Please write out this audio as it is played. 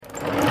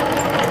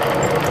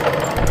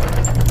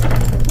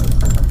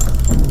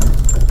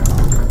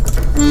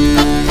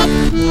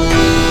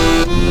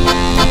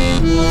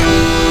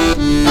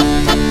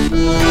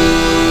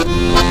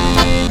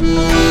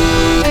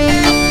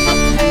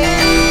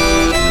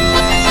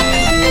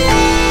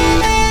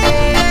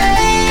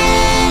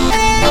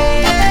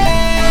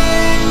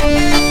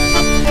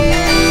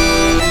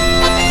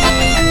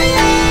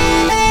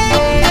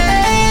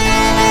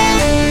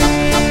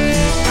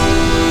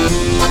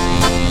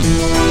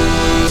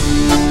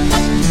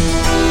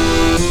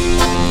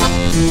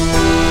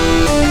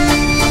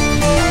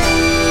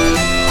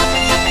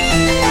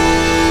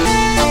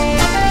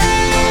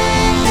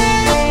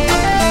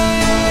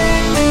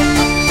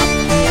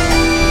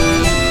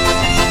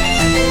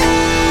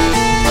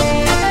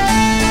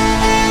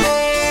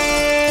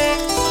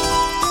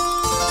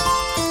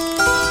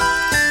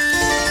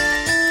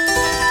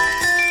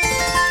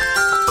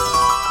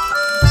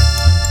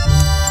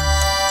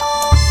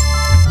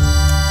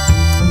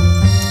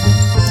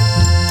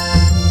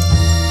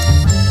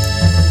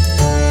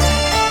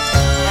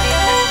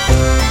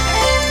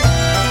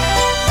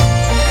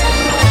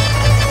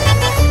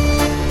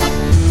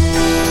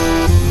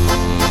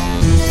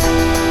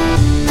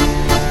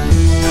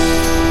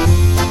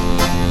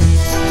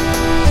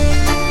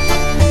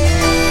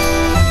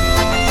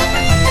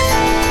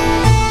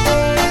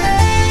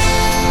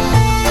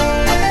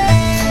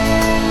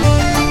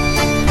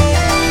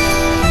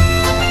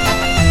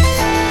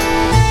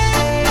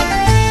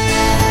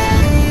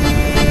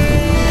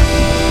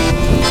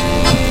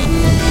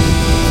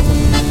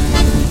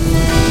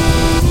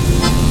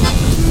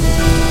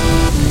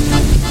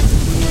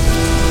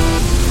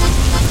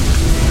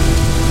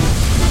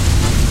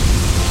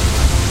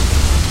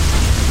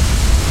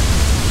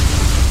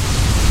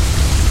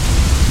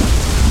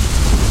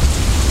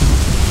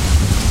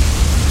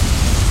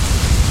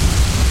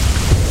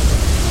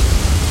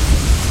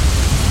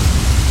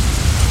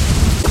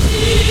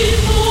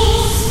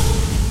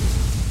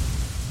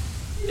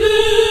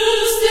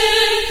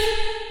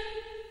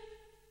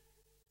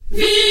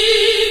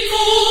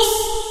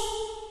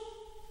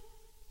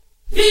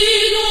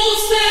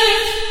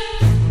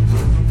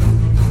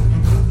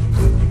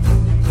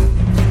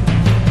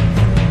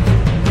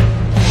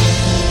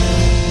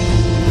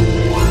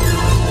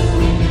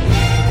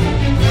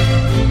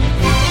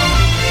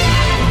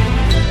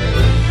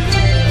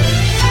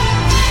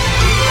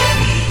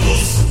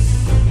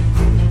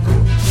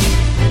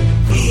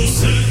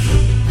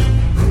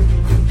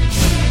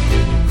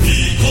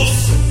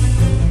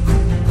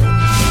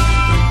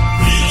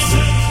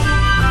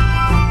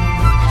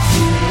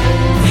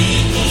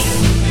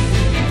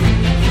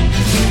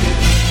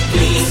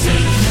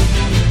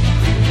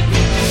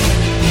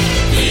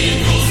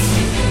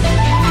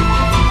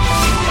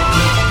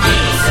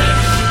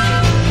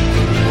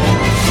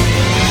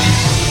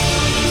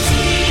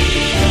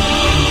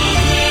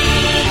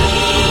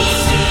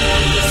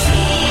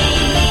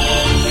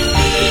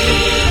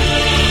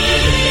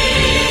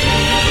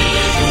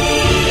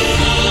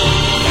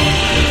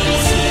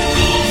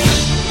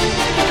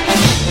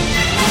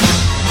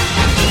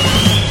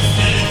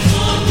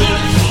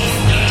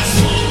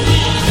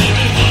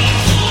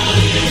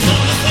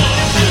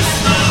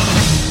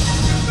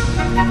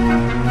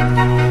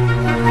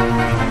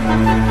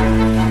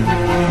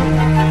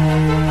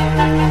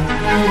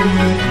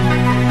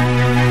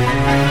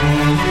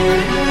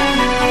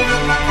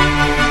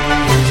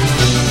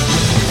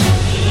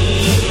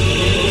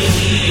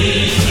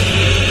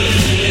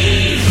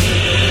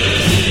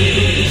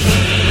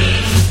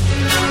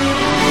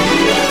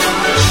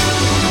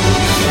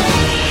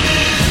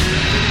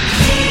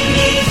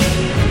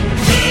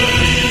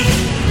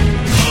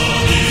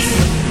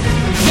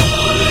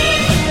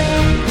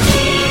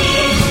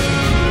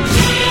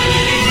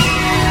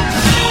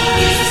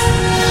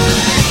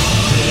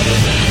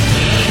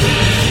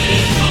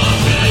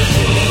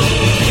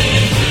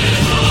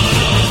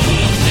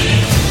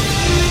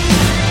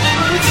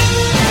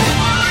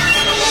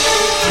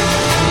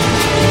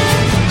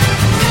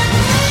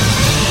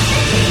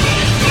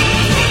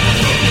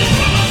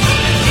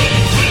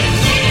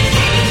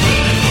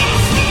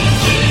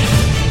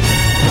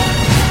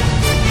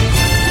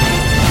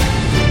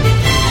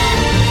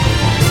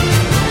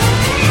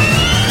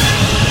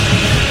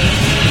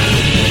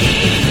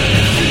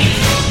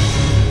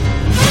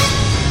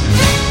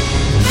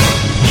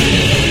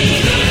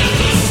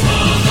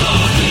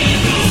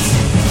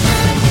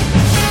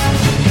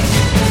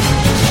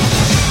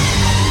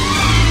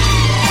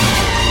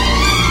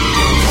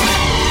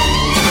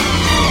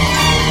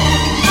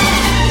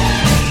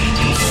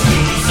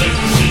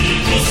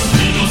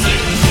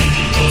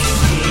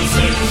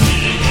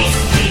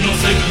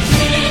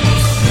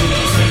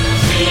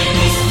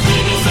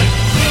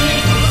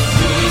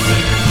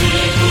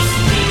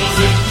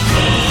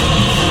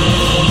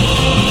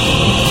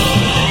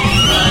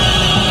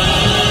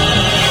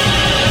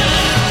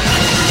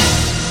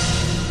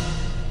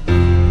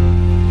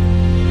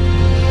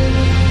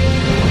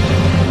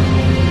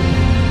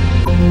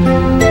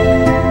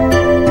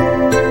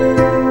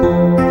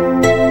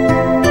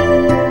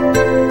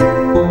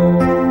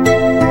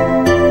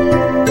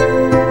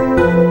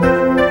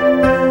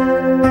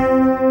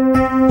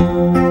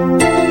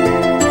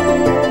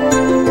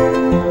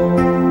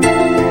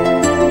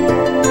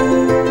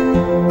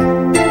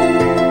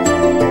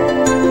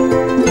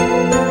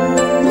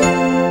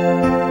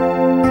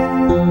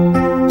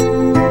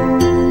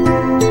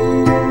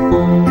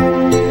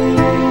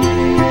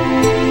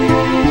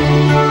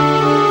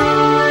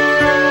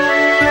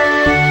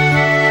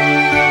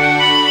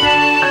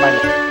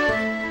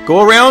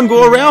Go around,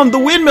 the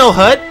Windmill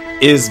Hut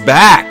is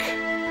back!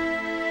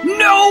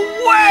 No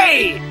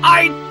way!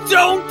 I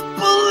don't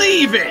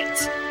believe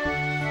it!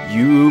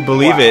 You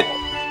believe it,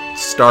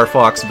 Star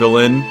Fox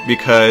villain,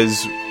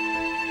 because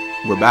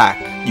we're back.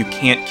 You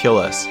can't kill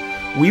us.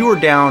 We were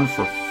down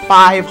for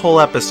 5 whole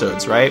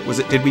episodes, right?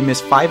 Did we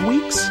miss 5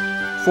 weeks?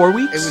 4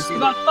 weeks? It was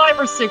about 5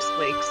 or 6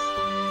 weeks.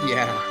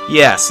 Yeah.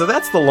 Yeah, so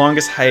that's the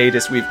longest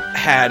hiatus we've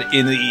had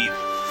in the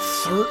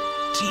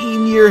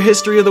 13-year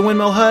history of the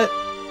Windmill Hut.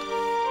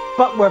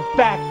 But we're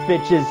back,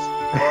 bitches.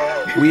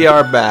 We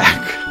are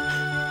back.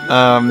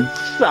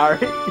 Sorry.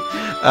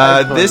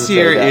 This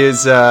year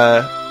is...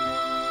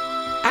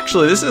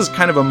 Actually, this is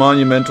kind of a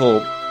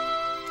monumental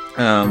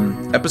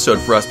episode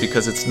for us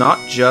because it's not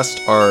just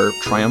our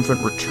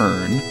triumphant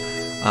return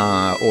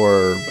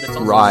or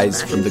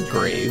rise from the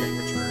grave.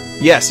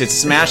 Yes, it's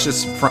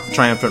Smash's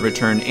triumphant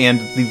return and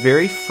the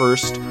very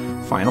first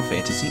Final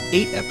Fantasy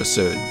VIII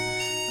episode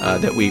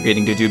that we're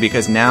getting to do,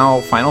 because now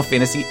Final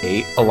Fantasy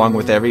VIII, along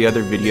with every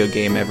other video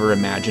game ever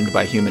imagined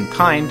by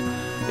humankind,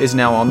 is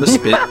now on the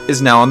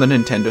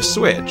Nintendo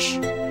Switch.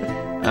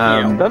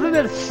 Doesn't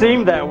it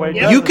seem that way?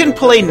 You can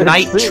play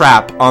Night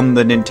Trap on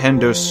the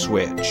Nintendo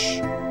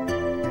Switch.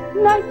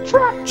 Night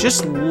Trap.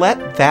 Just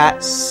let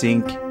that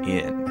sink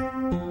in.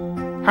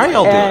 How are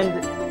y'all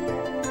doing?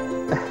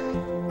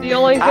 The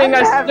only thing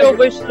I still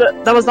wish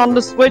that was on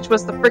the Switch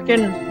was the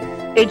freaking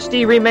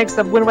HD remakes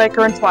of Wind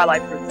Waker and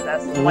Twilight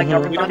Princess, like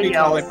everybody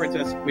else.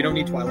 We don't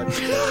need Twilight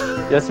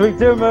Princess. Yes, we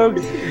do,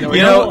 Moogs.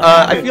 No,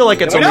 I feel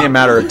like it's only a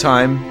matter of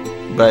time,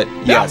 but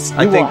yes,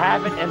 I think will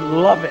have it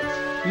and love it.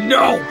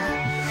 No.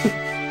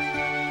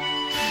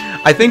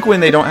 I think when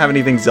they don't have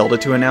anything Zelda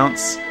to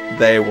announce,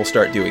 they will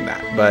start doing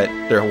that, but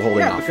they're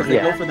holding off. Because they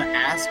go for the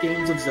ass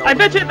games of Zelda. I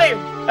bet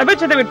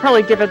you they would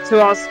probably give it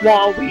to us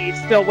while we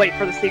still wait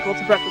for the sequel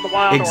to Breath of the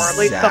Wild, or at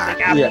least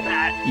something after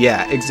that.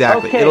 Yeah,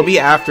 exactly. Okay. It'll be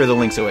after the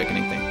Link's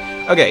Awakening thing.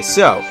 Okay,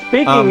 so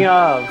Speaking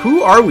of,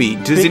 who are we?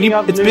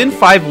 It's been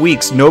 5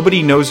 weeks.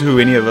 Nobody knows who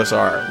any of us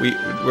are.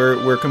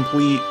 We're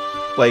complete,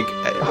 like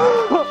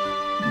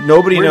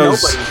nobody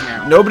knows.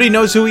 Now. Nobody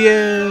knows who he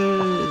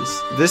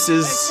is. This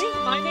is. I think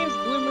my name's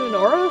Blue Moon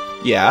Aura.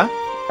 Yeah.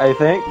 I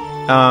think.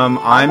 I'm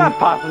not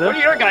positive. What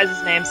are your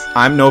guys' names?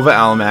 I'm Nova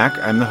Almac.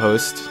 I'm the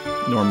host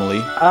normally.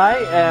 I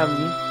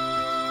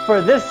am,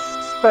 for this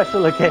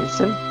special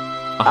occasion,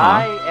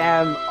 I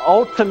am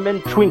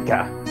Ultimate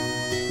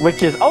Twinka,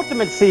 which is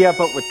Ultimate Sia,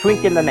 but with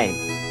Twink in the name.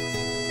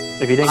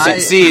 If you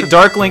didn't see,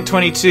 Darklink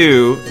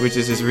 22, which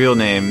is his real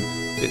name,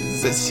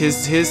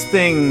 his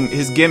thing,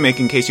 his gimmick,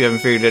 in case you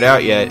haven't figured it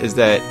out yet, is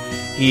that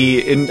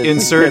he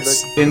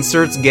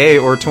inserts gay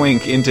or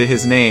twink into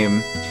his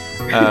name.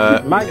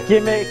 My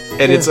gimmick,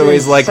 and it's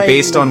always like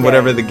based on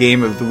whatever the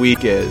game of the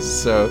week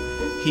is. So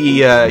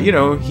he,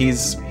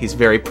 he's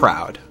very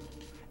proud,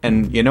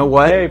 and you know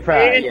what? Very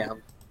proud. Yeah.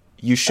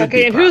 You should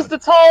be and proud. who's the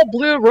tall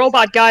blue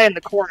robot guy in the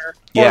corner?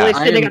 Yeah, or at least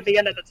sitting at the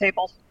end of the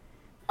table.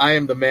 I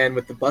am the man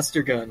with the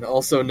Buster Gun,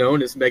 also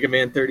known as Mega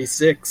Man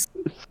 36.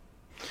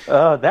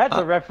 Oh, that's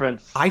a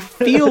reference. I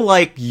feel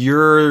like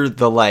you're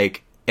the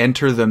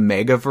Enter the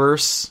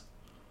Megaverse.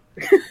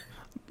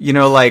 You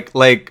know, like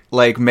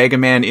Mega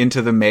Man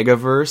into the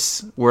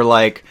Megaverse, where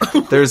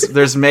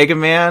there's Mega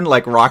Man,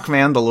 like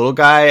Rockman, the little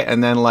guy,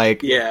 and then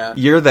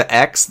you're the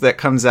X that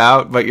comes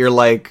out, but you're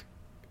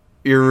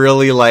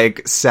really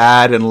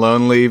sad and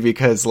lonely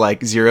because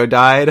Zero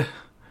died.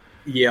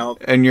 Yeah,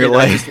 and you're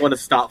I just want to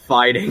stop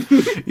fighting.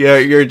 Yeah,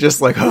 you're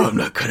just like, oh, I'm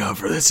not cut out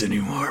for this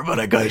anymore, but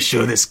I gotta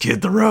show this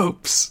kid the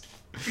ropes.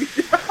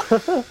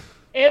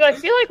 And I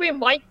feel like we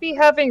might be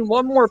having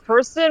one more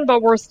person,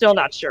 but we're still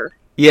not sure.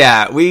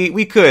 Yeah,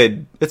 we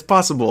could. It's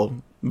possible,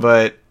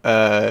 but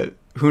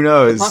who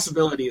knows? The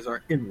possibilities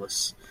are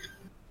endless.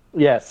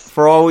 Yes.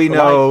 For all we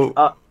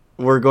know,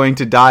 we're going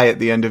to die at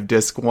the end of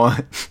Disc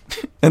 1,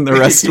 and the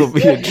rest will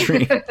be a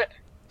dream.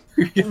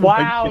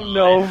 Wow,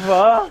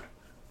 Nova.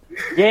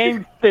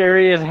 Game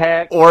theory is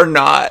heck. Or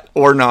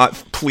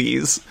not,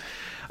 please.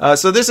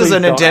 So this is a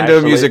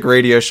Nintendo music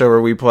radio show where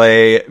we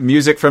play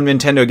music from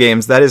Nintendo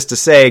games. That is to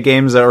say,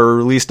 games that are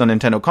released on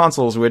Nintendo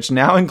consoles, which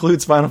now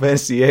includes Final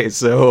Fantasy VIII.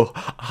 So,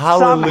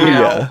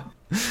 hallelujah.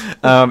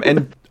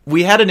 And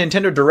we had a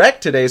Nintendo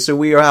Direct today, so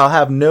we will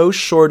have no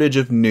shortage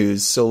of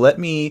news. So let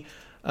me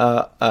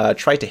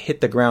try to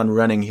hit the ground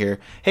running here.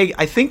 Hey,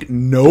 I think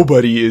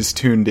nobody is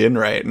tuned in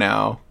right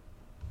now.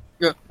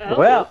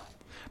 Well...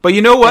 But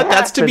you know what?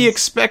 That's to be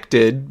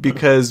expected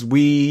because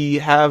we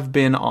have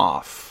been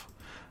off.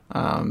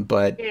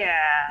 But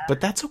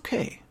that's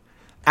okay.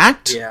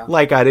 Act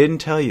like I didn't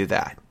tell you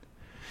that.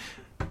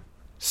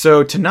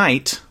 So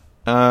tonight,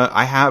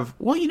 I have...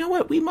 Well, you know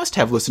what? We must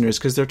have listeners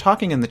because they're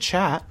talking in the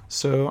chat.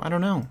 So I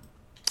don't know.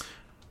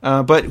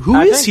 But who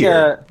is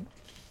here?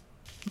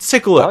 Let's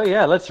take a look. Oh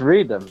yeah, let's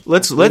read them.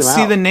 Let's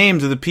see the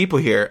names of the people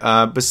here.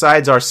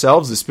 Besides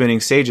ourselves, the Spinning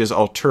Sages,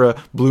 Altura,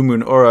 Blue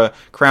Moon Aura,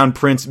 Crown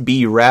Prince,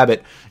 B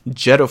Rabbit,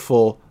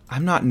 Jettiful.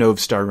 I'm not Nov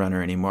Star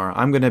Runner anymore.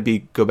 I'm gonna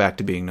go back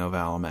to being Nova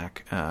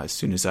Alamac as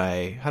soon as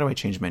how do I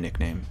change my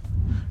nickname?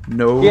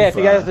 Nova. Yeah, if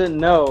you guys didn't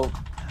know,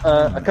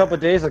 a couple of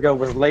days ago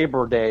was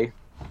Labor Day.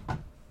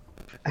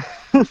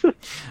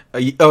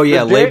 Oh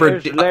yeah, Labor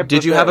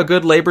did you have a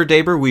good Labor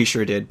Daber? We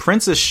sure did.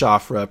 Princess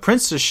Shafra,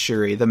 Princess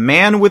Shuri, the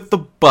man with the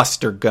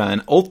Buster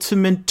Gun,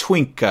 Ultimate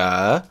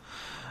Twinka,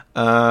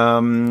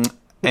 and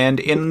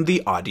in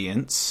the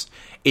audience,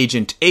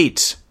 Agent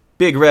 8,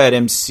 Big Red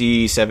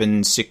MC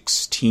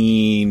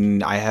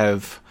 716. I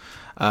have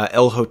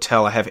El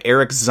Hotel. I have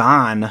Eric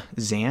Zan.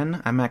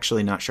 I'm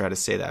actually not sure how to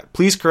say that.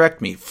 Please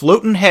correct me.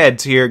 Floatin'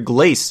 Heads here.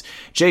 Glace,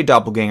 J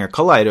Doppelganger,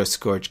 Kaleido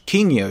Scourge,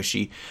 King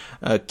Yoshi,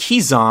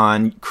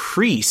 Kizan,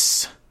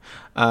 Crease,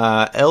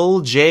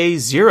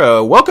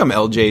 LJ0. Welcome,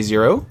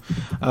 LJ0.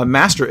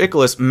 Master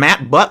Icarus,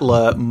 Matt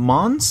Butler,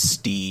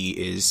 Monsty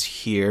is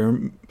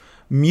here.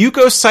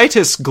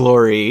 Mucositis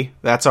Glory,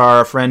 that's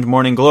our friend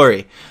Morning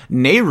Glory.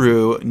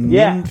 Nehru,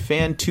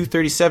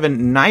 Ninfan237,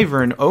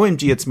 Nivern,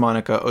 OMG It's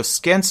Monica,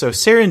 Oskenso,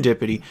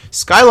 Serendipity,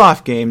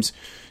 Skyloft Games,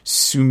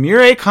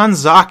 Sumire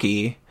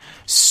Kanzaki,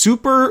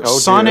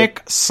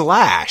 Supersonic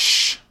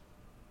Slash.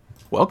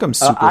 Welcome,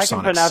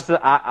 Supersonic.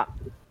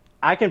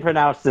 I can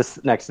pronounce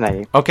this next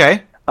name.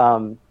 Okay.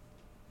 Tzunk.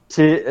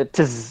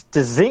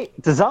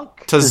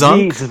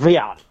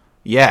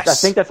 Yes. I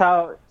think that's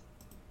how.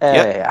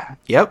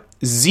 Yep.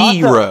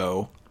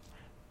 Zero.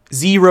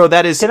 Zero.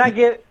 That is. Can I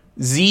get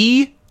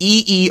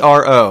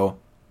Zeero?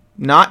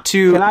 Not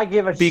to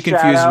be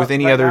confused with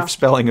any other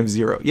spelling of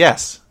zero.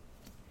 Yes.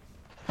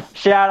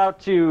 Shout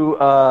out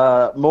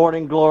to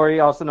Morning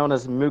Glory, also known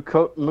as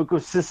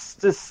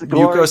Mucositis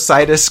Glory.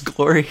 Mucositis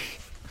Glory.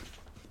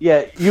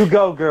 Yeah, you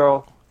go,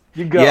 girl.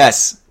 You go.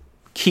 Yes.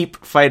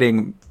 Keep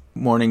fighting,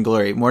 Morning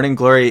Glory. Morning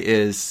Glory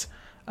is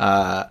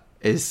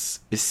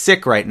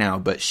sick right now,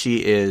 but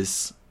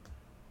she's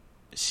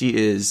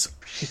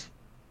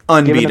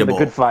unbeatable.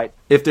 Good fight.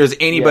 If there's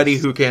anybody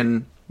who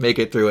can make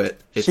it through it,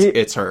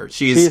 it's her.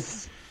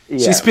 She's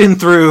been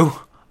through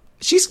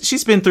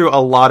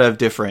a lot of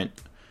different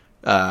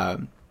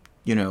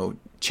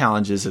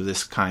challenges of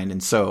this kind,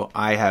 and so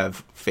I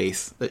have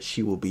faith that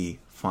she will be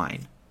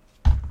fine.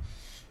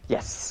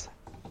 Yes.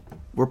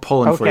 We're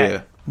pulling for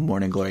you,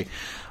 Morning Glory.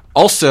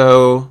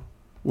 Also,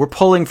 we're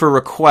pulling for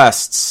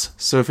requests.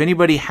 So if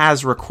anybody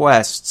has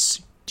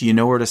requests, do you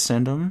know where to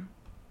send them?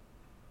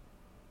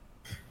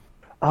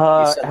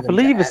 I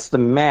believe it's the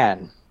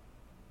man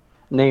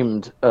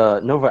named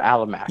Nova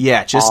Alamac.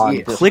 Yeah, just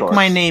click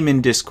my name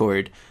in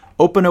Discord,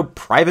 open a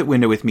private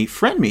window with me,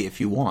 friend me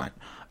if you want,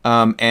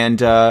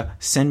 and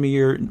send me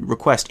your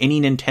request.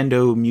 Any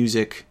Nintendo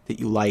music that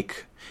you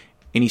like,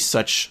 any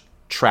such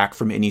track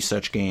from any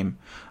such game,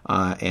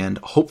 and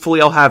hopefully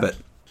I'll have it.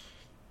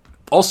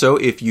 Also,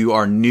 if you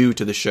are new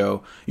to the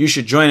show, you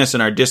should join us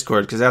in our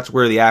Discord, because that's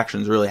where the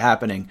action's really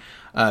happening.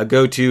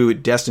 Go to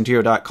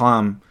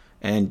destinedhero.com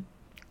and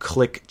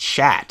click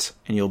chat,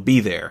 and you'll be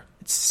there.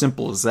 It's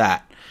simple as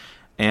that.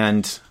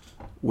 And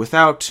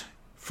without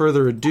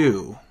further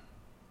ado,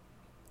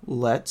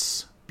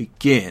 let's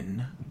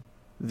begin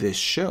this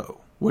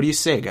show. What do you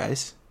say,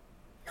 guys?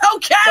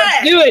 Okay!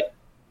 Let's do it!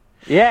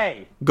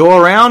 Yay! Go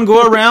around.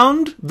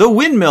 The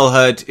Windmill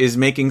Hut is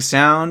making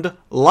sound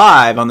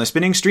live on the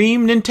Spinning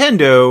Stream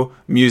Nintendo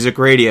Music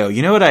Radio.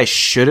 You know what I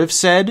should have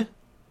said?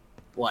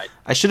 What?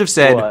 I should have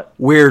said,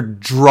 we're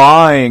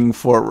drawing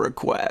for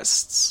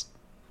requests.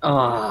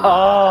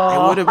 Oh.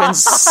 It would have been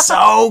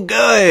so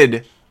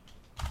good.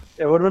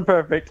 It would have been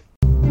perfect.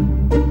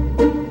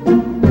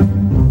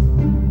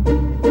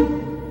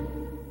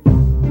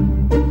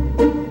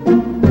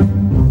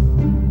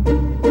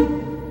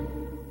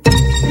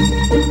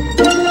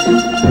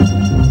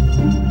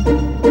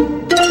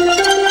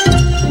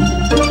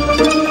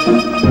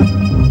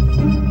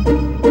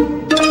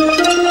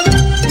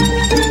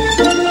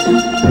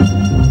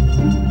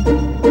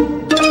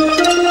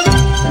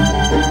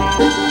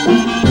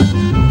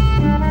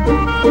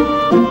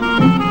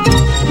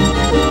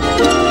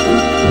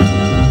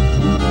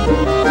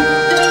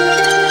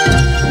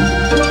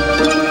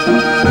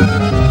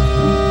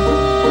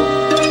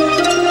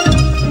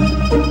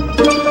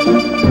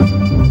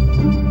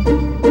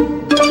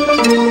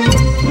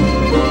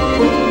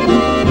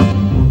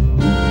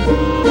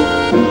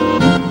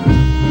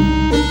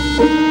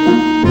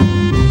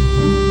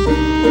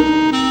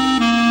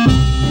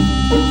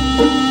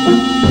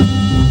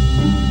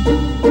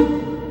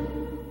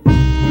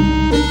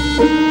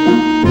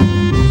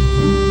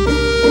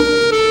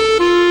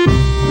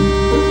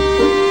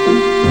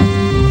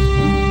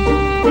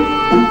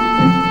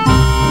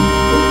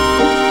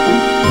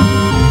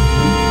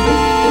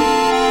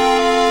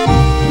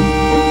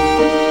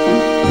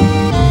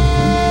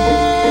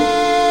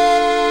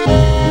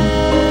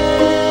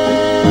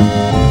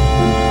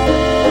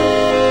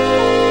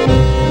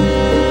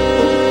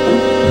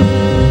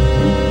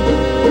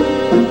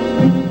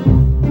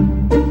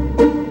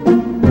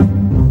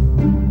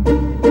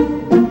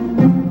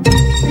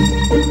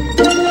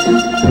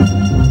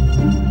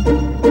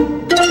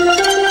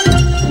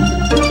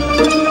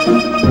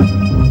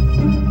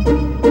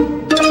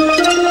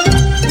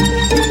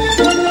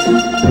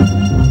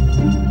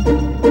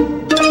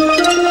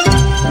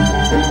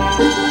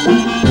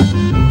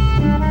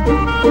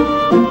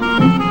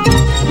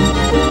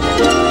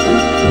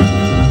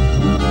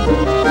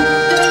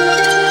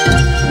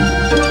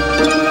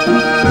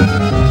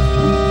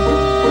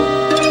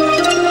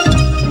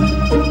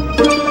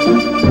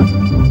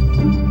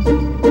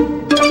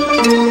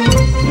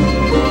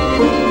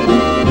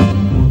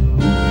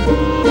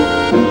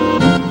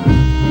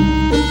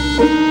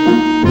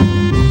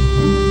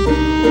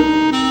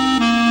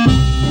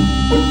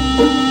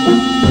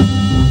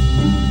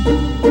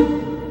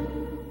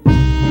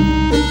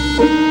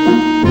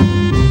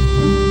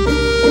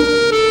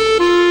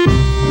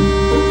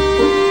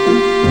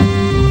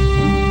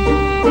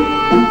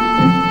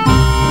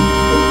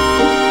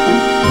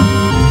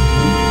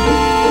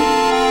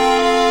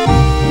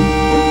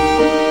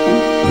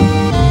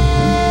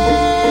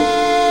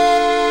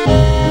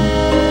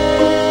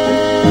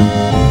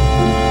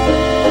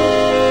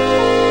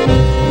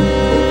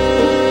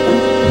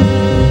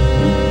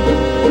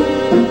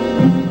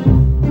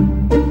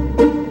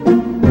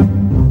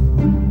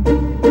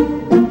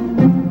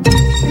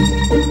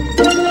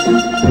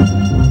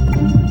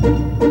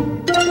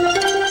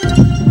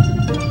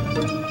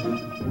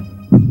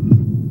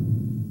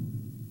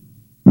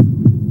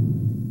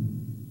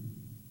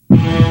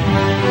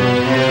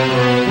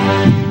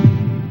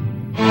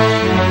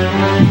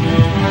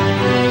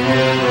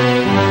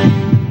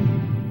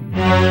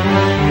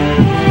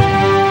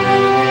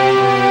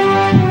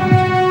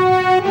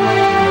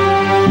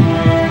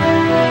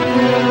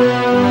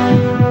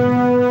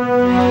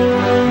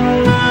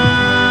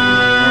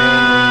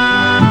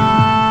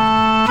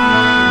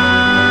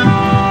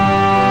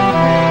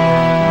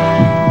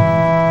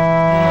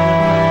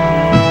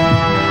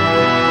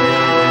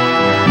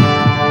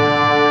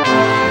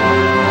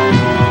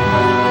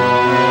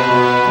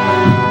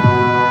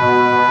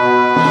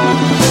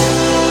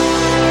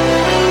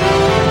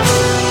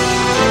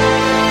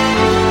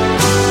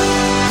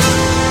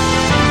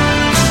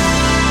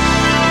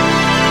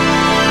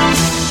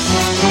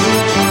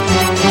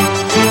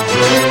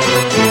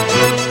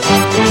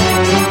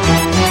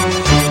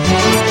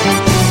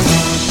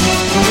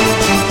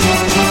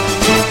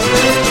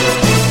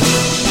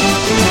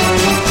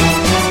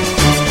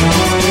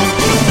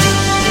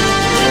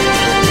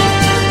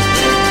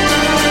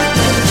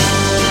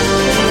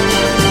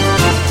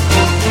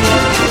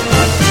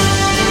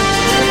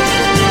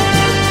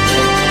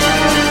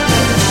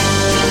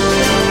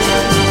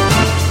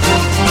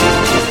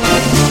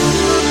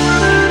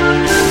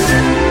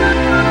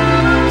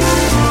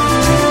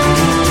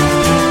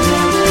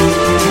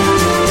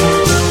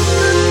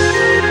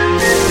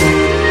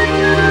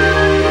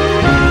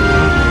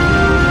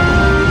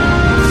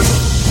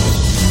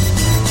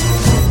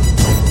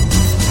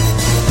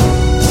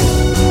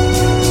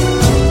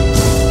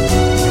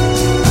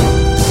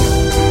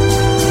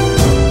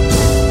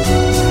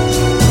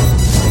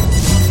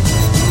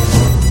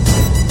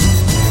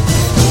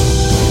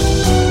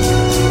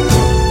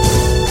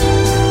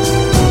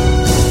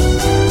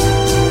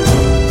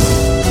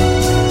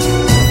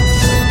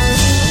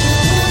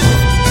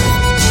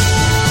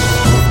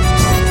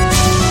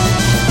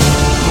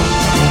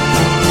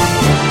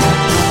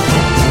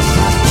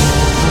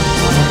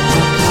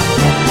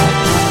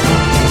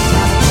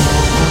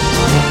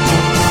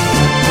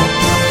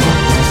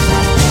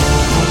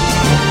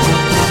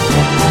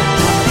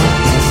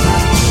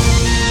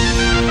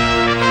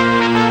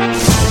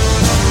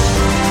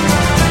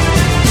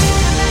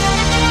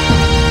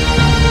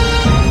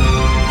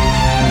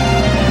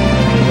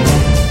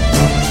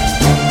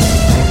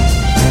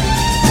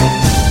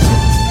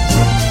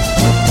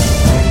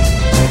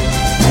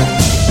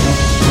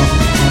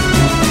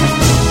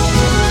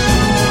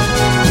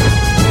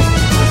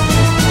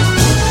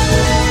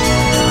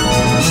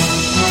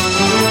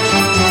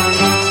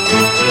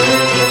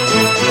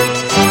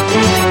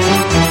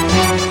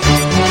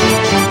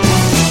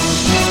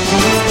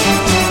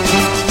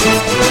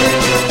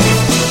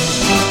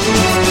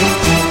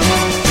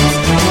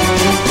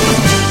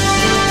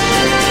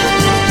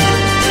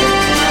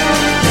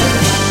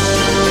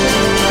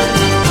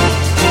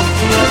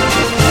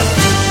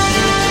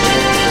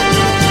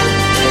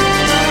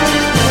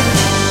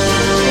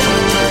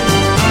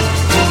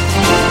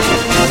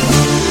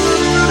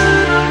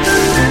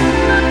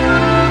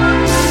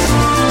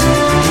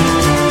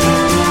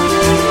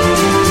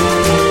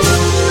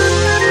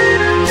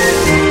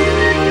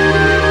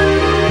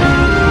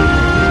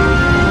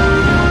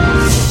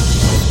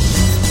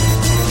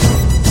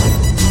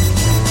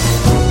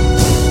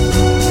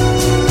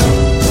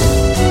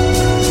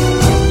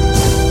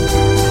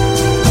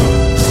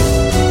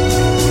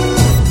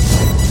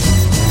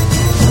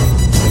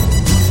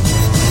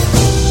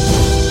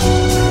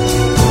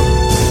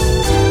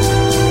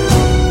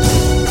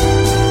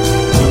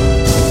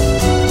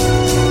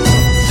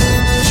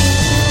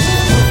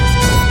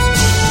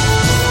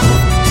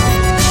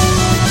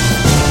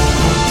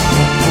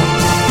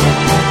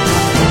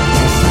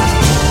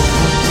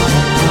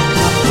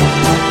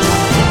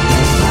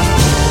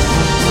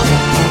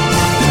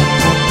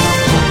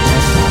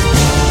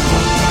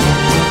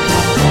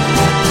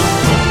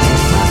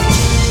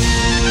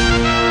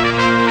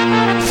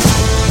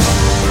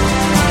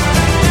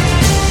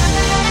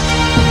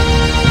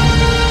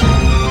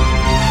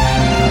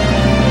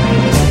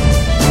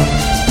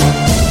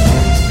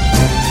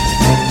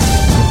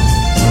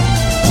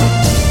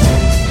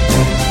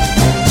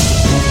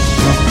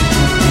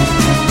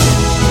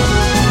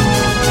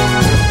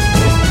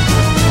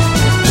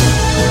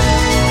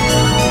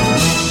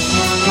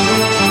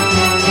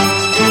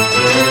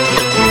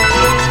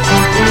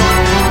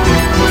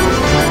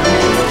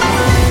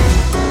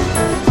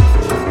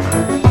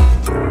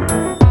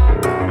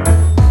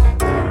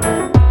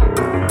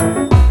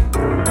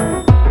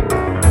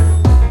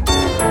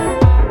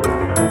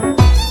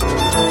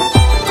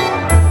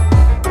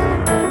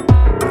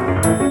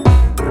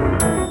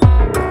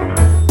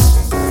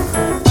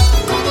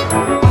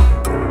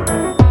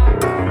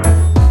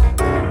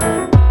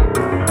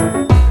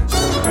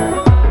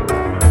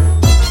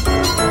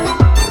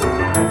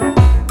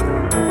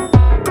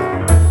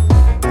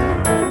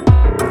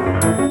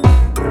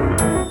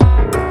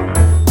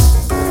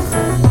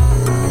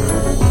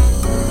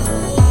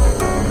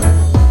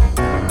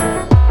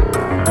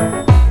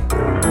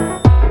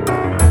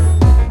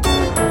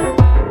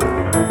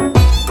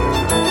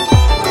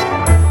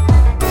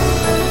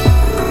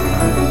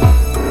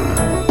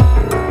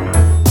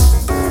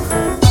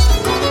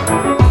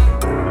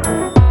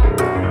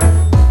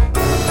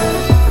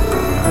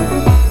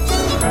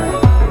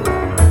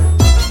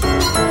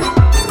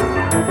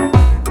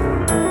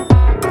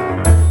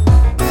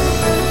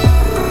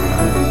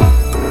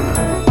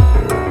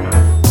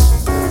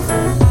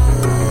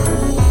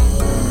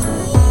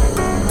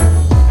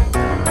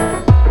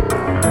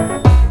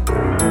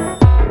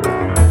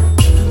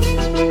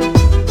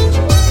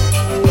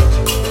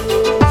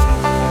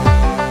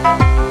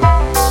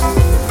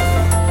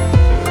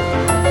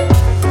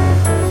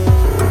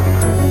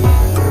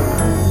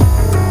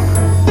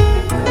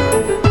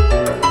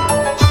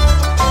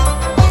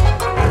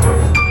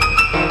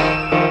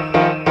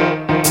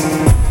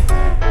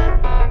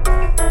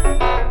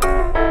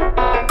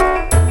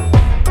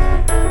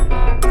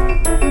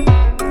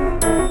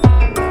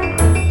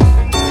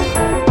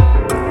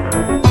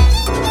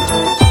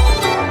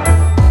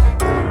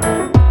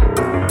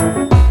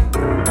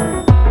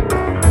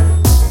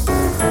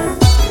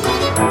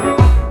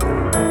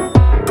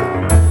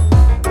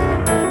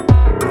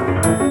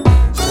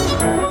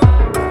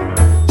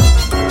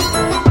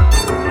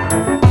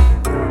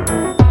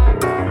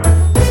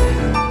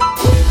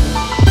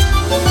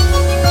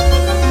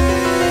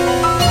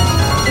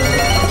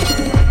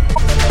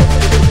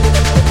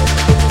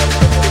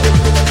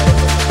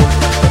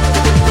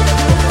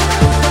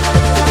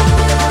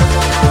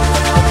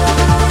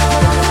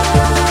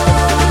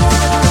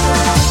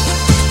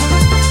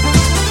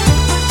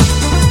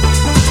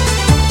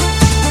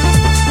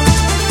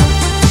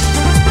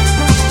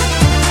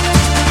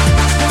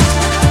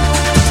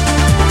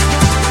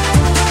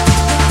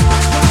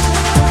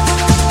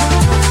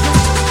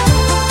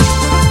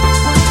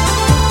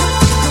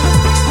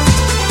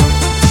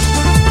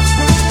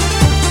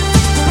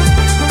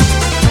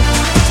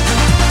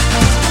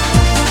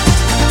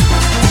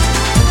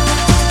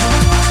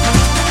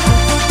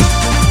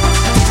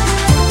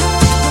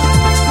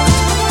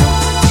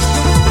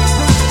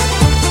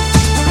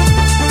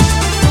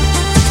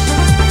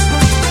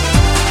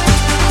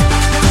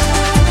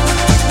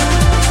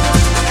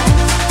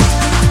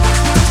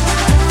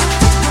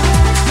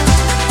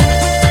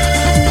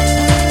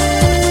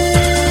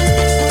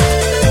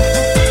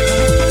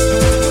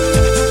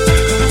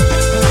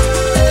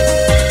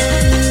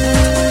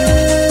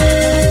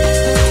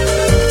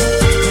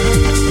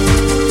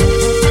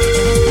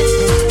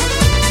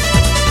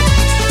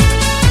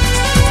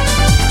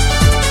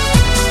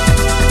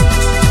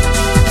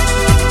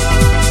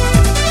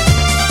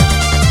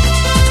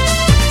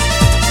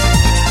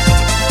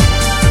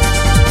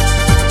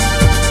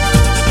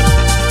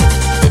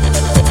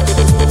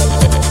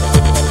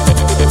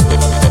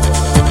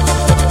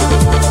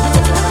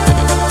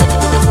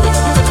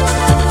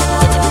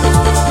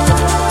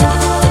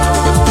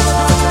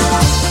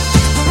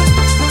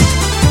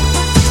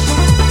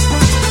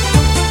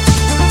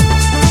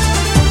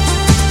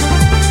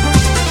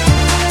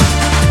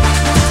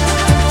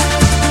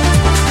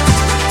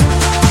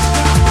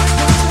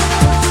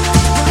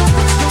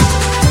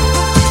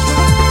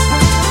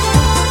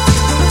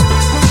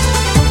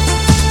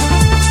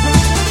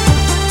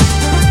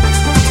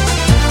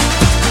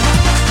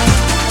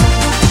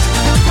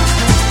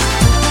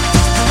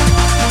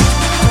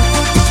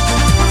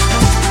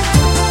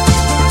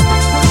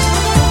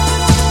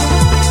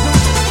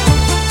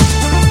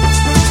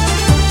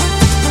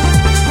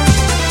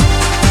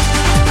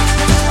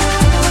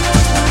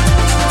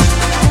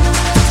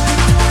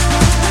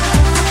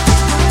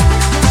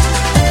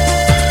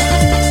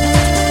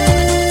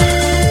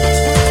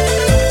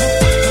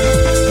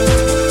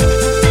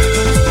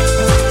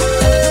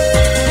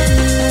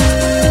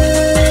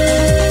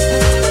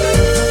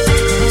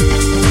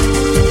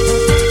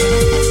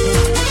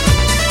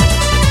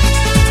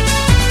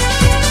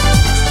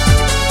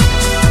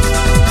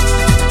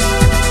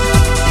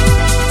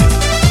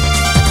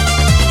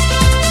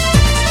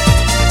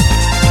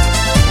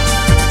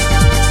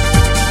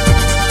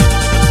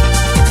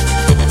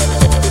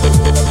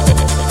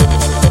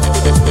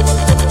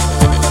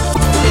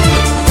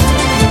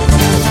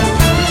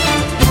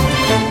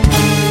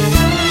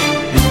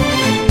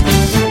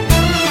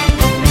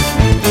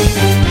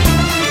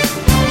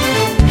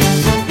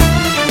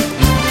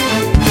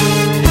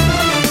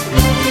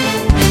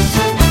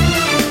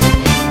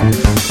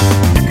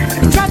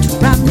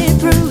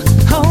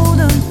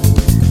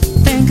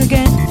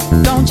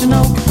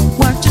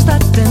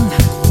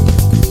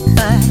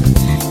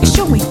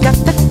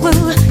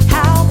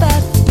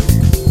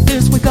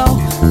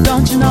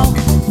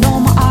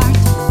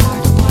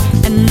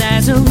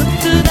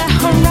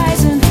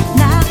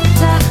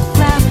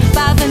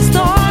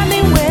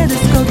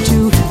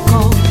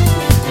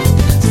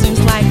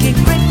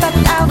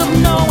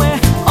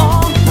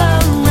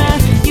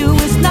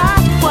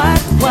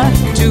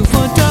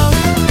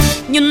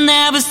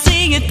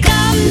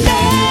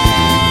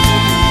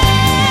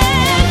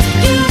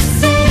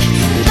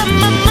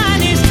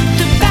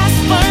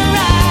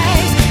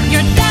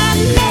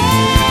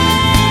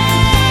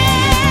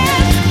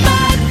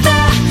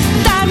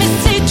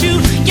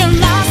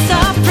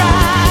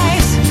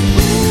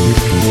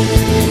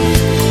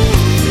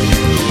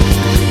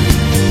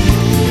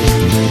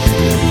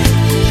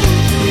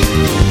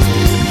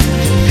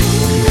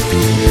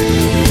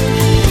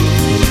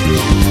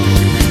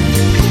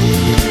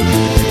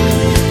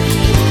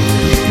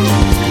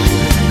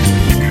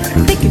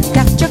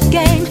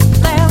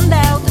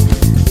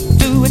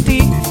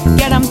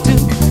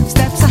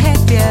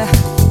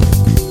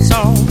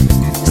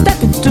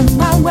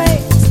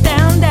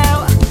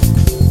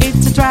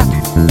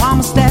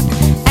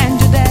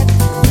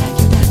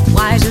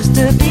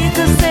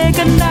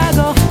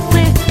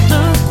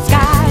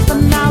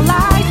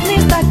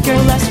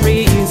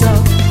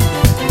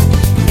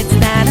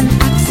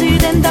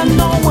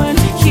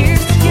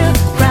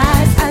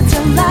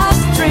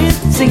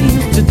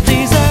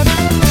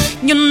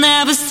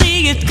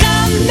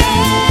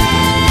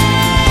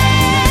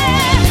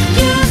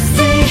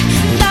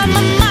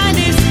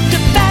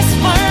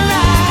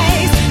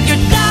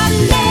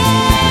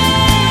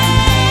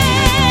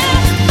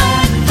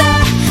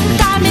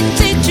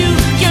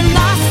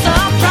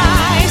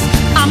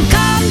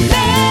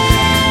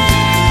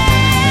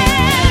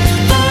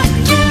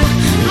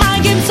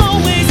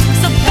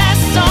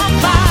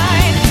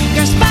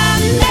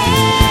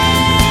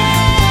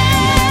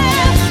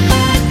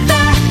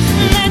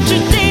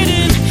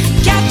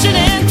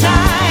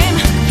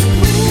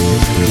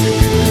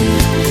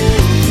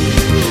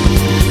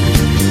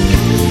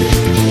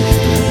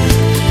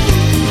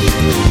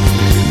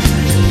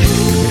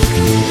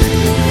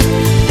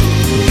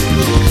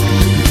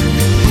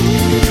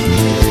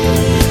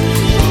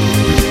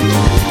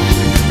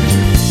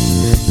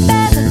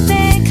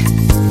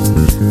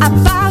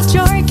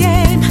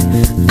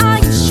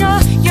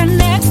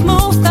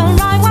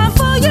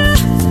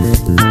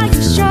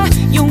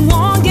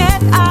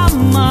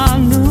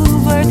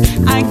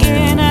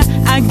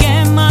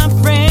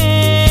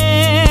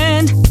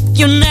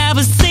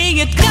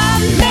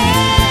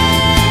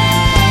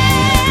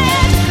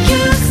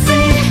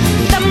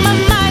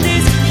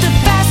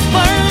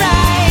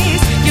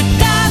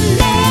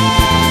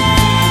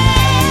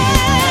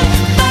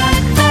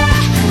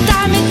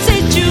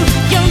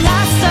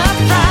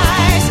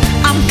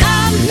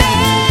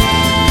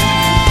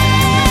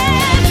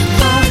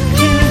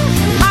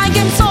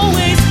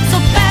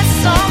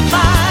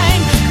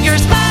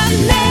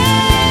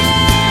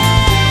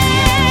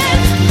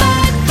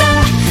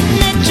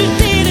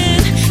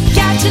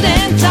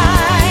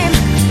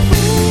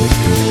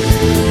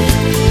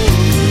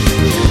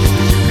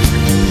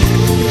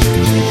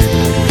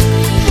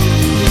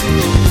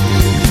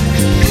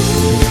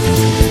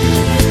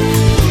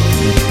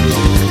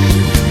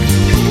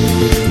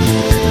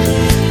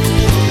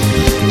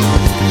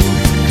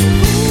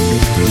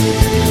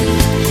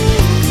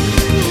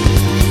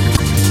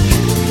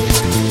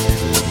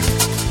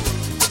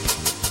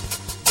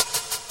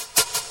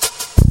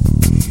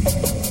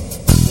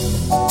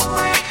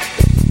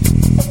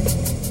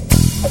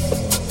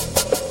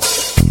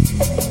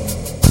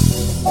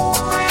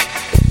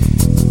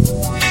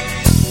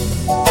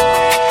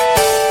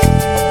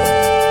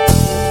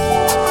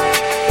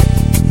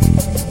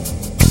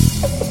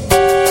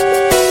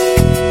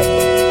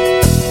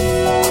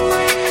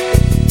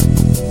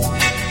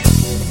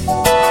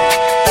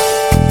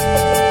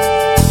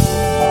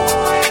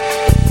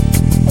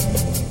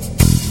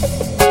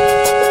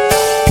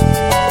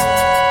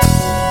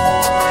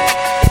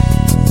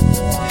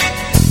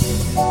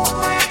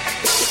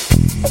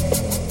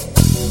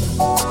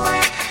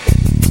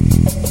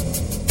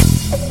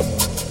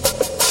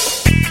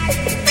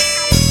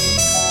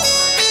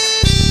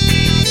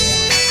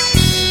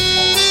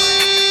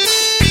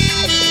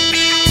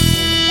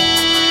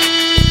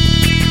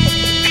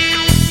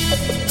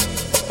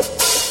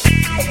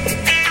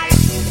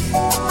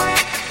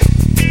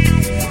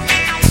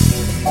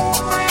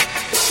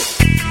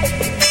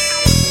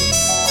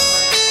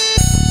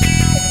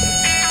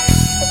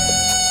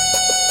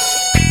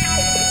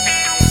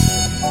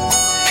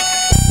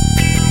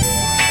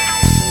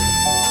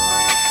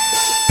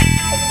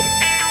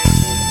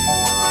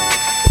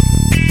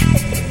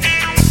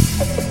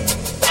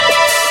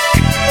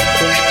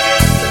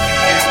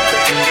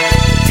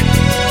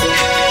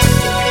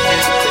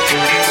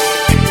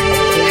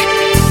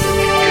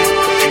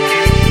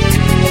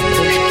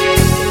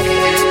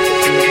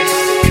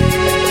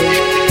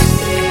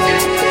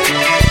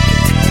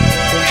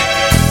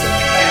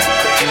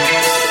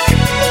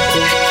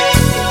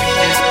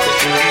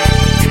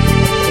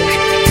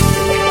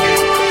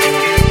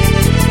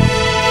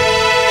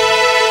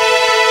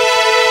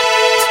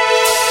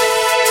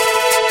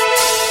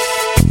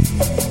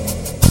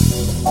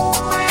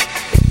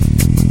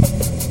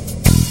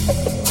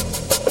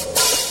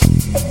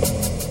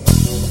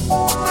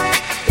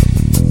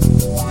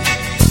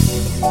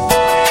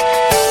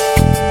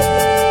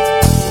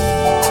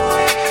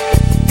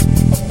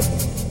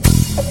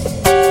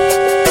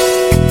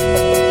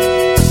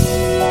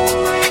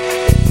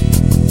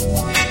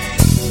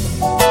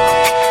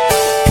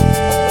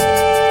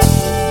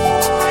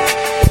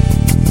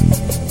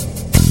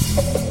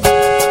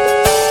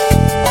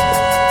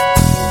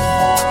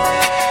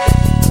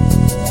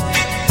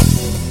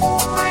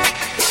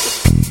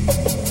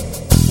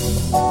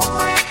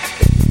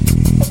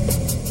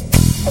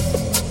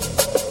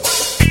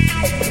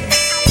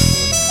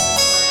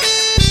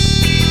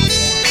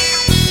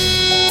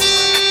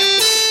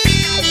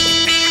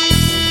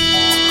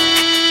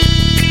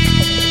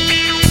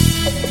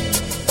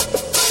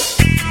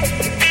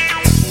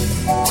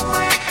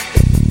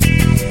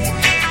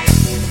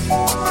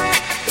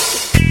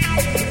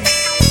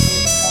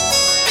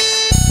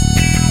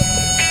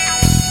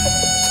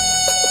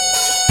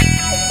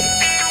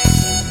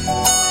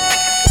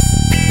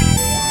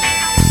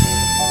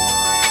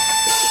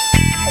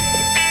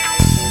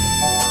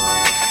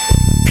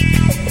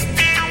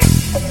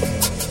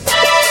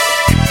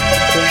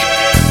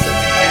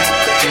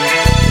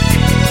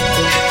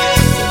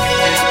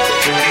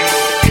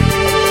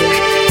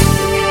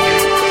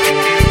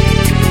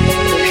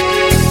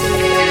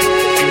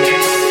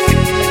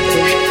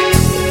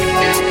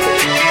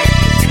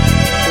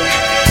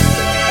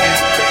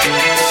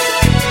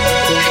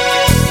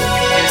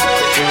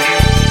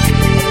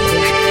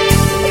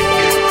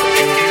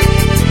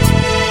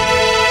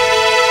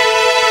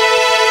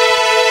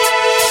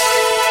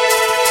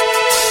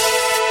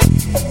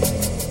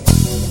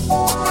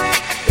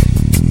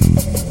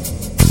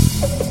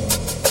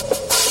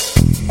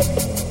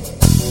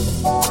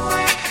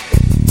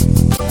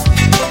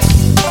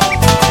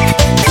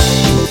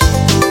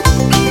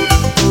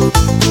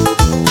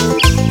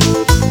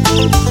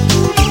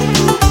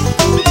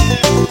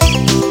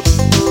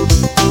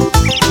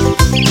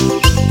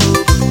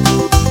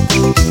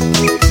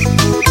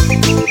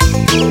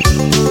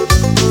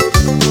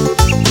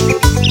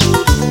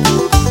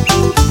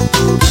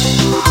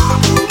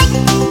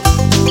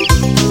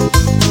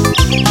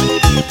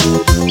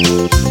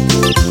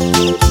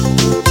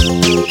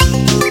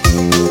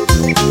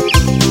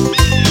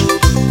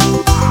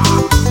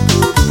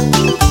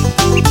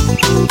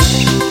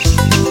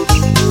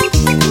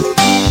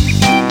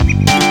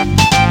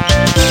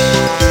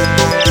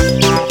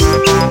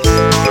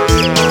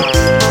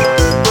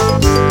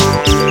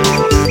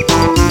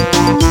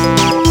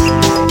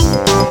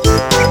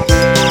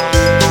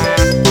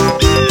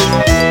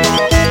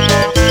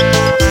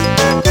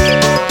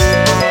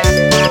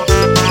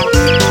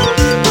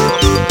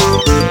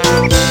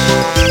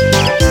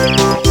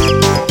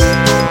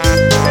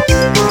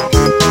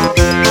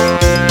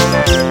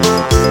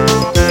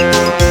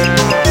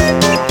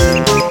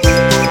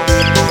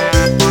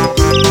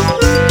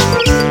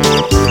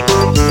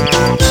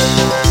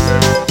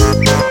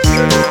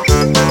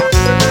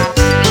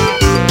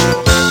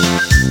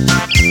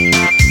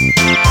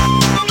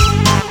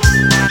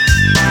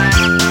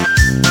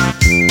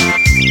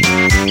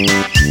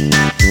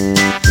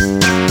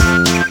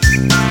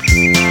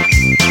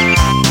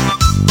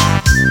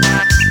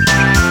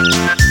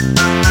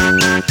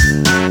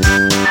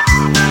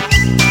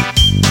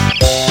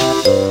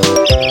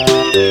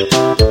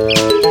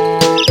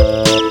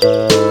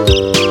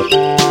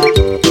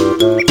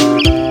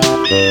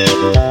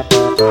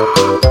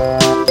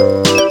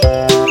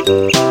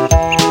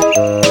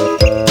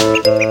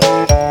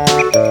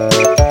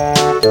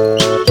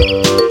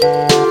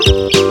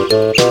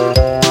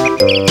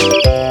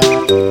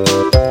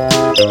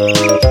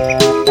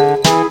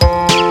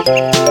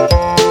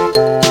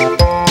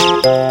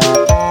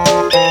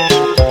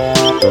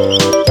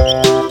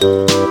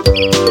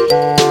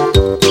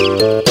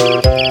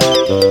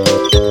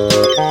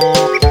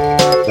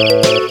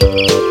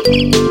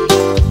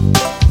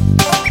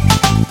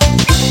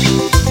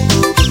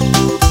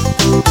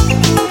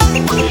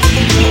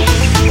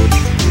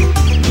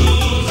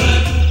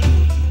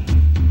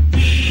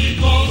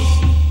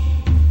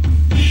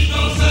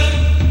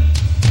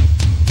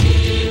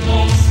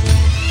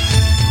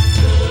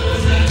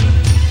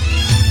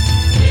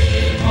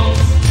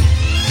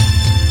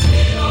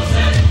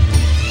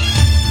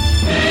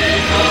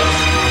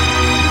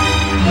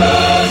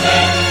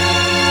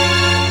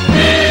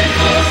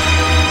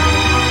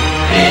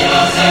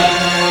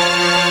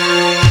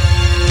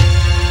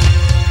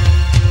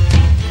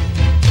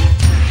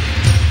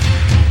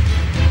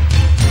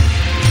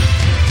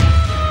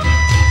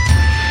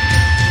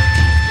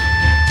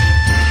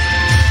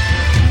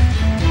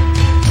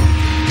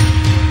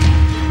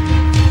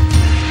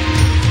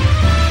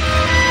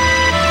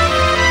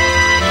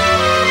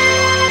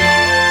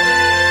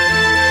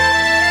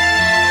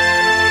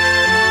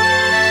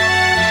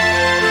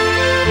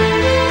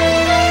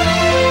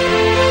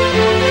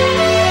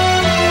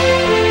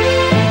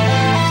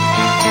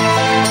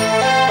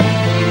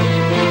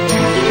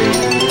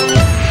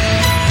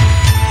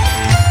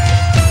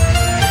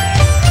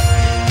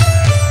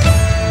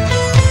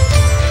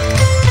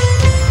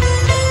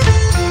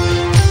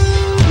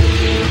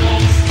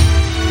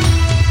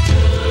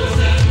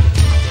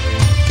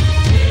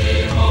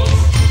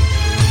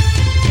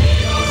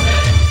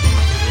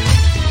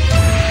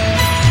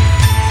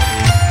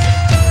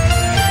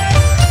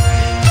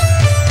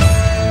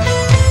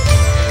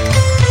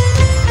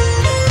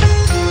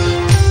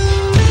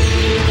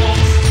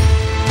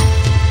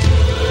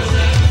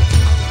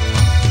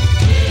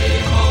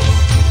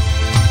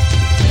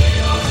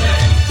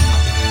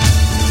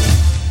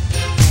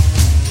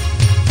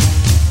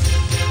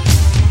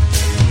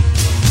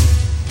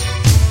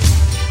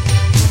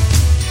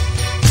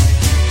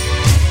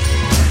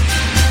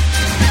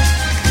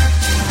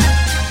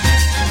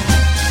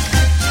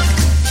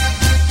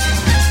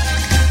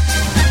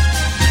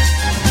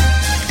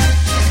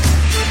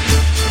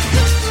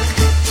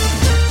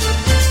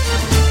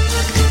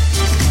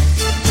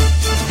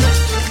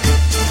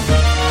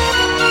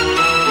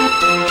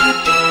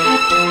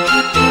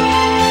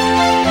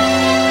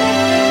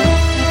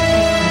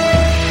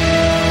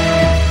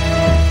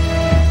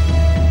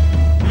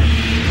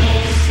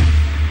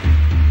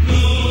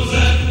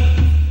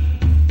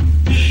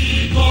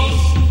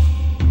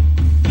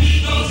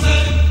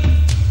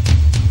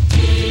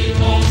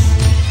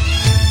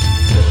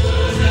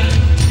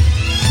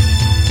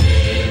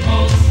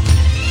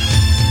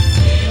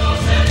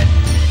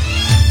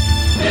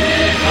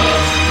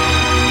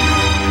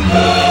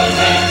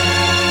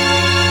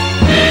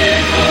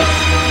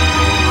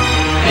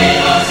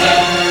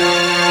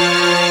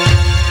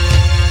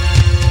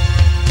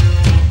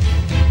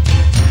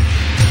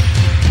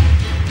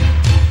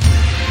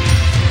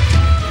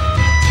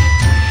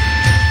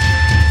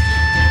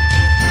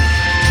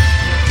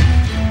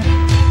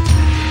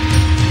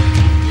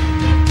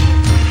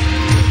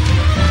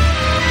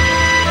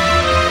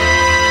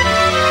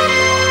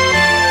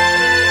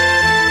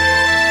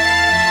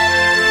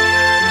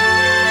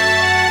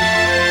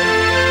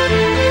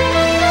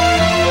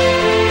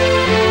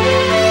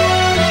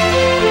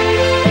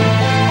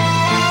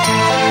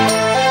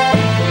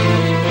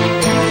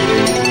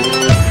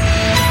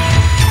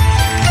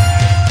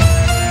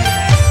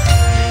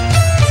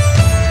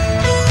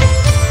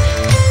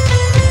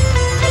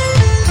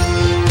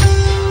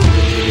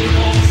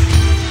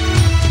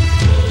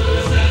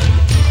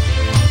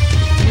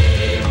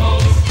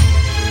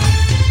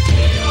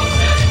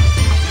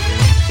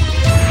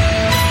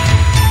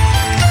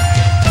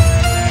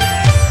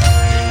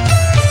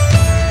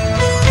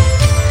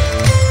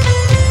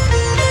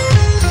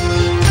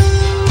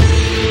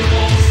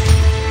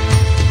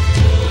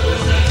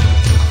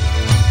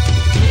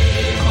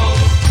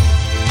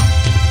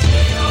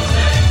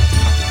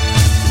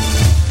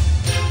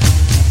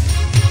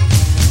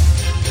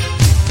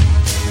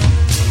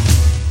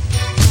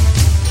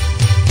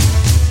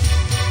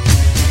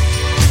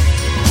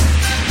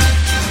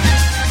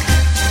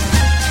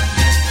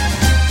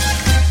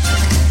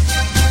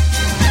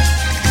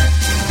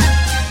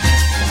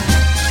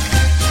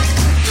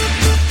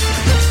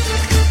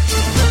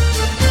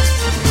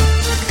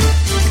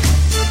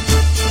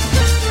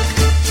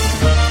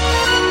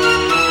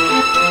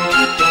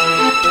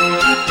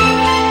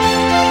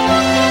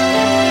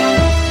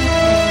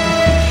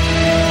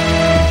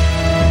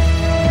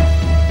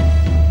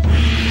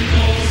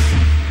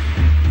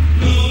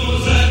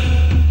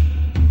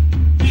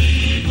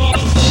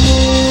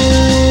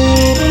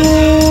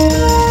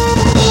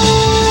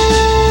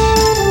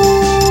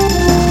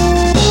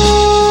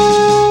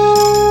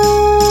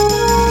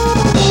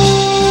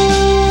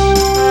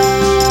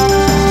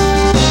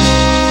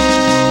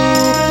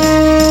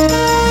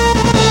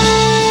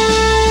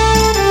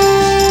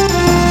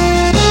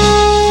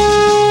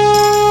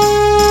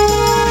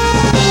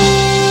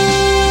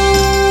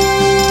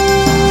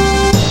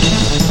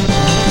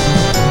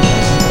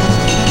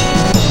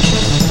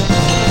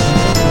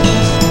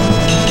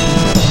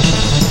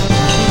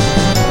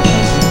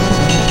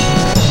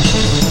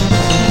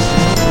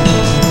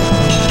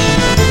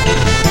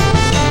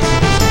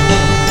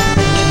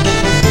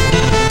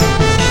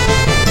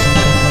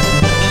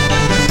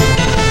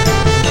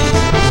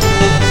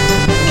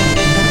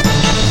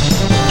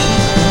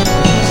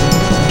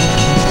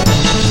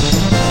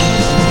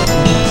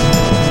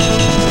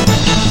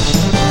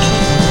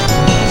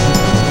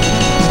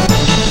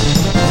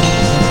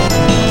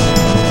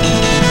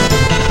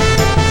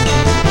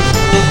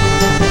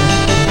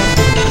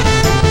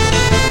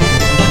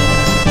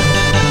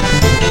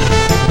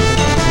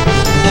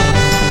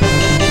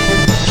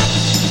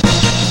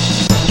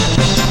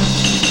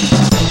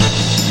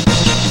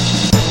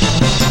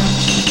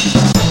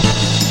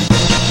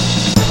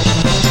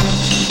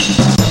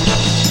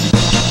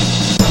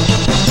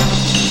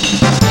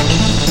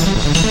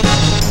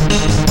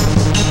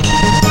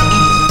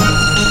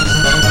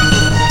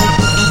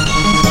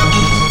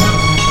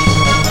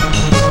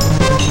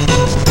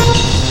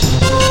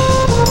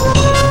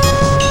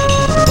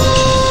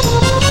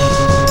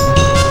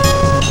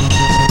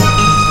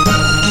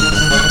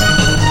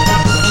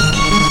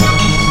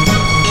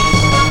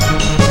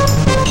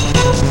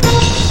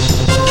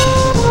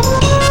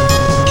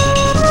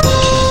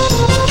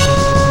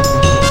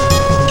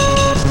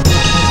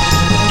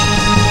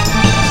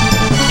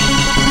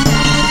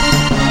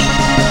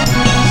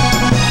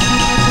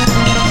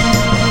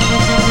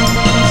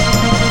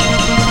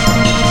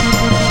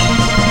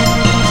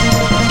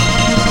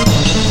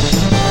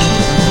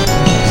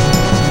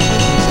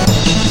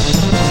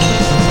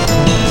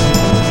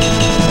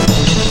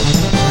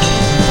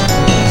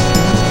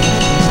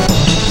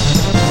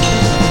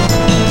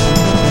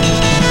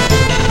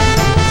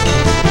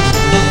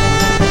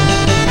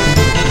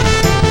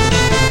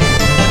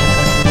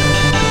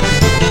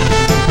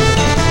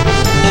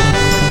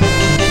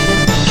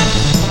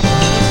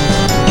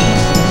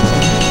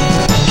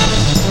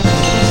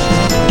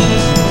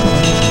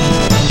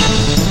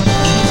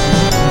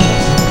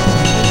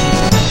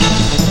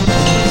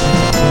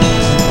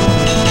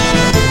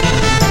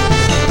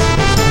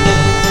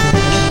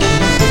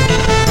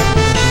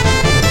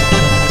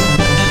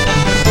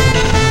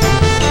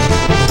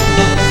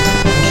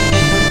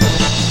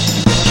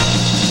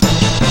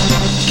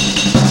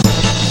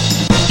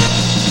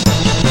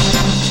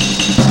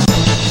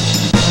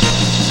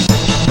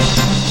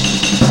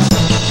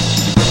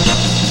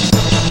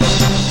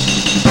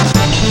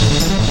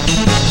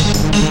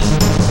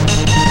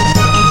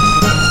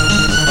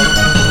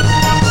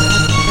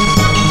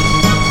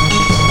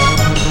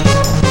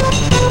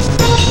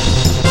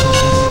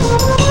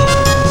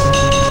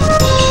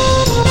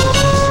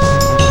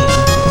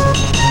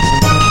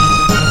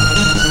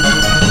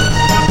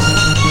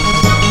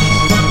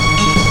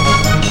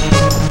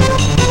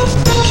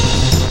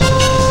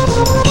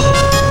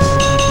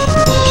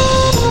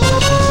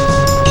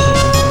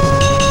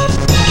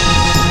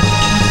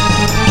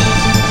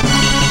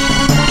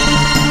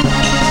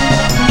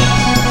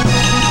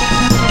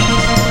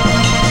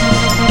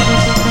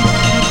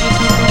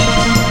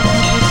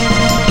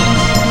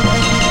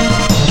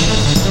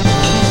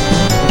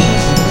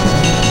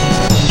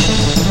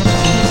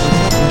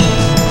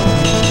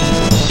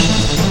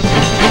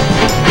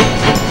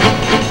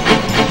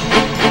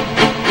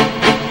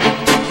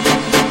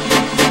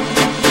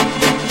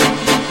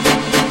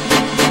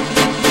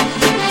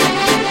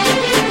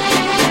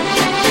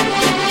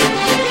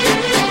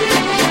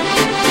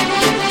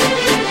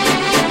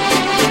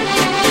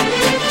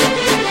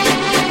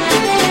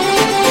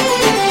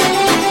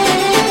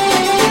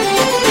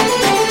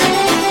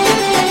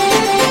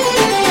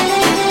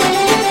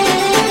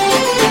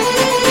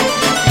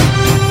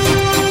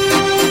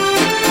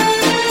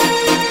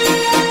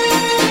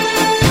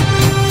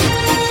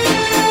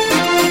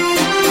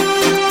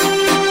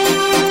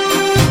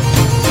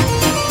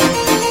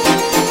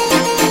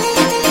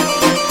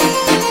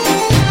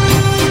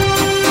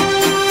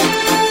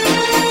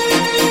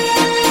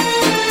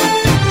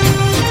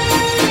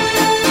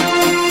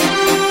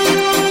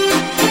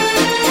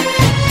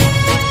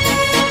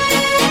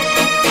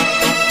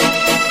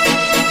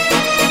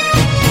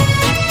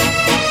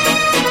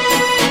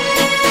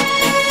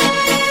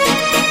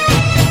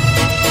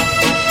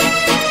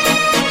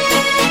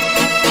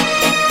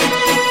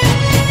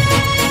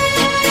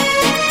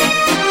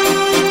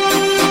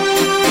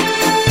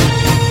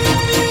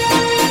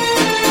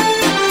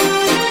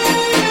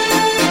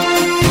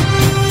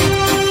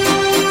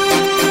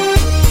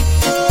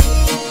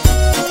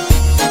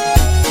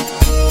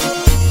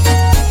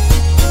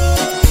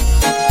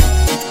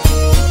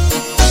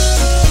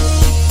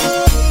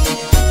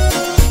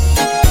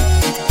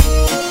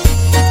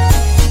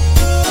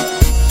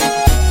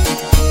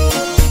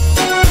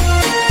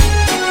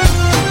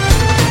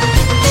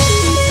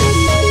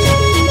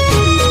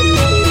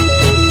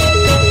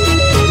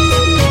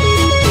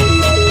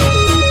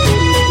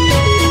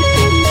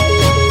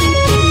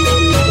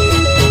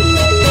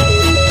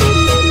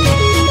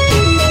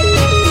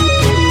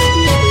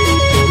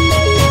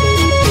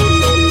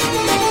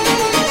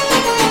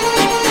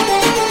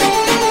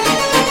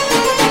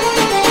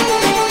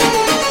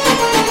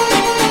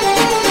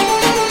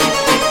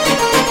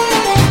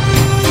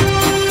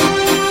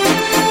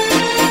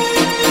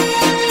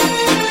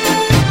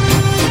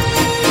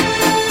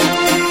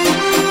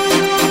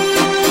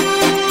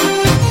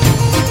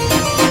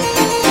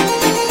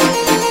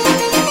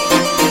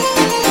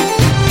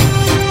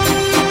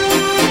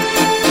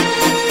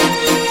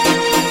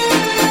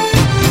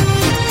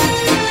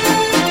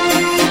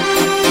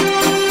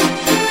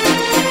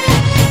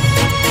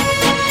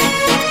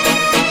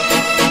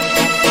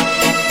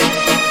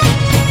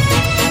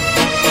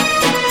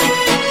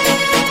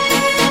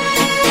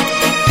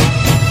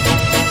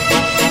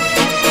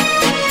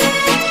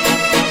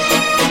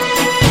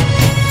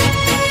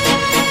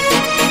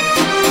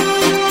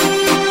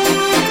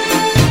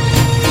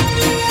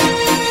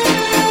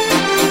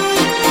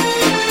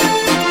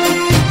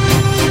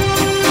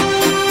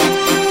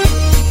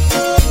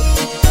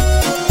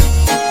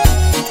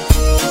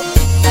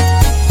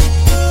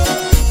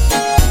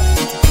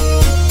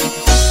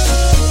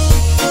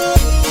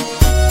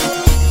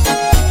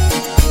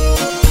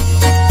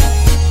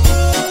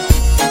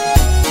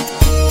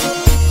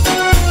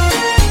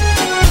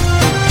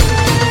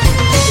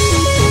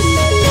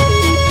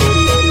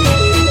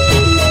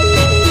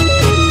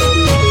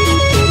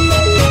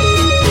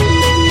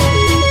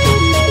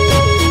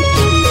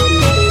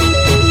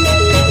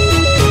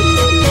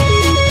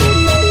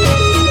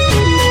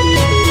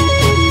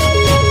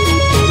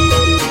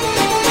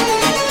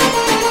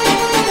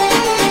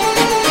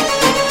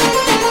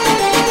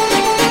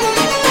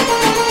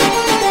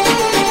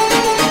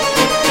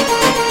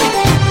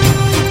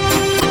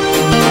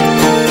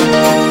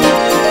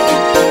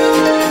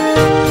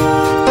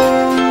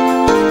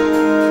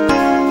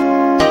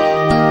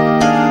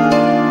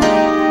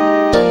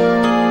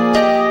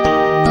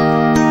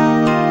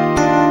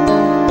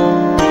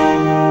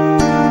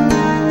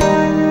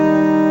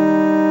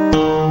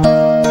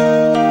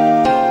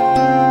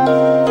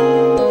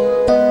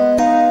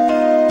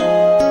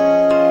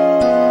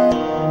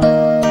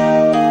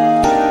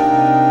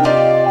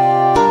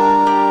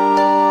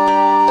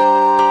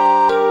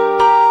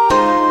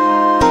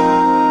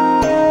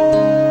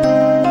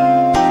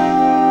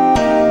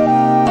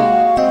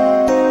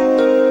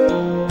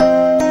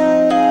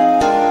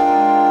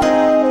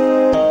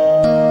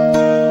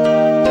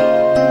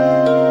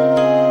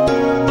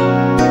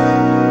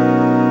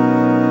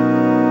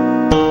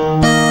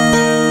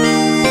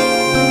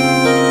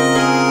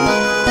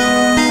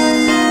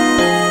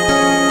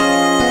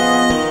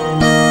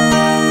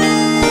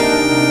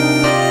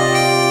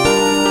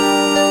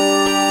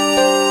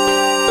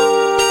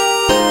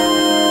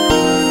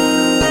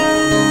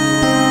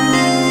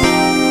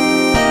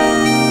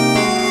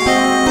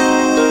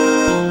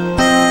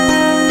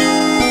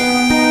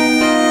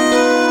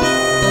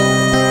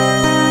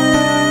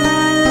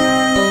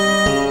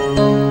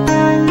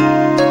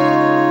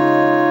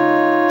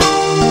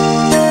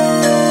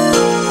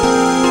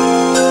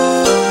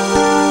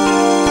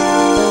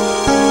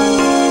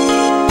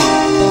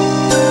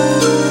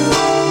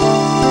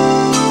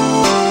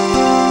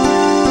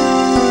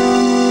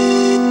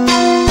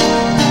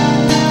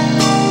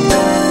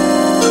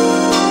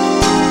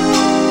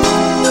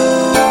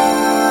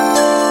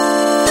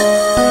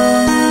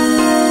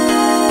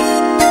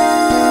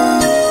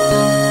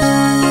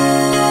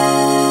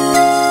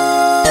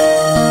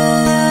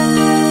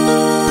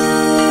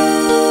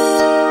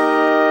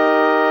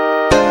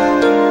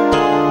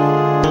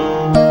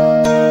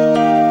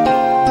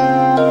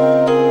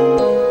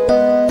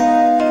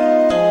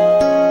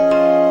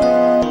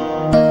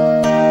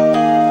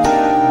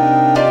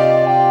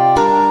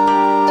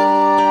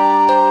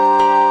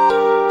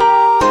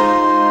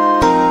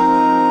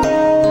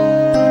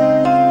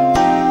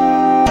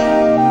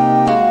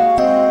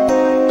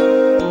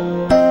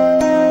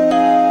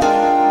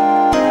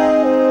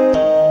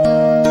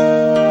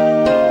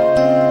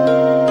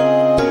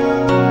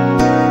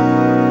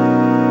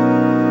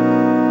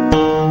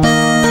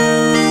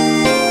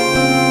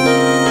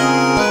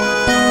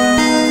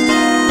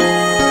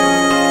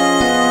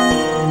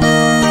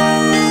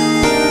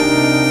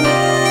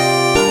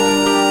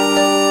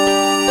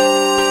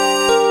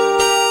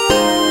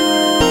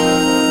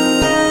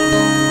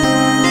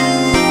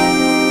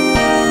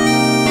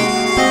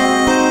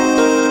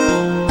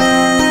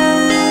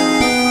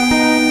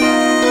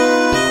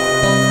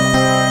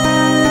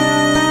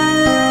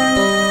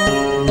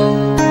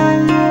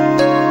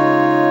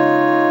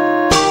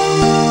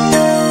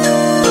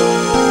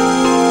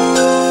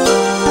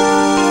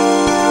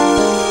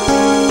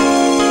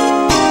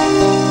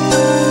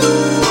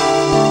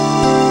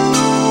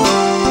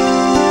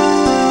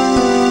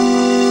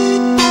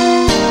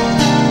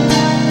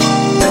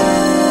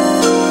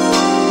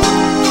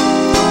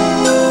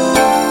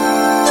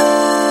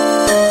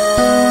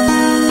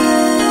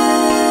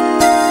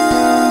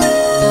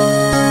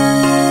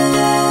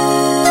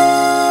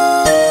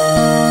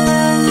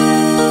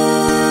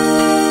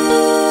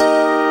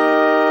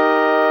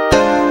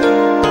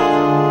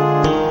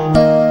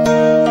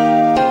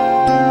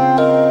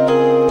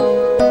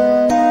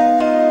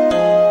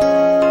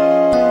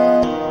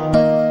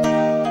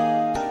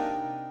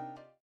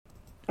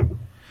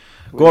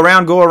 Go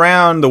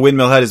around. The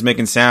Windmill Hut is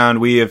making sound.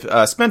 We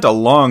have spent a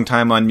long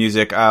time on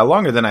music,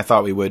 longer than I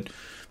thought we would.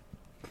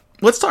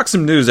 Let's talk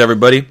some news,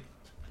 everybody.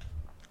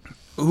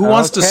 Who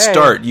wants to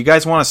start? You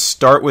guys want to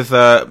start with...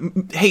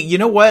 hey, you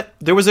know what?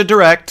 There was a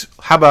direct.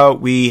 How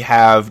about we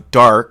have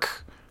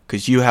Dark?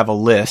 Because you have a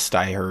list,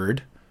 I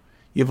heard.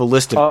 You have a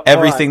list of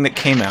everything that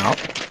came out.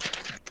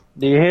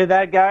 Do you hear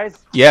that, guys?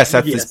 Yes,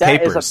 that's his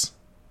papers.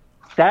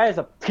 That is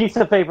a piece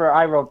of paper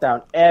I wrote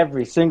down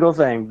every single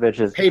thing,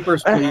 bitches.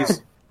 Papers,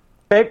 please.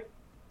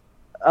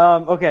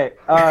 Okay,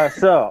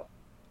 so...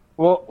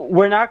 Well,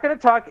 we're not going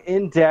to talk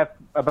in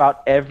depth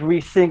about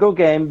every single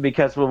game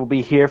because we'll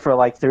be here for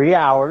like 3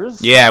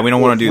 hours. Yeah, we don't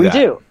want to do that. We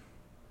do.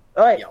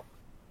 All right.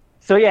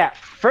 So yeah,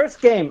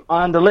 first game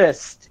on the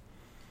list.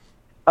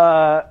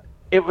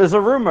 It was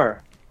a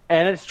rumor,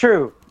 and it's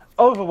true.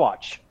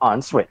 Overwatch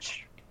on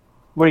Switch.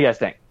 What do you guys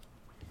think?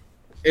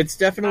 It's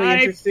definitely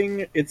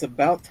interesting. It's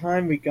about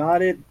time we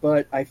got it,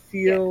 but I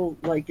feel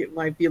like it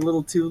might be a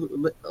little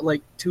too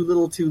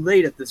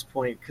late at this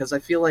point because I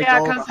feel like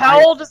because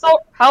how old is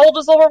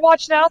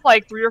Overwatch now?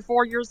 Like 3 or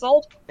 4 years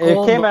old?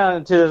 It came out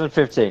in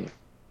 2015.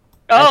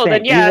 Oh,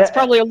 then it's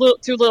probably a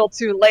little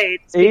too late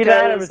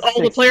because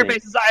all the player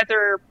base is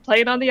either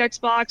playing on the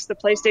Xbox, the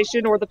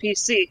PlayStation, or the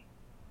PC.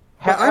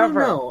 However, I don't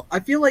know.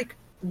 I feel like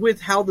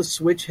with how the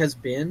Switch has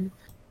been.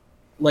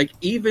 Like,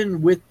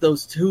 even with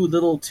those too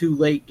little, too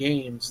late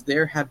games,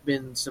 there have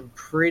been some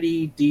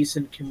pretty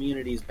decent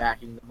communities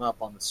backing them up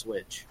on the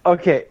Switch.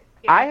 Okay,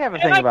 I have a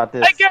thing about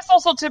this. I guess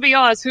also, to be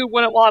honest, who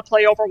wouldn't want to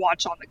play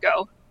Overwatch on the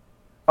go?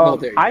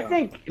 I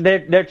think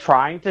they're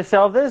trying to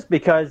sell this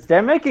because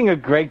they're making a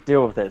great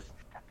deal with this.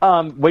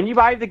 When you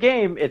buy the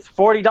game, it's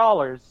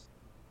 $40,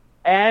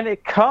 and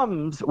it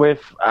comes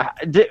with...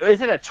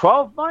 is it a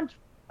 12-month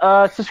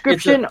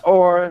subscription,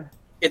 or...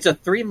 It's a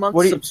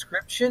 3-month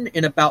subscription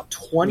and about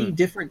 20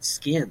 different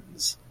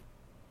skins.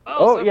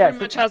 So it pretty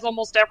much has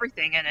almost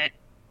everything in it.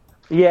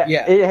 Yeah.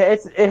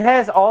 It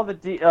has all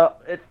the...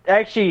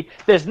 actually,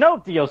 there's no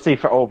DLC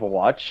for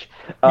Overwatch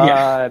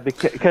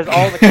because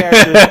all the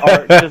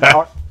characters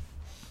are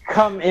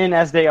come in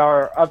as they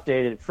are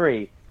updated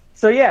free.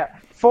 So yeah,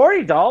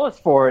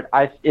 $40 for it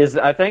I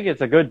think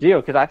it's a good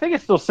deal because I think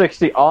it's still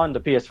 $60 on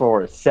the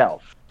PS4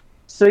 itself.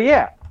 So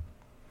yeah.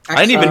 I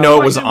didn't even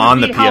know it was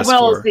on the PS4. How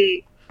well is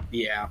the...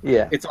 Yeah.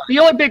 The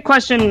only big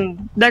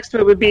question next to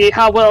it would be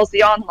how well is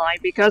the online,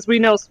 because we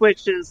know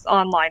Switch's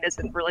online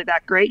isn't really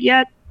that great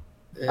yet.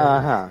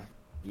 Yeah.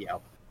 It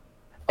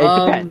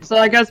depends. So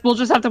I guess we'll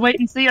just have to wait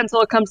and see until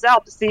it comes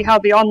out to see how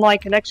the online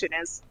connection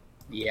is.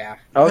 Yeah.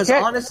 Because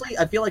honestly,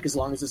 I feel like as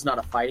long as it's not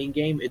a fighting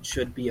game, it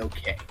should be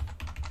okay.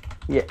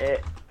 Yeah.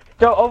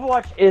 So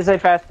Overwatch is a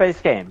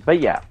fast-paced game, but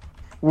yeah.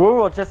 We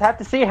will just have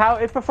to see how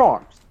it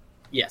performs.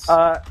 Yes.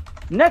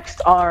 Next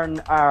on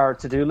our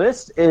to-do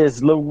list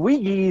is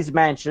Luigi's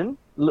Mansion.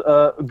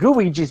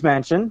 Gooigi's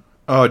Mansion.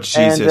 Oh,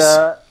 Jesus.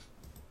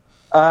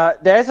 And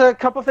there's a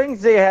couple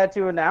things they had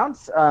to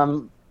announce.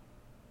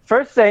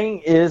 First thing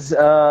is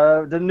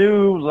the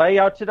new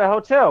layout to the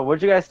hotel. What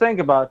do you guys think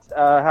about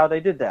how they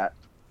did that?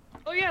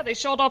 Oh, yeah, they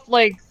showed off,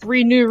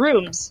 3 new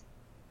rooms.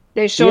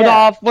 They showed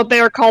off what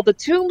they are called the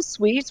Tomb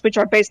Suites, which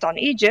are based on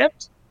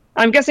Egypt.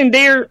 I'm guessing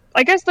they're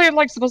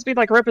supposed to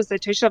be a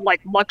representation of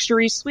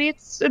luxury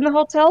suites in the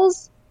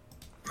hotels.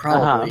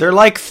 Probably. They're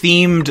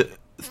themed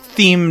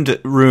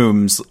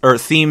rooms or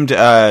themed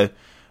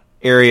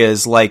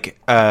areas like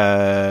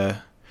those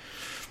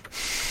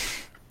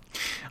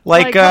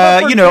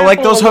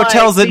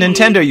hotels that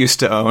Nintendo used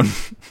to own.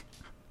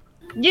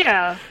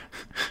 Yeah.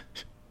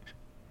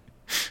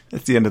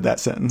 That's the end of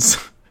that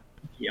sentence.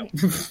 Yep.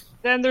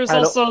 Then there's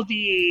also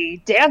the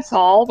dance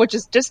hall, which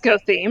is disco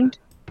themed.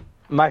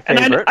 My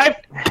favorite. And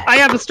I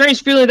have a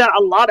strange feeling that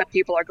a lot of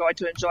people are going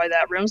to enjoy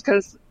that room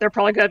because they're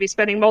probably going to be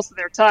spending most of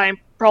their time,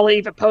 probably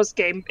even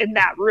post-game, in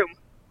that room.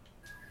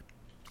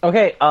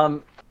 Okay,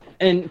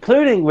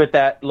 including with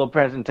that little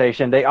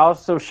presentation, they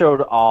also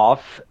showed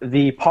off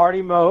the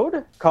party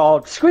mode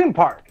called Scream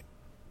Park,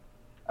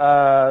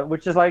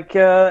 which is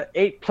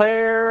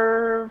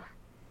 8-player...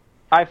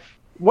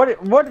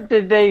 What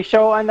did they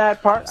show on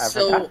that part?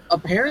 So,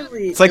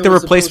 apparently... It's like the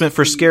replacement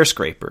for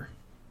Scarescraper.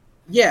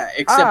 Yeah,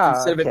 except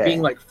instead of it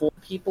being 4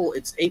 people,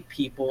 it's 8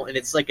 people, and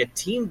it's a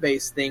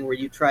team-based thing where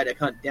you try to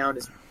hunt down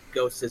as many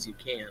ghosts as you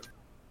can.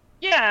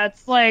 Yeah,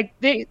 it's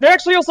they're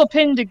actually also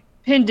pinned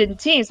in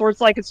teams, where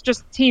it's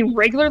just Team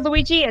Regular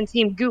Luigi and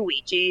Team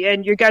Gooigi,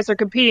 and you guys are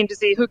competing to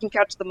see who can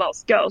catch the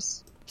most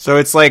ghosts. So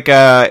it's like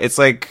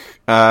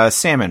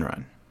Salmon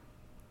Run.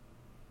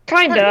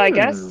 Kinda, I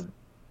guess.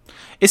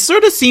 It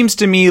sort of seems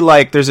to me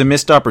like there's a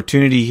missed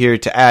opportunity here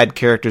to add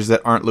characters that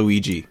aren't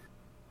Luigi.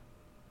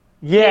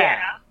 Yeah.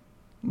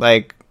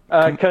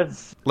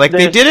 Because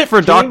they did it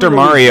for Dr.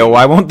 Mario.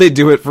 Why won't they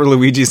do it for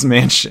Luigi's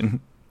Mansion?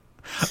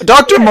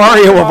 Dr.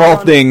 Mario, of all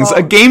things,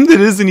 a game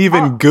that isn't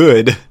even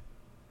good.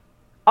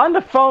 On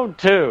the phone,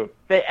 too.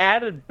 They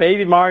added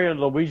Baby Mario and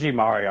Luigi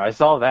Mario. I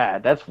saw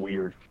that. That's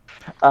weird.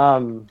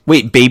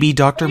 Wait, Baby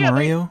Dr.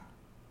 Mario?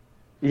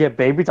 Yeah,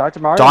 Baby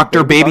Dr. Mario?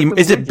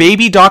 Is it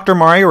Baby Dr.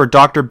 Mario or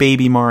Dr.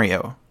 Baby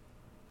Mario?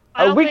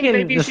 I don't we think can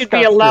maybe you should discuss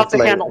be allowed this to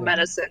later. handle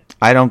medicine.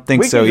 I don't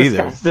think We so can either.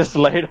 discuss this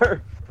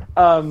later.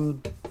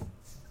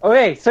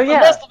 Okay, so yeah.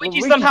 Unless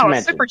Luigi's somehow a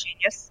mentioned. super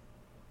genius.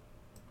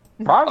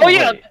 Probably. Oh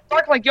yeah,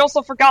 Darklink, you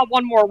also forgot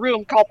one more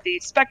room called the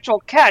Spectral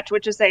Catch,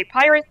 which is a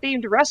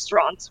pirate-themed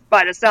restaurant,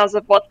 by the sounds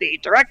of what the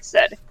direct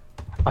said.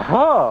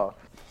 Oh,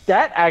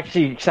 that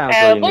actually sounds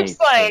And really it looks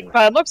neat. like,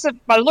 by the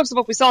looks of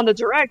what we saw in the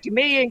direct, you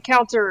may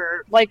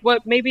encounter like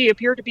what maybe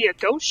appeared to be a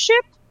ghost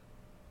ship.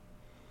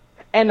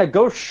 And a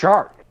ghost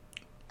shark.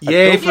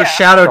 Yay ghost for shark.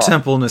 Shadow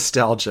Temple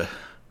nostalgia.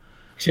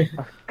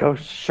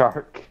 Ghost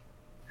shark.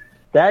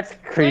 That's So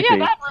creepy. yeah,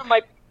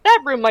 that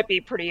room might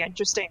be pretty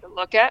interesting to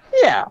look at.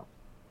 Yeah.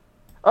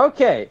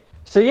 Okay.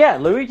 So yeah,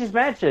 Luigi's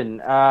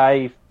Mansion.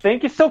 I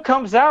think it still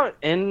comes out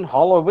in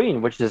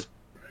Halloween, which is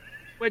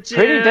Which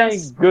pretty dang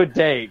is good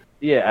date.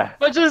 Yeah.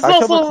 which is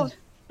October- also,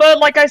 but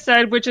like I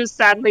said, which is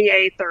sadly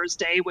a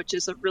Thursday, which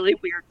is a really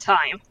weird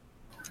time.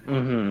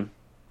 Mm-hmm.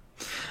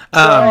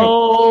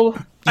 So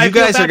I you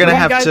feel guys bad are gonna for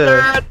you have guys to-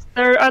 that are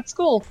they're at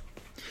school.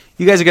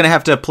 You guys are going to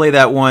have to play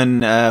that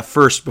one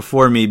first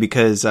before me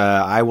because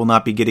I will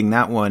not be getting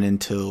that one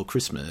until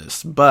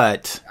Christmas.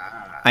 But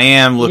I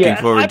am looking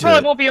Yeah, forward I to probably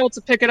it. won't be able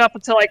to pick it up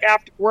until like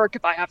after work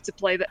if I have to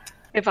play that.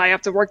 If I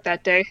have to work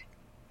that day.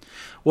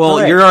 Well,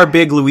 Correct. you're our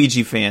big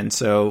Luigi fan,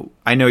 so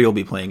I know you'll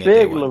be playing it.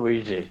 day Big one.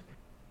 Luigi.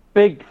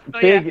 Big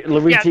yeah.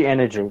 Luigi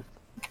energy. You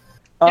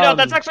know,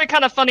 that's actually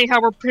kind of funny how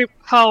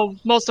how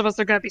most of us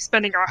are going to be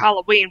spending our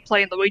Halloween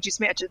playing Luigi's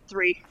Mansion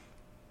 3.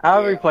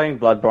 I'll be playing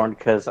Bloodborne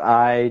because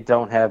I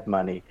don't have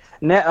money.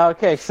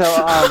 Okay, so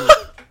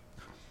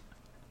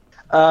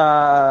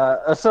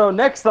so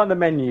next on the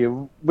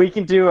menu, we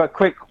can do a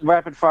quick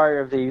rapid fire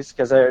of these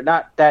because they're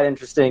not that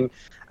interesting.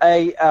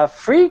 A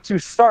free to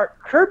start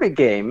Kirby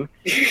game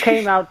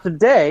came out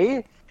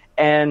today,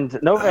 and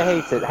Nova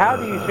hates it. How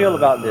do you feel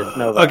about this,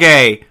 Nova?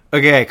 Okay,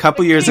 a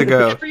couple years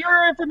ago. For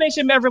your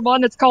information,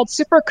 everyone, it's called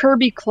Super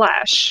Kirby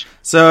Clash.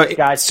 So,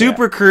 Gotcha.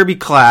 Super Kirby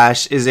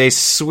Clash is a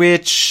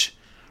Switch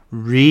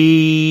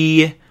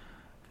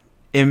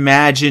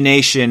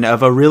reimagination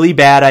of a really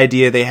bad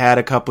idea they had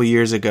a couple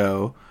years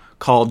ago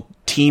called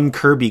Team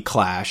Kirby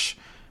Clash,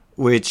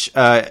 which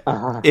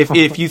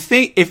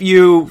if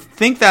you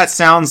think that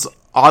sounds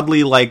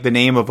oddly like the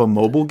name of a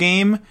mobile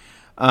game,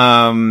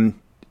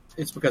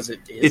 It's because it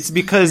is. it's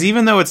because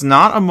even though it's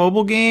not a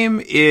mobile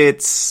game,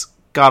 it's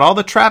got all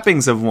the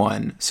trappings of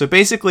one. So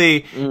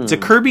basically, it's a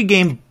Kirby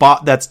game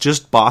that's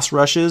just boss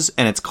rushes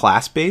and it's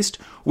class based,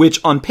 which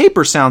on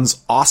paper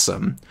sounds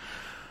awesome.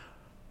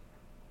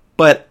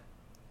 But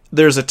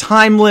there's a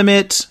time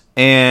limit,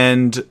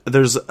 and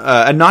there's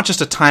not just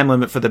a time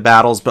limit for the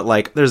battles, but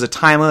like there's a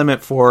time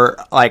limit for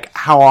like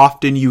how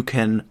often you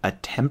can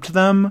attempt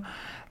them,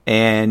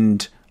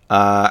 and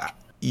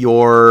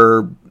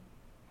the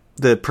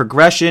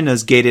progression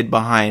is gated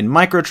behind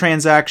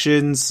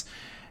microtransactions,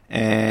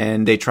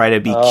 and they try to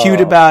be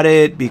cute about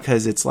it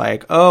because it's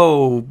like,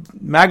 oh,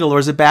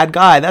 Magolor's a bad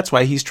guy, that's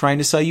why he's trying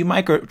to sell you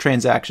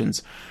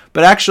microtransactions.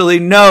 But actually,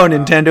 no,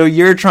 Nintendo,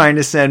 you're trying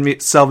to sell me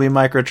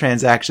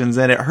microtransactions,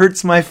 and it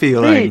hurts my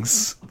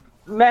feelings.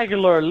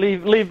 Magolor,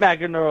 leave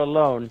Magolor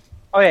alone.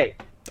 Okay.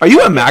 Are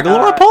you a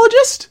Magolor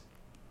apologist?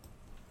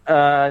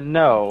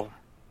 No.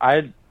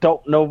 I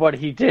don't know what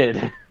he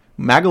did.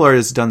 Magolor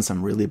has done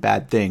some really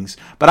bad things.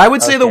 But I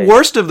would say the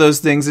worst of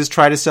those things is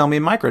try to sell me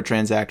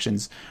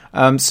microtransactions.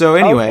 So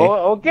anyway.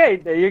 Okay,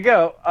 there you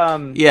go.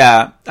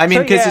 Yeah. I mean,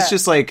 So, because yeah.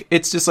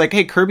 it's just like,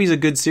 hey, Kirby's a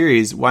good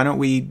series. Why don't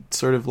we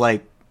sort of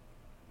like...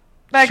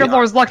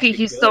 Magolor's lucky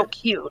he's so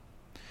cute.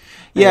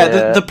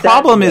 Yeah, the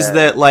problem is yeah.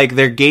 that like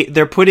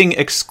they're putting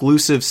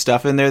exclusive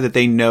stuff in there that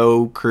they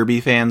know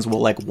Kirby fans will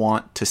like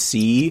want to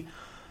see,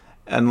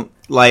 and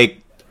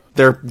like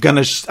they're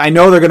gonna. I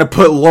know they're gonna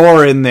put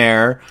lore in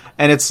there,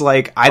 and it's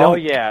like I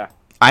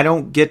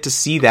don't get to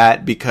see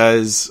that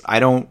because I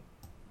don't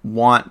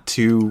want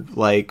to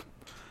like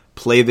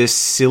play this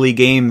silly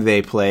game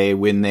they play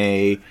when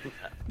they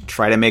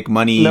try to make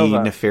money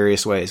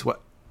nefarious ways. What?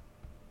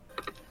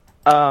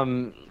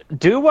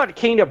 Do what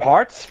Kingdom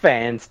Hearts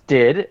fans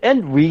did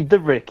and read the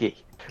Ricky.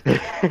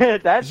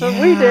 That's what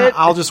we did.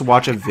 I'll just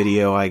watch a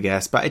video, I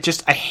guess. But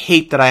I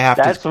hate that I have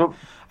That's to. what-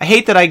 I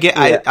hate that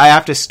Yeah. I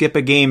have to skip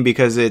a game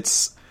because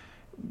it's,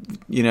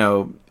 you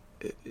know,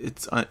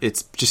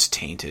 it's just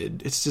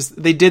tainted. It's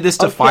just they did this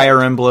to Okay.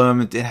 Fire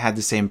Emblem. It had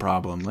the same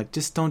problem. Like,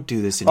 just don't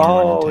do this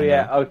anymore. Oh Nintendo.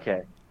 yeah,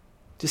 okay.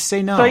 Just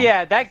say no. So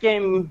yeah, that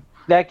game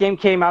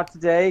came out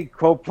today.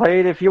 Go play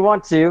it if you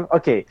want to.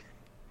 Okay.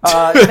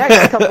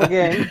 Next couple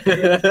games.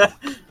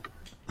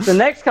 The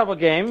next couple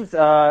games.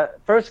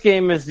 First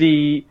game is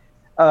the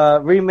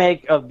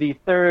remake of the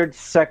third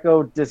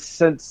Sekko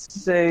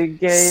Densetsu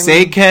game.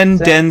 Seiken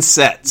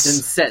Densetsu.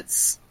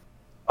 Densetsu.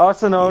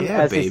 Also known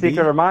Yeah, as baby. the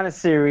Secret of Mana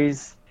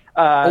series.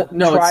 No, it's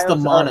the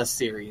Trials Mana of-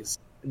 series.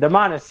 The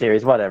Mana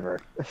series, whatever.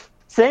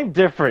 Same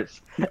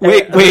difference.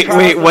 Wait.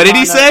 Trials of What did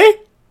he Mana- say?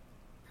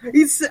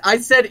 I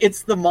said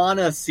it's the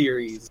Mana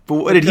series. But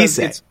what did he because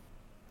say? it's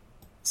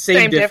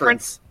Same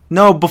difference.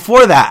 No,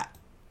 before that.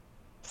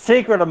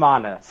 Secret of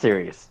Mana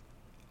series.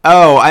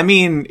 Oh, I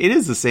mean, it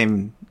is the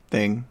same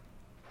thing.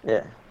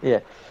 Yeah.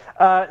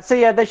 So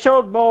yeah, they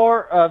showed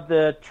more of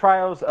the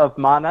Trials of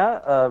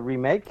Mana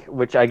remake,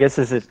 which I guess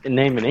is its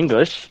name in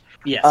English.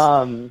 Yes.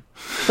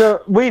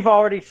 So we've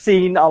already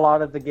seen a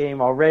lot of the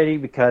game already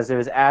because it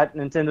was at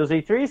Nintendo's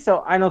E3,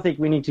 so I don't think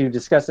we need to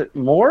discuss it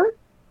more.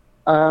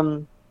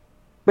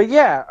 But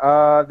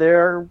yeah,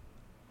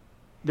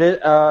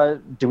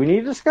 do we need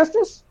to discuss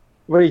this?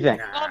 What do you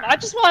think? I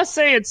just want to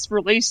say its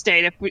release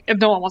date, if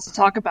no one wants to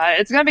talk about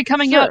it. It's going to be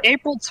coming out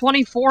April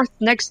 24th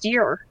next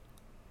year.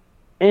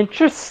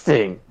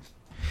 Interesting.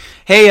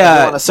 Hey,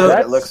 so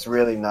it looks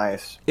really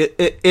nice.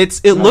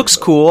 It looks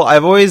cool.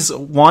 I've always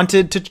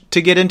wanted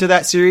to get into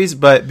that series,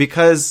 but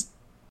because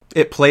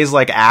it plays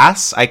like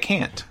ass, I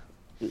can't.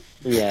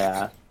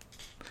 Yeah.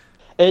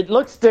 It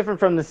looks different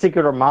from the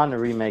Secret of Mana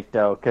remake,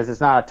 though, because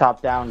it's not a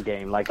top-down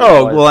game.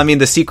 Well, I mean,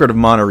 the Secret of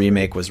Mana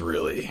remake was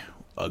really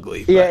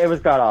ugly. Yeah, it was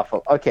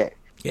god-awful. Okay.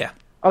 Yeah.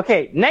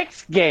 Okay,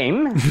 next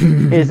game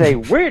is a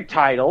weird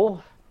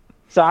title.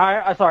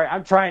 Sorry,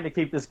 I'm trying to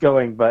keep this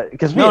going, but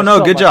because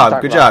good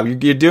job.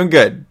 You're doing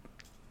good.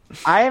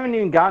 I haven't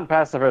even gotten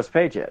past the first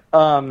page yet.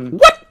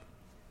 What?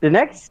 The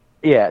next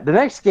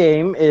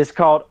game is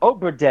called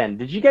Oberden.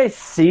 Did you guys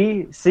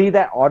see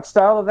that art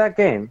style of that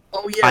game?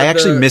 Oh yeah, I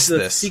actually missed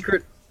this.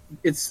 Secret.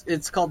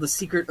 It's called The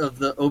Secret of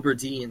the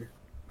Oberdeen,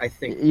 I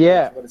think.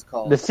 Yeah, is what it's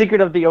called. The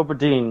Secret of the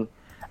Oberdeen.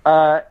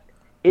 The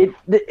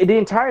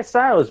entire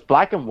style is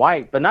black and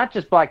white, but not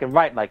just black and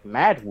white like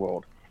Mad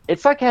World.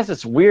 It's like it has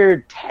this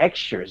weird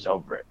textures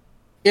over it.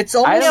 It's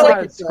almost I don't know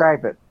how to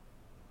describe it.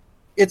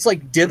 It's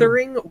like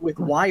dithering with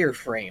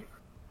wireframe.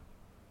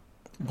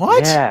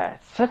 What? Yeah.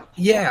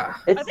 Yeah.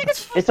 I think it's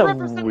supposed to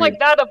represent like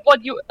that of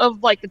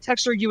the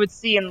texture you would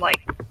see in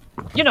like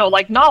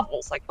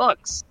novels, like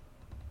books.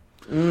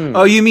 Mm.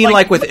 Oh, you mean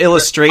like with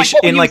illustration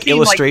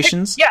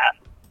illustrations? Yeah.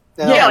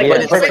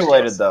 It's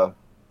pixelated though.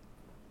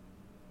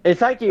 It's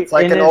like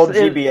an old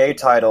GBA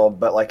title,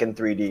 but like in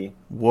 3D.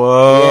 Whoa!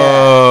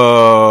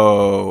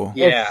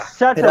 Yeah,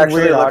 it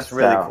actually looks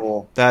really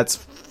cool. That's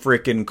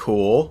freaking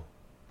cool.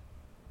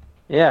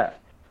 Yeah,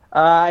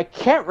 I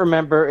can't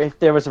remember if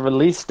there was a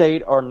release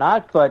date or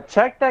not, but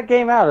check that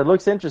game out. It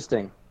looks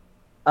interesting.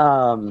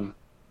 The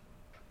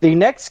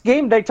next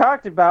game they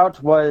talked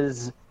about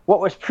was what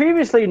was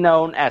previously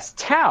known as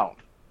Town,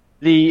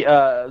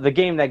 the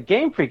game that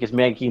Game Freak is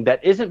making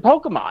that isn't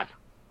Pokemon.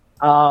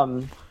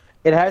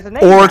 It has a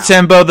name. Or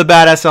Tembo the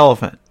Badass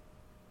Elephant.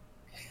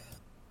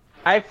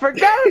 I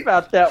forgot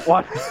about that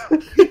one.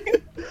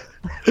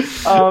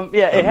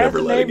 It has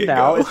a name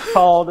now. It's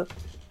called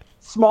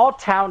Small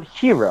Town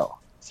Hero.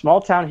 Small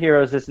Town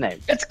Hero is its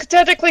name. It's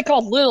technically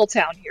called Little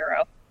Town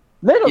Hero.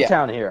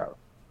 Town Hero.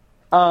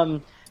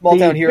 Small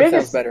Town Hero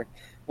sounds better.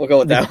 We'll go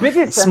with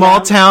that.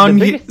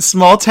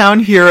 Small Town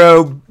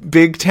Hero,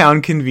 Big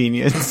Town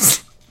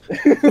Convenience.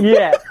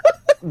 Yeah,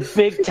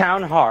 Big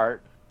Town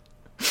Heart.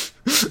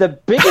 The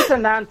biggest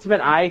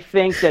announcement I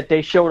think that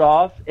they showed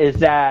off is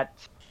that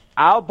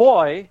our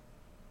boy,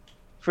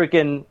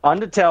 freaking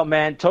Undertale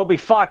man, Toby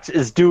Fox,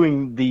 is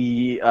doing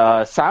the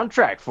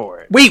soundtrack for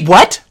it. Wait,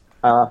 what?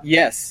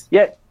 Yes.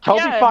 Yeah,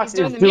 Toby Fox is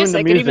doing the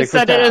music. He even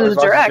said it in the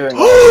direct.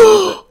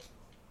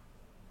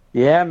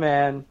 Yeah,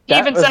 man. He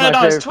even said it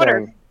on his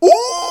Twitter.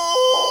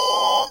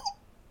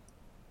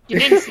 You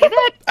didn't see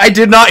that? I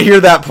did not hear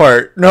that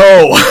part.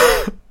 No.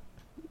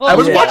 Well, I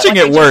was watching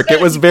it work.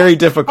 It was very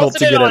difficult to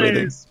get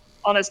everything.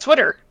 On his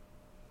Twitter.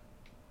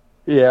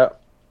 Yeah.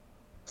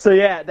 So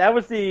yeah, that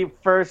was the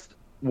first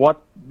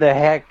what the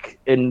heck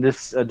in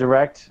this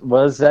direct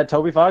was that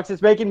Toby Fox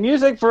is making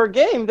music for a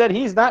game that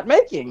he's not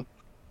making,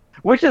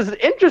 which is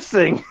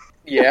interesting.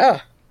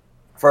 Yeah.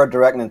 For a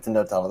direct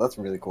Nintendo title, that's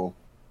really cool.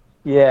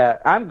 Yeah,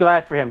 I'm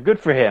glad for him. Good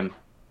for him.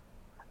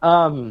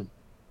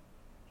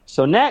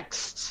 So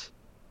next,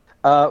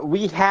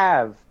 we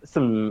have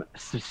some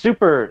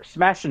Super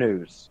Smash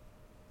news.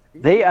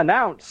 They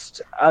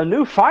announced a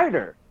new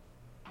fighter.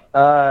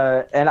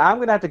 And I'm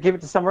going to have to give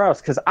it to somewhere else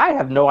because I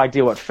have no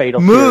idea what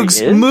Fatal Fury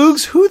is.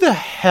 Moogs, who the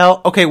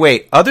hell... Okay,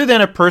 wait. Other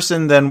than a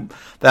person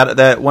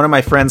that one of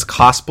my friends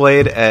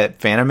cosplayed at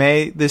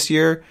Fanime this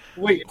year...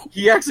 Wait,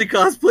 he actually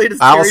cosplayed as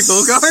Terry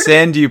Bogard? I'll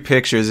send you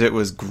pictures. It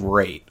was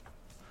great.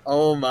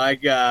 Oh my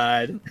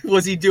god.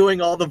 Was he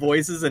doing all the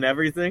voices and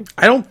everything?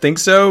 I don't think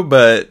so,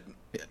 but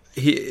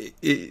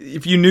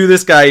if you knew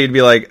this guy, you'd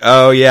be like,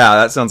 oh yeah,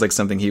 that sounds like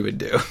something he would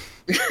do.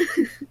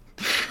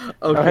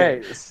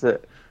 Okay, so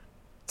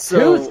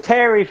who's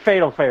Terry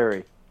Fatal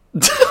Fury?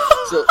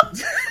 So...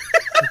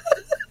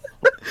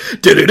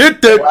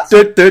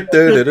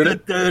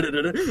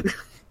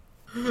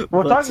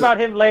 We'll talk about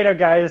him later,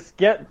 guys.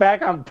 Get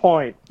back on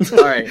point. All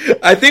right.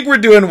 I think we're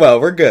doing well.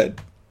 We're good.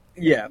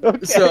 Yeah.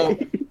 Okay. So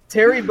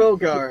Terry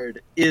Bogard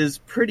is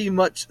pretty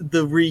much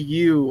the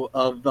Ryu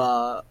of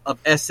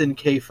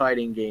SNK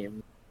fighting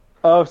games.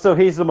 Oh, so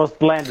he's the most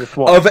blandest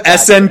one of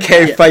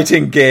SNK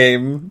fighting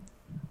game.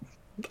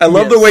 I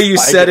love the way you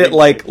said it,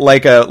 like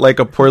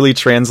a poorly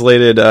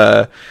translated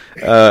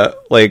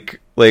like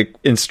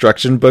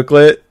instruction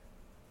booklet.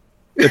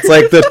 It's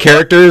like the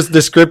character's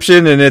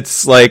description, and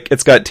it's like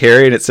it's got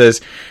Terry, and it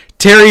says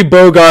Terry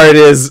Bogard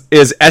is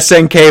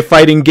SNK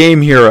Fighting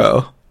Game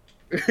Hero.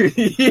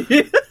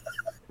 I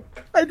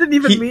didn't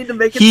even mean to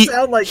make it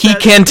sound like he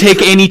that. He can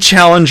take any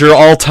challenger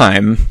all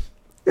time.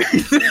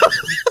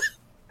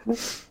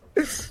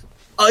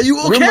 Are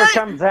you okay?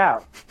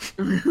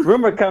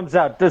 Rumor comes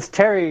out. Does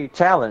Terry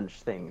challenge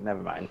thing?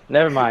 Never mind.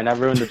 I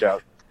ruined the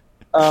joke.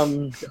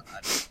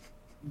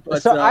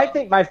 But, I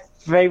think my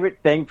favorite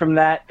thing from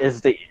that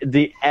is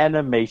the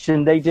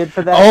animation they did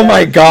for that. Oh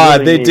my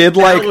god, really they did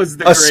like was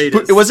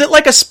was it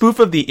like a spoof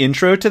of the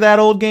intro to that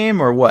old game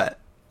or what?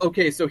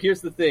 Okay, so here's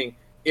the thing.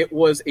 It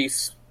was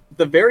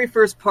the very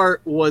first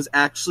part was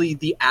actually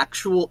the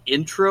actual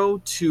intro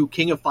to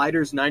King of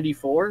Fighters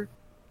 94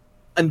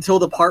 until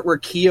the part where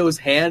Kyo's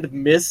hand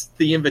missed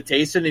the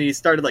invitation and he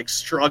started like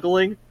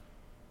struggling.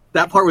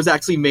 That part was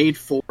actually made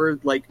for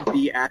like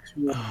the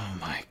actual. Oh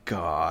my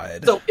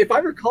god. So if I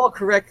recall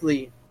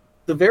correctly,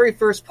 the very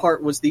first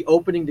part was the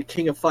opening to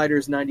King of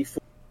Fighters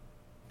 94.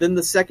 Then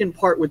the second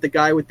part with the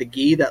guy with the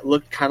gi that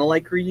looked kind of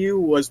like Ryu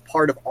was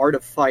part of Art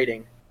of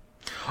Fighting.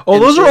 Oh,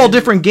 and those are all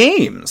different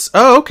games.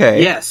 Oh,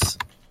 okay. Yes.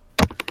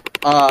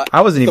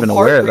 I wasn't even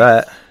aware of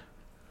that.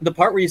 The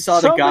part where you saw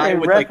the guy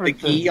with like the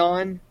gi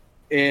on,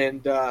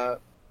 and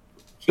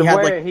he had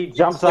like he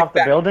jumps off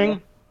the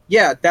building.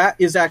 Yeah, that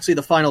is actually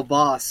the final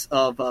boss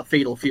of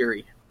Fatal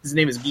Fury. His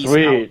name is Geese.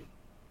 Sweet.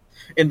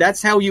 And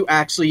that's how you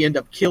actually end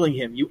up killing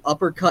him. You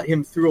uppercut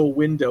him through a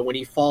window when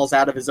he falls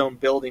out of his own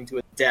building to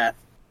his death.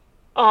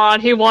 Oh,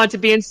 and he wanted to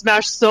be in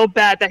Smash so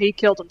bad that he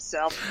killed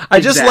himself.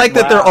 I just like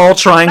that they're all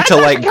trying to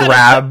like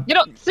grab. You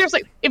know,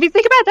 seriously, if you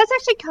think about it, that's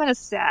actually kind of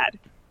sad.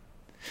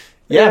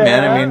 Yeah,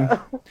 man. I mean,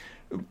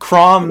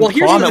 Crom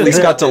at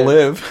least got to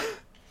live.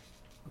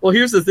 Well,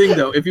 here's the thing,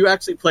 though. If you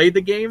actually played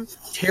the game,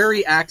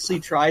 Terry actually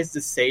tries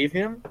to save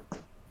him,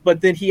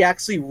 but then he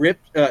actually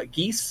ripped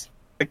Geese,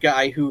 the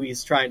guy who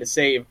he's trying to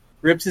save,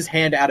 rips his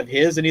hand out of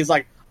his, and he's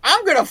like,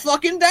 "I'm gonna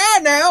fucking die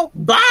now.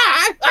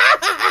 Bye."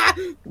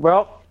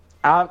 Well,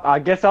 I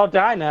guess I'll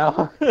die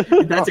now.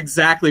 That's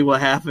exactly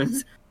what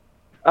happens.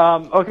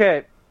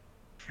 Okay.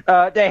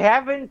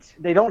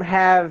 They don't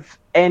have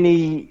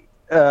any.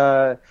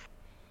 They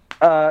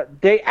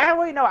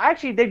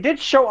did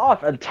show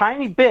off a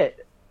tiny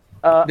bit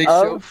of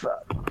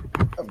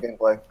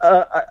gameplay.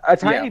 A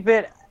tiny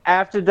bit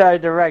after the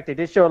direct. They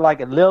did show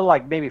like a little,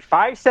 like maybe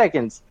 5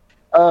 seconds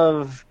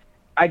of.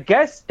 I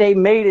guess they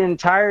made an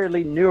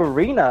entirely new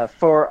arena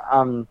for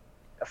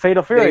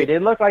Fatal Fury. They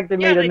look like they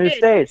made a new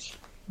stage.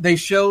 They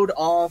showed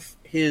off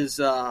his.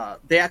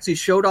 They actually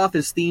showed off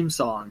his theme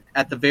song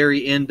at the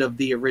very end of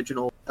the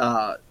original.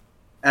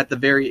 At the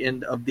very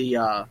end of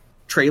the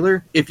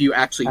trailer, if you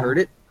actually heard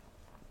it,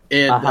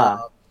 and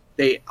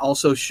they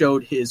also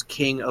showed his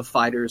King of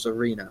Fighters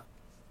arena.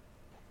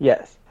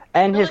 Yes,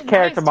 and his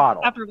character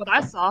model. After what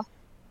I saw.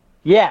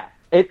 Yeah,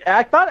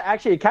 I thought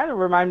actually it kind of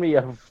reminded me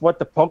of what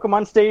the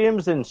Pokemon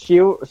stadiums and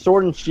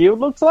Sword and Shield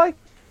looks like.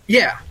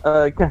 Yeah.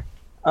 Okay.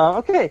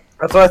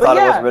 That's what I thought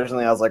it was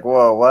originally. I was like,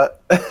 "Whoa,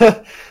 what?"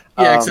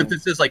 Yeah, except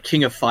this is like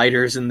King of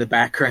Fighters in the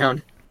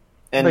background.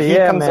 And he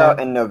comes out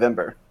in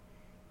November.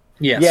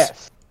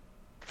 Yes.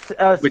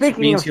 Which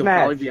means he'll Smash,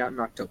 probably be out in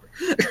October.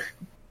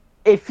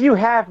 If you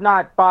have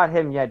not bought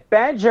him yet,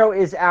 Banjo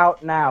is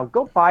out now.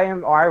 Go buy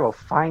him, or I will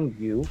find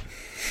you.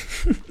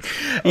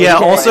 Yeah.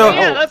 Okay.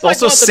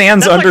 Also,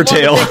 Sans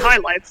Undertale.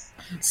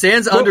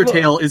 Sans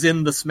Undertale is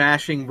in the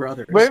Smashing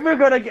Brothers. I'm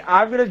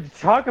gonna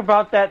talk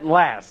about that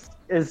last.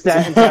 Is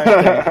that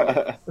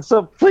entire thing.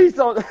 So please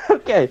don't.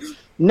 Okay.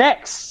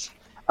 Next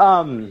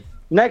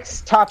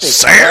topic.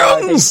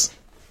 Sans.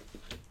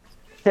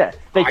 They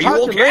talked a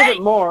little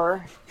bit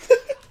more.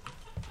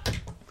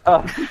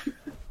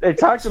 They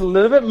talked a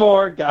little bit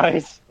more,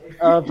 guys,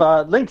 of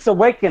Link's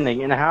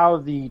Awakening and how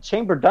the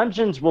chamber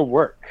dungeons will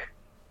work.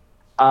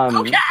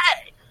 Okay.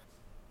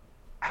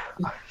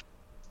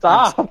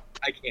 Stop.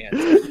 I can't.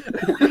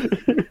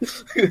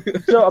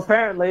 So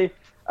apparently,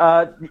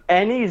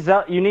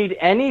 you need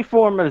any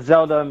form of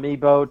Zelda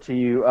amiibo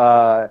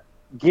to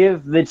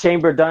give the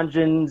chamber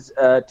dungeons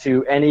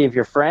to any of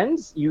your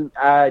friends.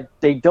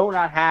 They do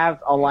not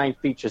have online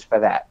features for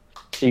that,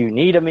 so you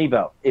need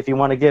amiibo if you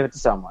want to give it to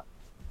someone.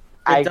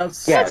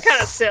 That's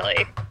kind of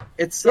silly.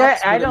 It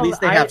sucks, but at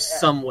least they have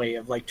some way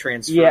of like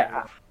transferring.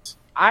 Yeah,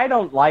 I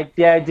don't like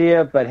the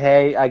idea, but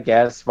hey, I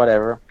guess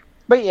whatever.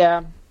 But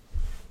yeah.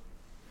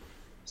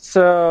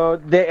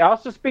 So they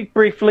also speak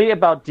briefly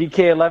about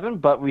DK11,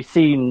 but we've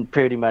seen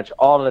pretty much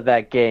all of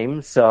that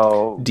game.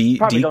 So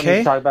probably don't need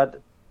to talk about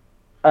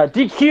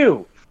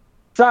DQ.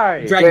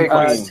 Sorry, Dairy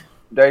Queen 11.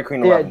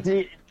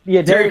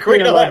 Dairy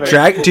Queen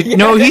 11.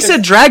 No, he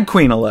said Drag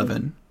Queen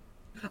 11.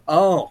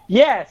 Oh,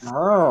 yes.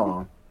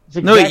 Oh.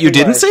 No, you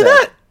didn't say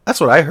that?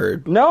 That's what I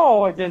heard.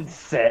 No, I didn't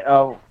say.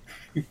 Oh,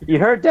 you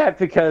heard that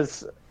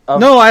because.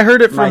 No, I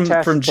heard it from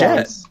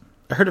Jet.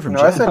 I heard it from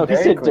Jet. I said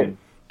Dairy Queen.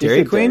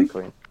 Dairy Queen?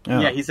 Oh.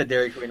 Yeah, he said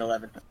Dairy Queen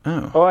 11.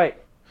 Oh. All right.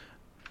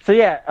 So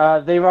yeah,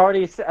 they've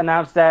already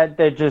announced that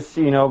they're just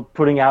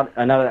putting out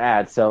another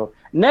ad. So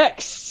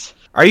next.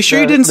 Are you sure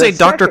you didn't say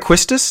Dr.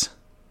 Quistis?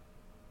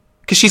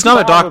 Because she's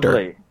not a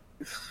doctor.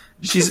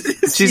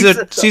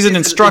 She's an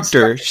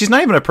instructor. She's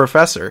not even a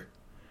professor.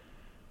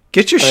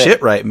 Get your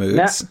shit right,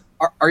 Moogs.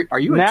 Are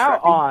you now a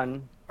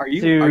on? Are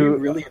you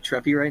really a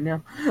Treppy right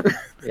now?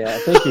 Yeah, I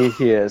think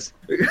he is.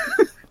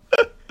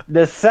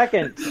 The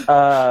second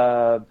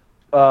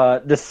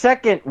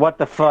what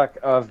the fuck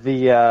of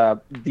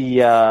the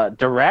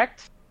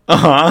direct.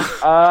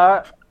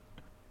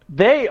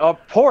 They are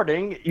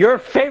porting your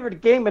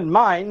favorite game and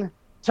mine,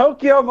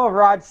 Tokyo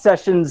Mirage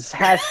Sessions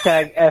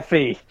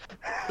 #FE.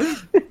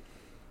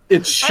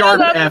 It's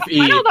Sharp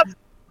FE. I know that's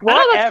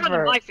kind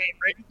of my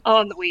favorite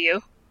on the Wii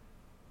U.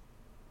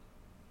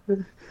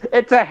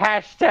 It's a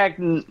hashtag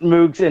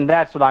Moogs, and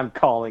that's what I'm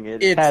calling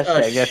it. It's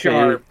hashtag a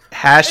Sharp.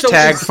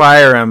 Hashtag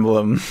Fire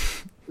Emblem.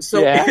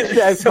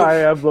 Hashtag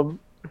Fire Emblem.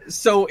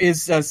 So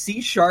is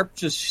C#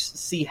 just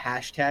C#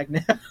 now?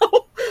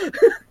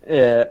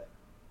 Yeah.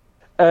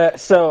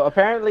 So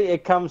apparently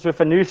it comes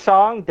with a new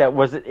song that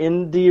wasn't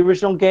in the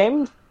original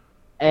game,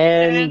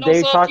 and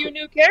they also a few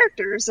new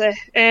characters.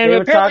 And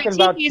apparently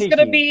Tiki's going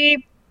to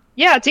be,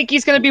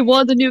 Tiki's going to be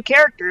one of the new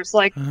characters.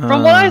 Like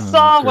from what I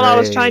saw when I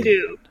was trying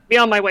to be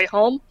on my way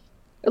home,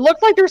 it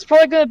looked like there's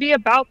probably going to be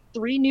about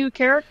 3 new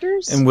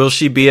characters. And will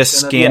she be a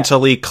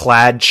scantily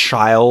clad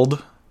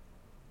child?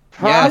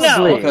 Yes,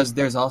 No. because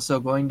there's also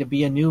going to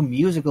be a new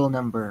musical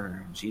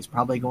number. She's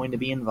probably going to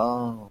be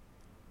involved.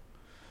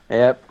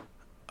 Yep.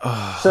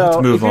 So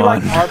let's move if you on.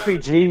 like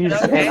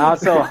RPGs and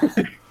also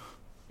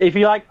if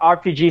you like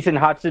RPGs and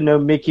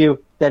Hatsune Miku,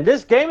 then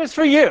this game is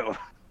for you.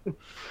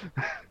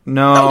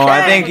 No, Okay.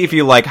 I think if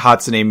you like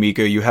Hatsune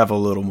Miku, you have a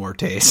little more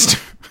taste.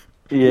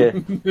 Yeah.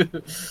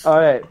 All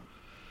right.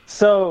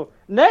 So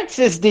next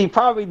is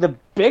probably the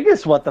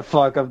biggest what the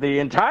fuck of the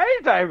entire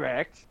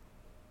direct.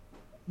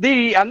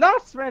 The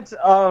announcement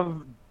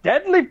of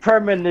Deadly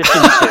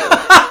Premonition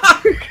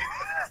 2.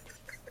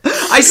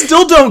 I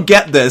still don't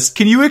get this.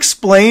 Can you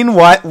explain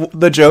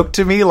the joke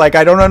to me? Like,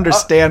 I don't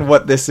understand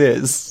what this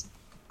is.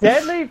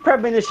 Deadly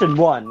Premonition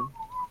 1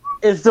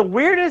 is the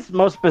weirdest,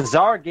 most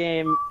bizarre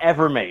game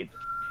ever made.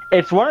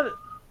 It's one of the...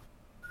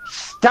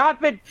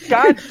 Stop it,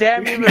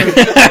 goddamn you!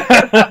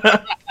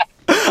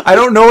 I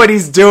don't know what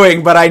he's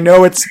doing, but I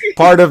know it's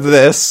part of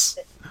this.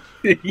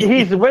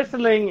 He's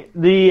whistling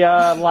the,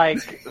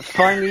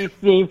 funny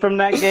theme from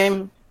that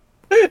game.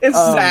 It's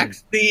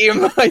Zach's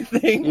theme, I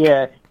think.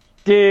 Yeah.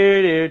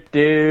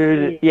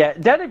 Dude. Yeah,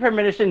 Deadly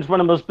Premonition is one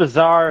of the most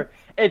bizarre...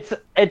 It's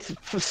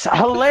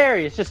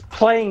hilarious just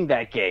playing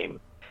that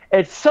game.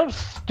 It's so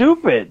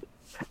stupid.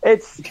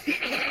 It's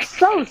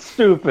so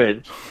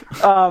stupid.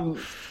 How?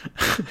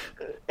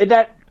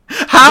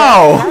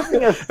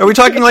 Are we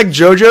talking like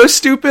JoJo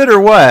stupid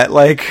or what?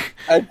 Like,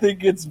 I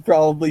think it's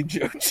probably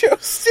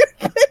JoJo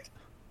stupid.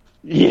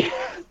 Yeah.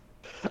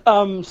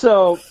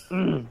 So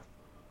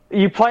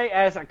you play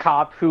as a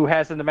cop who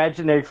has an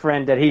imaginary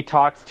friend that he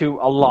talks to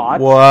a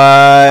lot.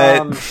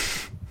 what?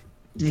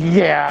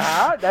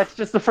 Yeah, that's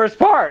just the first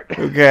part.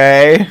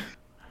 Okay.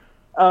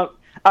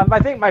 I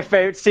think my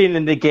favorite scene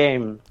in the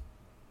game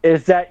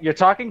is that you're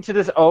talking to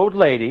this old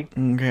lady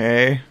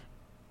Okay.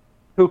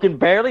 who can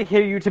barely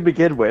hear you to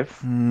begin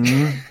with,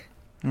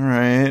 All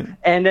right.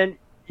 and then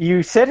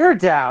you sit her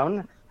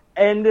down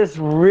in this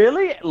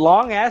really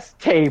long-ass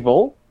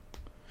table,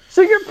 so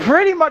you're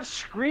pretty much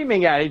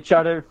screaming at each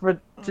other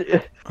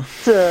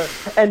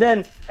and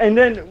then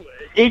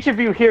each of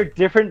you hear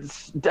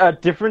difference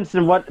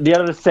in what the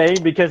other is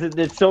saying because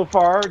it's so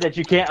far that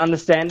you can't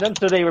understand them,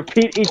 so they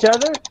repeat each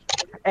other,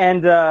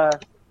 and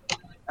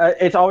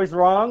it's always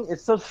wrong.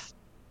 It's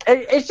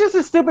just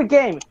a stupid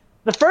game.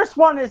 The first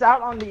one is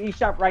out on the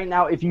eShop right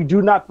now. If you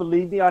do not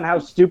believe me on how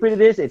stupid it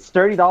is, it's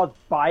 $30.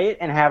 Buy it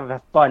and have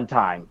a fun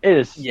time. It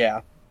is.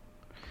 Yeah.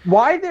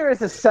 Why there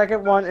is a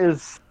second one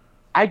is...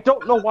 I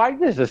don't know why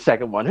there's a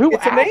second one. Who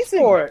It's asked amazing.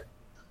 for it?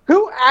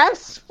 Who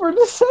asked for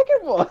the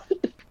second one?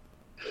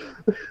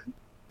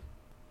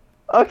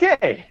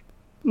 Okay.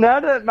 Now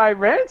that my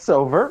rant's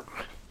over...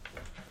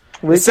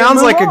 It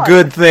sounds like a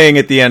good thing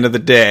at the end of the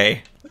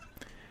day.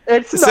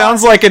 It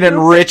Sounds like an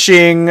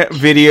enriching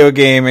video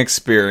game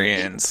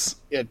experience.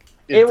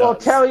 It will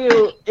tell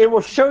you, it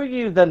will show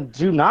you the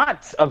do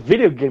nots of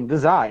video game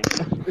design.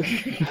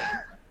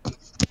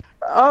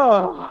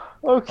 Oh,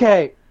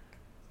 okay.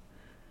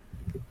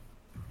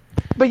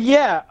 But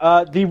yeah,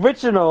 the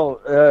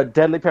original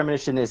Deadly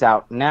Premonition is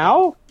out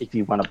now. If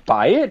you want to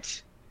buy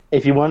it,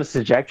 if you want to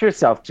subject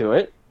yourself to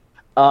it,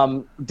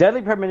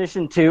 Deadly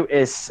Premonition 2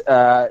 is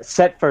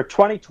set for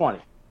 2020,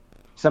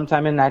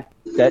 sometime in that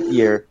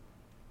year,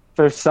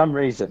 for some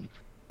reason.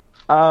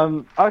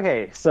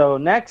 Okay, so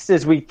next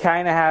is we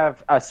kind of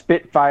have a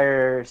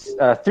Spitfire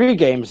 3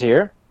 games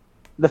here.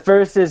 The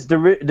first is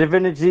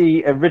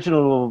Divinity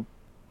Original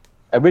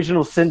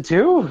Sin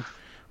 2.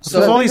 So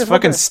there's all these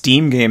fucking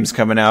Steam games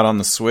coming out on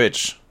the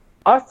Switch.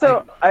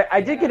 Also,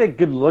 I did get a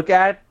good look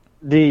at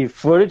the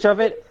footage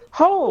of it.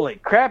 Holy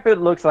crap, it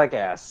looks like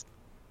ass.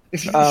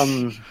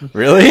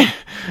 Really?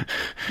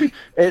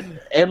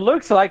 It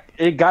looks like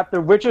it got the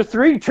Witcher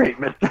 3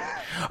 treatment.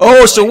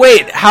 Oh, so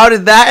wait, how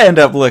did that end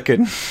up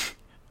looking?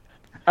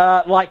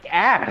 Like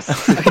ass.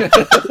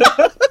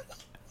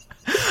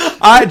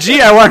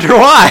 I wonder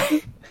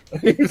why.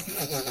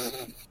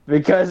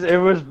 Because it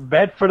was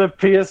meant for the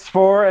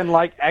PS4 and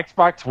like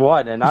Xbox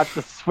One, and not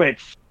the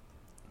Switch.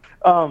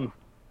 But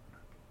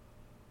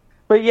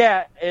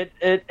yeah,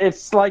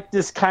 it's like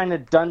this kind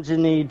of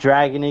dungeony,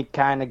 dragony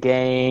kind of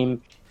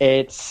game.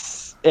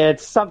 It's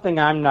something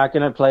I'm not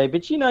gonna play,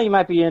 but you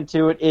might be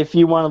into it if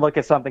you want to look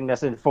at something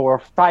that's in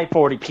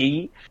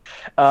 540p.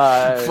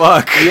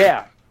 Fuck.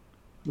 Yeah.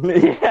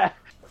 Yeah.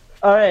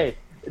 All right.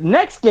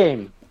 Next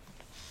game.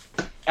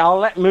 I'll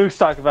let Moose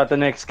talk about the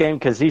next game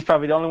because he's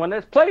probably the only one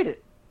that's played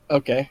it.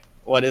 Okay,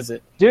 what is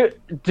it?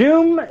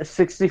 Doom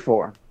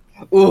 64.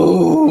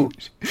 Ooh,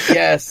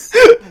 yes.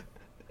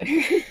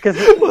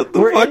 What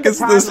the fuck is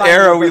this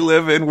era we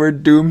live in where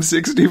Doom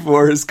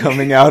 64 is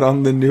coming out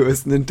on the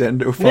newest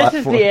Nintendo platform? This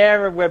is the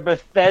era where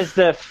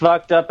Bethesda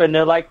fucked up and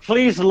they're like,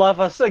 please love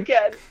us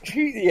again.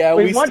 Yeah,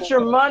 we want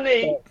your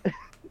money.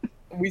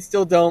 We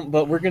still don't,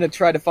 but we're going to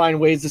try to find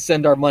ways to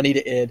send our money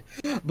to id.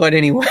 But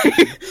anyway,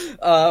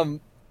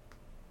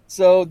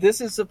 so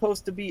this is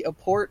supposed to be a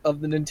port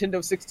of the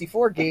Nintendo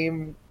 64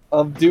 game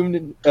of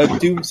Doom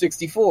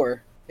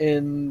 64.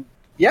 And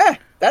yeah,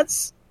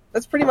 that's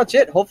pretty much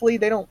it. Hopefully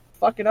they don't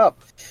fuck it up.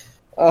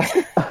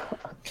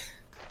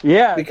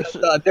 Yeah, because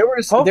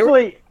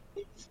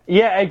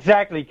yeah,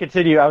 exactly.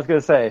 Continue. I was going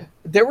to say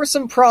there were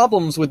some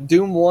problems with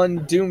Doom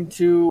 1, Doom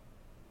 2,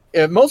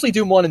 mostly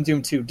Doom 1 and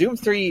Doom 2. Doom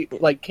 3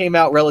 came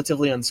out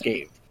relatively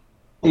unscathed.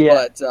 Yeah.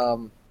 But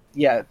Doom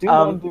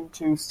 1, Doom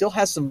 2 still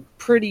has some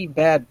pretty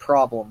bad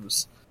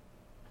problems.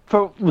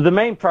 The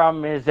main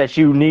problem is that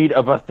you need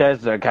a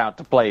Bethesda account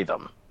to play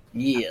them.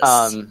 Yes.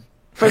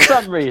 For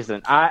some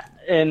reason, that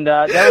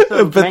was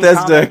a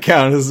Bethesda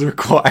account is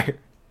required.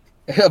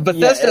 A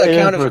Bethesda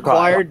account is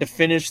required to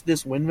finish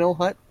this Windmill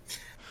Hut.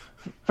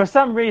 For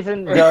some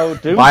reason, though,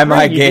 Doom Buy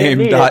my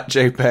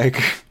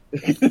game.jpg.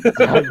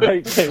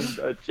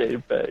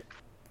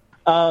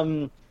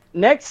 JPEG.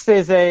 Next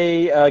is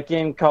a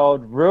game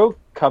called Rogue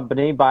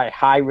Company by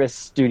High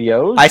Risk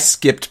Studios. I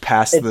skipped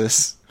past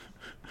this.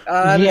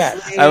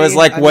 Yes. I was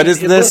like, what is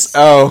this?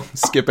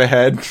 Skip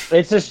ahead.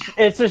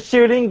 It's a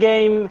shooting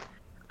game.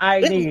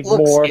 I need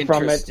more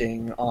from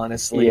it.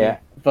 Honestly. Yeah.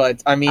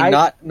 But I mean,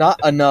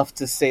 not enough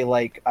to say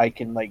I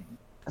can wax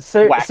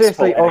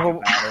seriously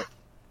poetic about it.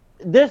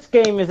 This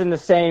game is in the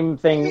same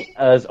thing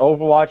as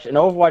Overwatch, and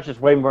Overwatch is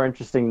way more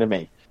interesting to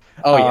me.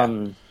 Oh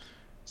yeah.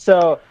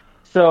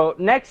 So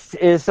next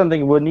is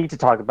something we'll need to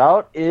talk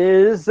about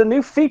is the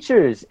new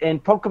features in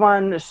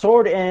Pokemon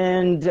Sword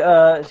and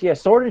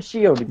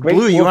Shield.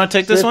 Blue, you want to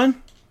take this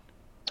one?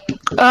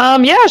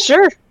 Yeah,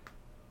 sure.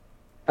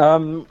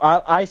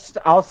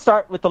 I'll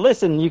start with the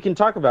list, and you can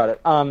talk about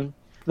it.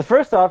 The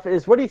first off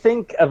is, what do you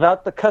think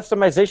about the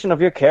customization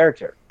of your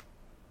character?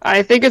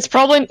 I think it's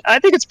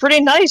pretty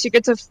nice. You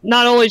get to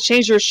not only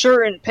change your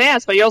shirt and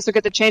pants, but you also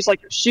get to change your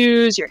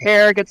shoes, your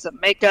hair, get some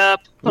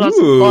makeup, put on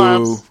some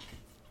gloves.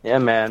 Yeah,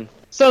 man.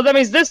 So that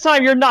means this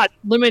time you're not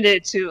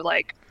limited to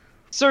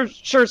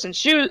shirts and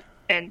shoes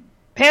and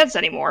pants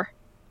anymore.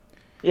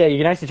 Yeah, you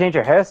can actually change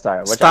your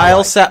hairstyle.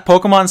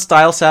 Pokemon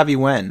Style Savvy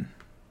when?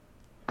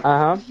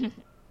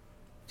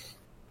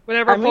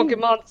 Whenever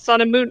Pokemon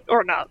Sun and Moon,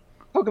 or not,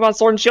 Pokemon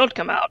Sword and Shield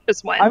come out,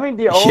 is when. I mean,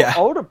 the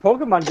older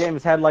Pokemon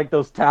games had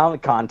those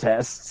talent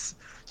contests,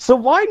 so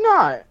why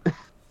not?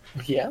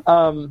 Yeah.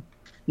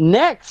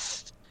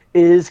 Next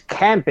is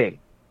camping.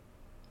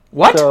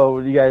 What? So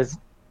you guys,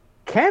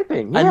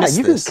 camping? Yeah,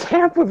 you this. can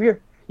camp with your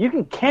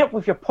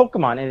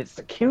Pokemon, and it's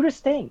the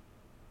cutest thing.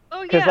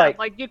 Oh yeah,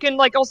 you can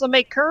also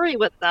make curry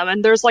with them,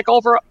 and there's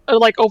over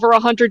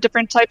 100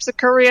 different types of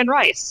curry and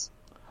rice.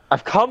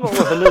 I've come up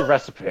with a new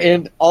recipe.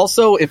 And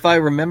also, if I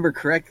remember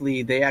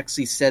correctly, they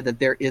actually said that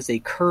there is a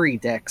curry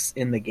dex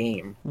in the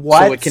game.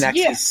 What? So it can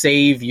actually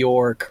save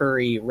your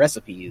curry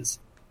recipes.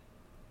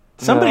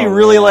 Somebody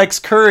really likes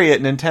curry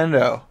at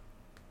Nintendo.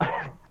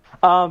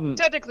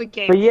 Technically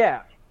game. But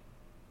yeah,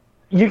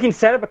 you can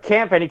set up a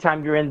camp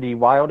anytime you're in the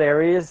wild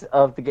areas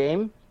of the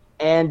game,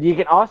 and you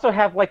can also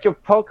have your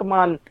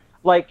Pokemon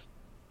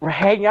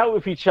hang out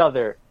with each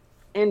other.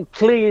 And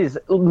please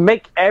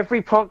make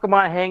every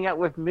Pokemon hang out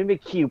with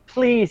Mimikyu.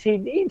 Please, he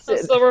needs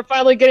it. So we're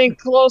finally getting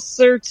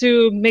closer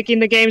to making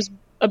the games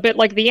a bit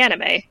like the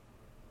anime.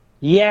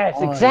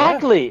 Yes,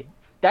 exactly. Yeah.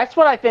 That's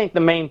what I think the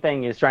main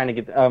thing is trying to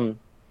get. And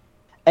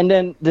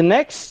then the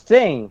next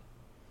thing,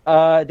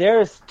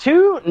 there's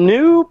 2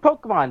 new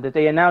Pokemon that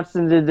they announced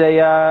in the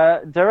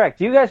Direct.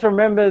 Do you guys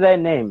remember their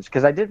names?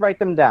 Because I did write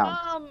them down.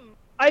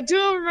 I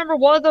do remember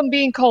one of them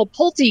being called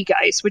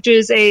Poltegeist, which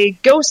is a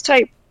ghost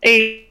type,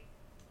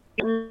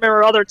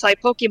 or other type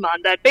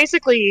Pokemon that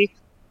basically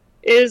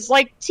is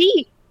like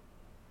tea.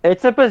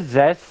 It's a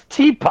possessed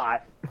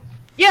teapot.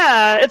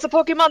 Yeah, it's a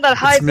Pokemon that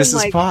hides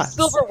in Potts.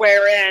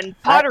 silverware and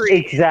pottery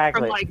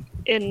exactly. from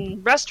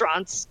in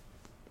restaurants.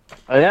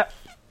 Yep.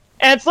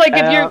 And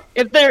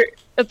it's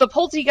if the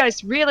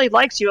Poltegeist really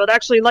likes you, it'll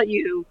actually let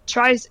you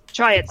try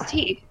its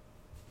tea.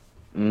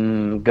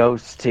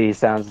 Ghost tea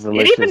sounds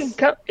delicious.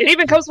 It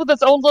even comes with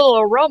its own little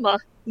aroma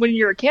when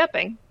you're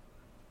camping.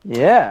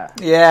 Yeah.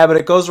 Yeah, but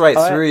it goes right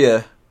through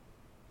you.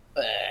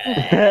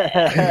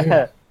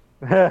 And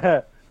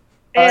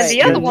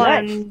the other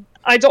one,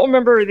 I don't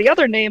remember the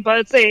other name, but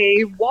it's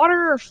a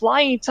water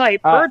flying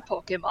type bird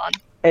Pokemon.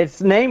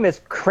 Its name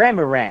is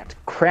Cramorant.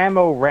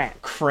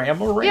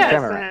 Cramorant?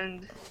 Yes,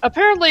 and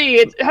apparently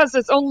it has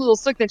its own little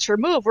signature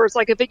move where it's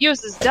like if it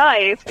uses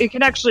Dive, it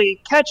can actually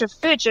catch a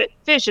fish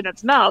in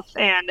its mouth,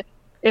 and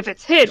if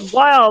it's hit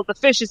while the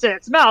fish is in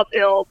its mouth,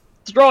 it'll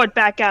throw it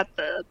back at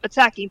the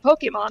attacking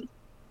Pokemon.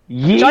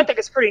 Which I think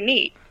is pretty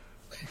neat.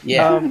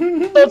 Yeah. So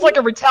it's like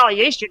a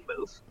retaliation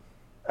move.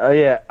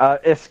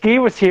 If Ski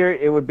was here,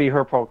 it would be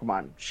her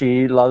Pokemon.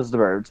 She loves the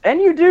birds.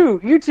 And you too,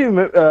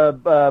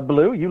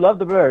 Blue, you love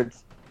the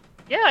birds.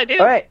 Yeah, I do.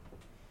 All right.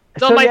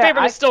 So my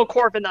favorite is still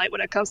Corviknight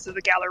when it comes to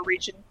the Galar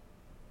region.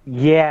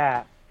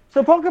 Yeah.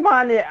 So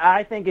Pokemon,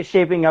 I think, is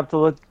shaping up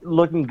to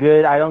looking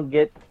good. I don't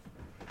get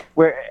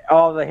where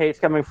all the hate's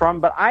coming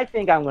from, but I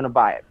think I'm going to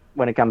buy it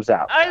when it comes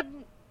out.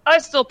 I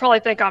still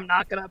probably think I'm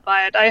not going to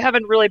buy it. I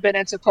haven't really been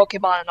into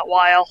Pokemon in a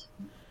while.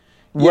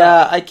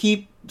 Yeah, I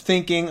keep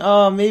thinking,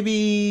 oh,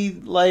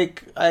 maybe,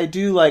 like, I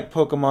do like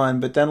Pokemon,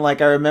 but then,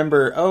 like, I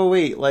remember, oh,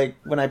 wait, like,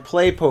 when I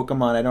play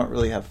Pokemon, I don't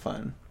really have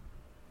fun.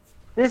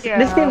 This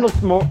game looks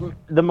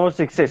the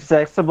most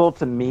accessible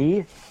to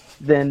me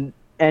than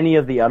any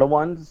of the other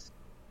ones.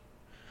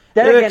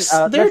 They're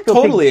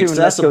totally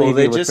accessible.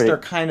 They just are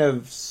kind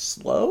of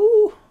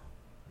slow.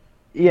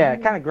 Yeah,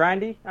 kind of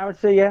grindy, I would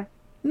say. Yeah.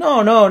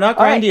 No, not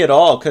grindy at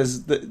all.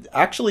 Because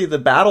actually, the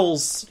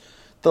battles,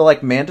 the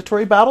like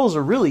mandatory battles,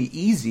 are really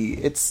easy.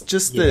 It's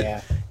just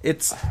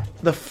it's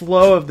the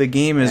flow of the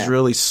game is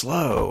really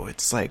slow.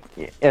 It's like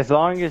as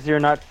long as you're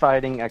not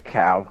fighting a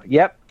cow.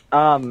 Yep.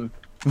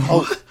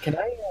 Oh, can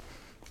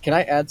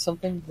I add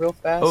something real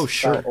fast? Oh,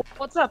 sure.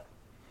 What's up?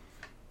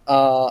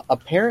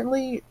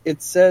 Apparently,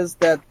 it says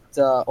that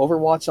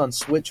Overwatch on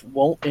Switch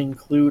won't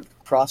include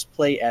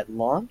crossplay at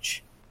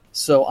launch.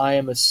 So I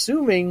am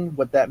assuming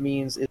what that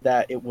means is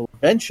that it will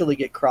eventually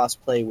get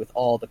crossplay with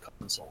all the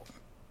consoles.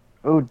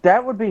 Oh,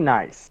 that would be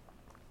nice.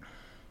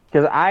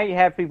 Because I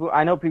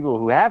know people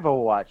who have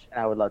Overwatch,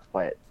 and I would love to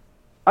play it.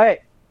 All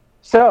right,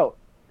 so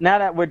now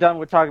that we're done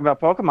with talking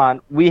about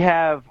Pokemon, we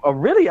have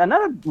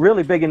another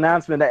really big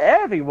announcement that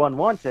everyone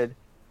wanted.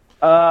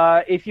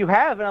 If you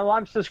have an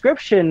Alarm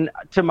subscription,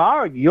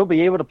 tomorrow you'll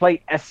be able to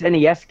play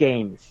SNES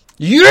games.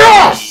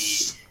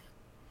 Yes!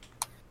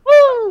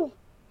 Woo!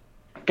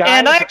 Guys,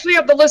 and I actually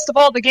have the list of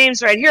all the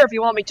games right here if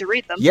you want me to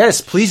read them. Yes,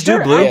 please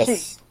do, Blue.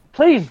 Yes.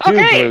 Please do,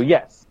 Blue,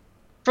 yes.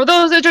 For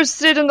those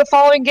interested in the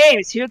following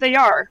games, here they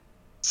are.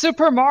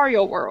 Super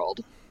Mario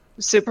World,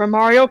 Super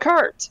Mario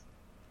Kart,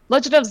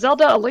 Legend of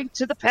Zelda: A Link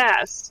to the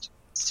Past,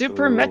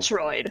 Super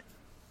Metroid,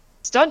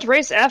 Stunt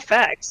Race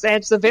FX, and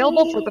it's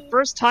available for the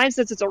first time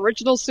since its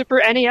original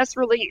Super NES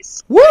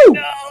release. Woo!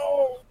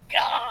 No!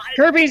 God!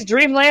 Kirby's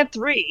Dream Land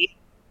 3,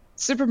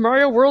 Super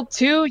Mario World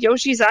 2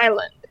 Yoshi's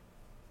Island,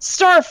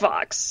 Star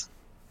Fox,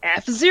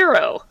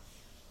 F-Zero,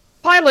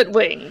 Pilot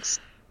Wings,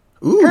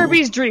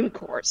 Kirby's Dream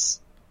Course,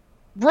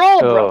 Brawl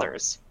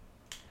Brothers,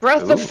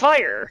 Breath of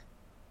Fire,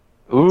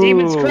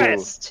 Demon's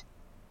Crest,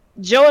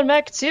 Joe and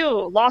Mech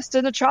 2 Lost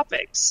in the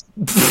Tropics,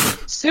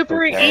 Super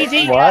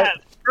EDF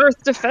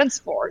Earth Defense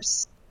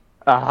Force,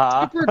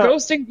 Super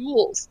Ghost and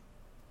Ghouls,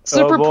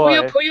 Super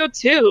Puyo Puyo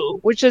 2,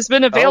 which has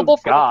been available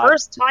for the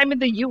first time in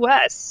the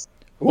US.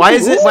 Why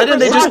didn't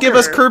they just give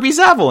us Kirby's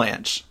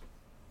Avalanche?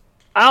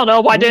 I don't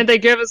know. Why didn't they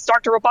give us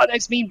Dr.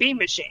 Robotnik's Mean Bean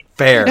Machine?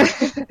 Fair.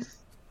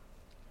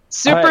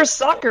 Super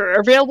Soccer,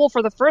 available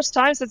for the first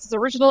time since its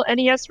original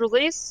NES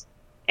release.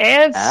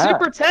 And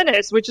Super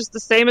Tennis, which is the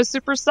same as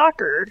Super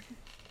Soccer.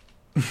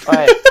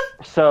 Alright,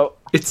 so...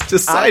 It's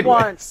just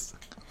sideways.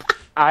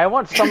 I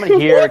want someone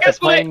here to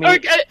play me...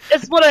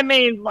 It's what I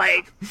mean,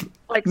 like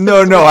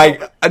No,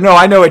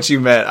 I know what you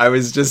meant. I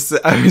was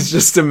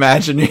just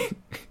imagining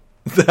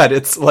that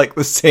it's like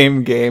the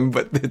same game,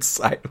 but it's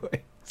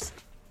sideways.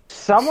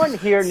 Someone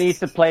here needs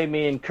to play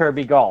me in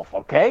Kirby Golf,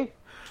 okay?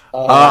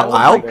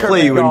 I'll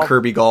play you in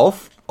Kirby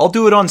Golf. I'll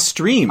do it on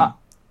stream.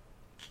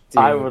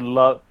 I would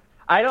love...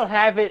 I'll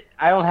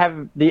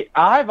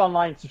have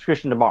online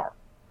subscription tomorrow.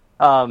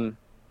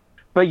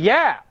 But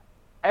yeah,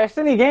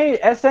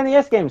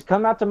 SNES games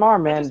come out tomorrow,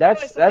 man.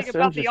 That's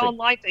about the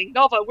online thing.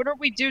 Nova, when are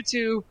we due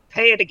to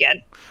pay it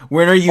again?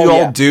 When are you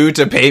all due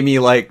to pay me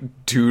like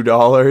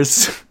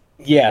 $2?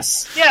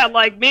 Yes. Yeah,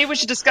 like maybe we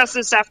should discuss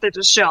this after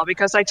the show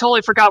because I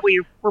totally forgot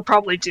we were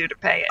probably due to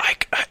pay it.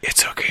 Like,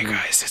 it's okay,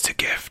 guys. It's a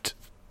gift.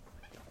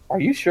 Are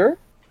you sure?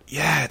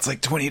 Yeah, it's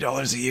like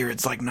 $20 a year.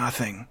 It's like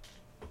nothing.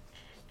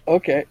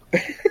 Okay.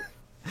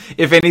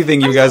 If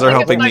anything, you guys are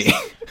helping me.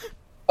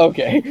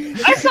 Okay.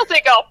 I still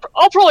think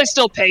I'll probably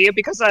still pay you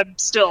because I'm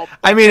still.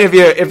 I mean,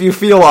 if you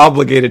feel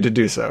obligated to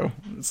do so,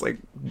 it's like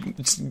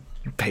just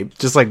pay.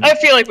 Just like I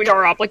feel like we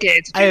are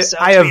obligated to do so.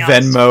 I have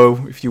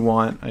Venmo if you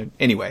want.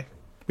 Anyway,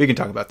 we can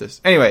talk about this.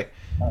 Anyway,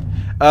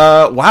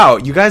 wow,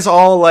 you guys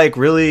all like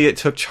really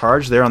took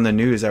charge there on the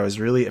news. I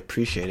was really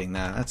appreciating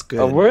that. That's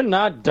good. We're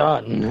not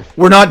done.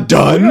 We're not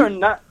done. We're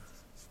not.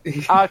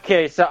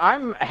 Okay, so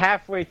I'm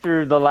halfway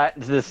through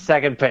the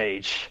second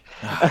page.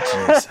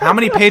 Oh, how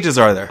many pages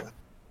are there?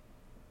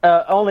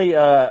 Only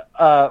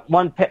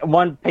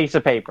one piece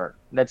of paper.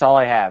 That's all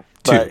I have.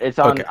 But Two. it's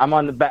on. Okay. I'm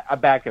on the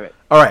back of it.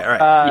 All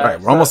right.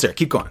 We're almost there.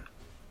 Keep going.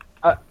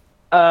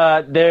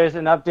 There's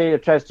an update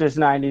of Tetris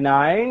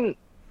 99.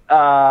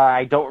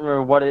 I don't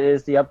remember what it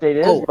is. The update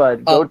is,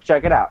 but go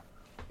check it out.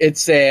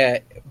 It's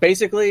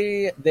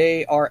basically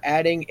they are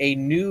adding a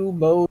new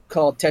mode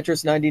called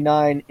Tetris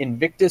 99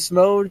 Invictus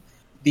mode.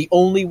 The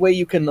only way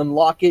you can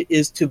unlock it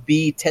is to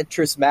be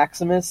Tetris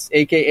Maximus,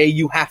 aka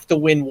you have to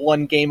win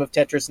one game of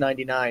Tetris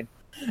 99,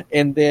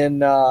 and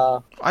then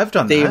I've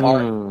done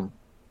that.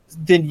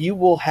 Then you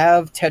will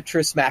have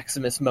Tetris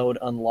Maximus mode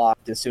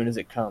unlocked as soon as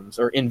it comes,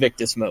 or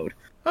Invictus mode.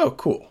 Oh,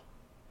 cool.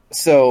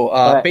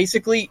 So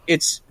basically,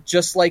 it's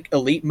just like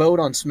Elite mode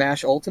on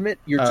Smash Ultimate.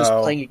 You're just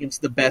playing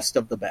against the best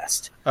of the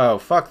best. Oh,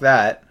 fuck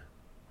that.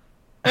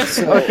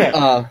 So, okay.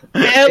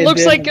 It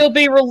looks like it'll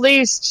be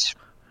released,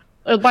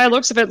 by the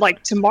looks of it,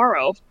 like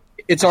tomorrow.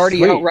 It's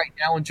already out right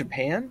now in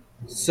Japan,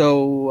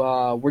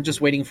 so we're just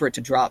waiting for it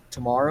to drop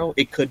tomorrow.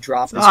 It could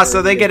drop.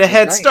 So they get a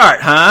head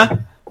start, huh?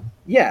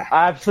 Yeah.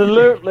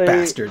 Absolutely.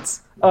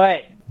 Bastards. All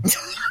right.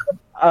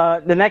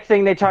 The next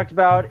thing they talked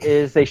about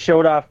is they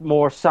showed off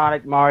more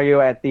Sonic Mario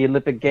at the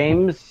Olympic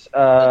Games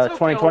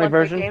 2020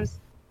 version. Games.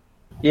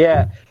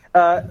 Yeah.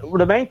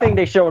 The main thing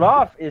they showed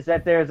off is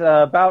that there's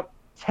about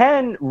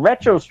 10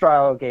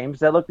 retro-style games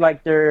that look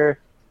like they're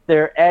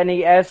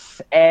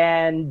NES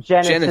and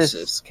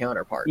Genesis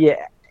counterpart.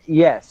 Yeah.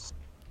 Yes.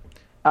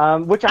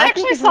 Which I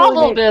actually think is saw really a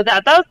little bit of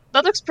that.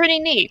 That looks pretty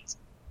neat.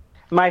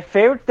 My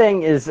favorite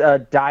thing is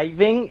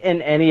diving in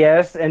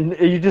NES, and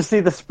you just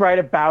see the sprite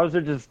of Bowser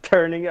just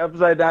turning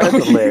upside down.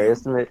 It's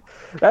hilarious to me.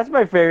 That's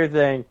my favorite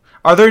thing.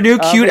 Are there new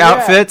cute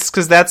outfits?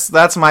 Because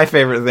that's my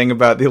favorite thing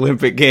about the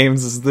Olympic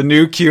Games is the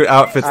new cute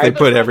outfits they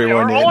put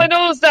everyone in. All I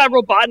know is that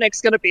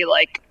Robotnik's going to be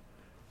like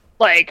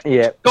going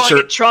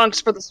to Trunks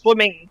for the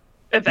swimming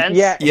events.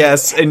 Yeah.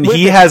 Yes, and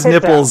he has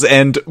nipples,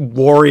 and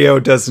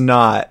Wario does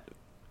not.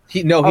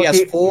 He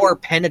has 4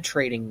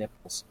 penetrating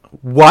nipples.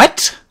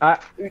 What?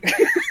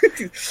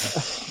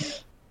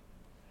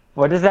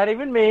 What does that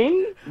even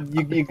mean?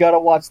 You gotta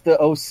watch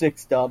the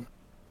 06 dub.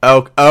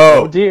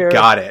 Oh dear.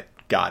 Got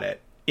it.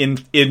 In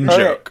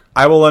joke.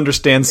 I will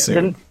understand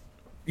soon.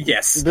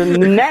 Yes. The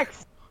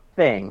next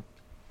thing.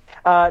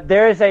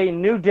 There is a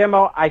new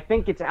demo, I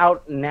think it's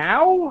out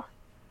now,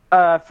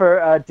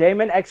 for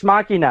Daemon Ex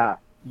Machina.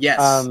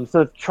 Yes.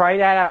 So try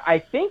that out. I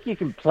think you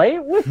can play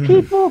it with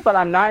people, but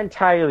I'm not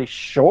entirely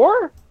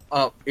sure.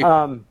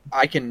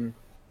 I can...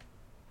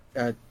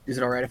 is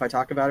it alright if I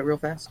talk about it real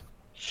fast?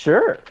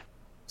 Sure.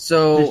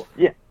 So,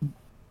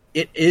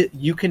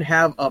 you can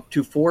have up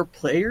to 4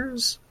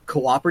 players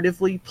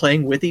cooperatively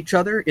playing with each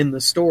other in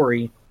the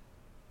story,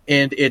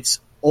 and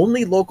it's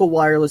only local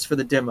wireless for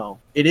the demo.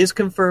 It is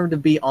confirmed to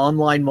be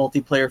online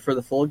multiplayer for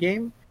the full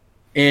game,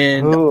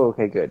 and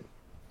okay, good.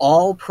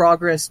 All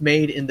progress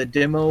made in the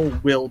demo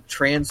will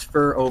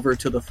transfer over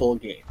to the full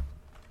game.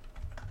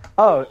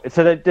 Oh,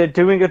 so they're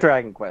doing a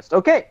Dragon Quest.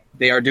 Okay.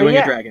 They are doing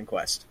a Dragon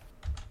Quest.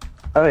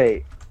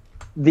 Okay.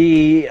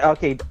 The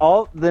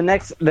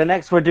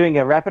next we're doing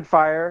a rapid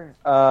fire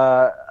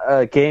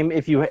game.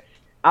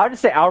 I'll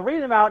just say I'll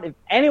read them out. If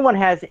anyone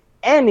has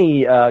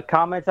any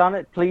comments on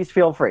it, please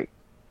feel free.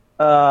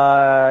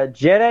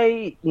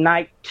 Jedi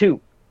Knight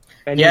 2.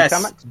 Any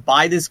comments?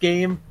 Buy this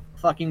game.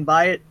 Fucking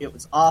buy it. It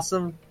was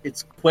awesome.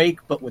 It's Quake,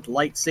 but with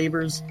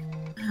lightsabers.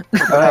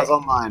 That's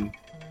online.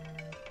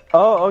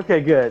 Oh,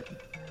 okay, good.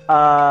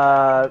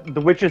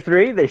 The Witcher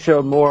 3, they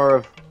showed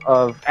more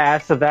of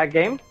ass of that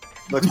game.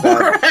 Looks bad.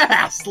 More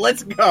ass!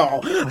 Let's go!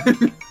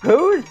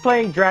 Who is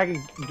playing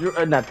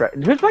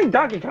who's playing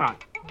Donkey Kong?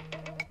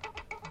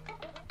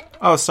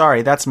 Oh,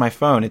 sorry, that's my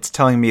phone. It's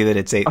telling me that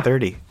it's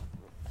 8:30.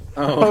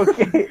 Oh.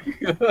 Okay.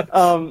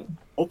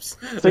 Oops.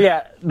 So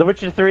yeah, The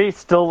Witcher 3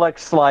 still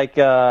looks like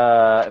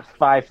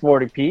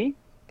 540p.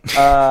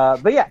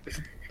 But yeah.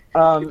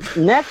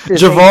 Next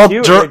is Geralt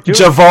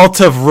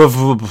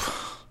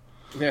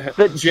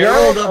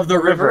of the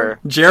River.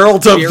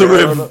 Gerald of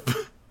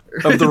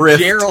the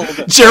Rift.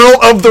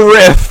 Gerald of the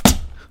Rift.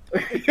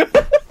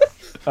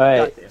 All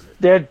right.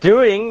 They're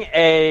doing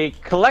a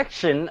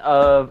collection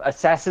of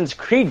Assassin's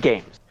Creed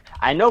games.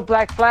 I know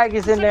Black Flag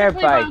is in there,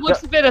 but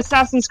looks a bit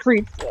Assassin's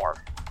Creed 4.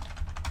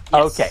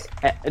 Yes.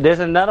 Okay. There's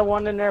another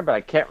one in there, but I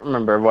can't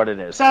remember what it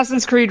is.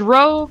 Assassin's Creed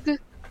Rogue.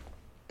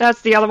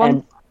 That's the other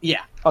one.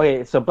 Yeah.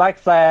 Okay, so Black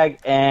Flag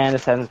and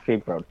Assassin's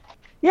Creed Rogue.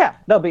 Yeah,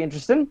 that'll be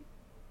interesting.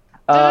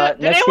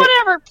 Did anyone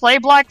ever play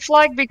Black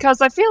Flag? Because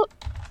I feel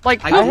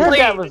like I heard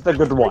that was the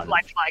good one.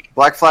 Black Flag.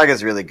 Black Flag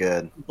is really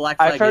good. Black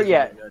Flag I've heard, is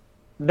really good.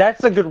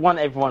 That's a good one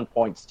everyone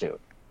points to.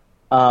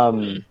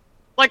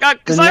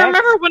 Because I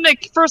remember when they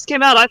first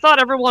came out, I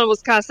thought everyone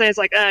was kind of saying it's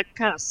like, it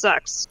kind of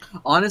sucks.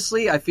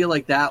 Honestly, I feel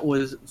like that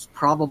was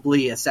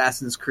probably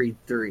Assassin's Creed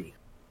 3.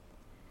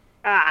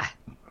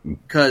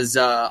 Because,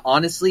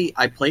 honestly,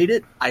 I played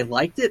it, I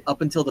liked it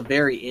up until the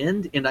very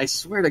end, and I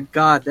swear to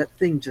God, that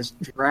thing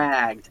just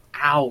dragged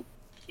out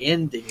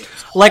ending.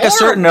 Like a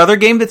certain other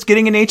game that's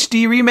getting an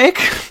HD remake?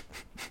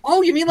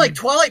 Oh, you mean like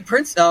Twilight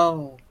Princess?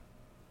 Oh.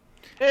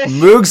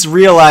 Moogs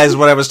realized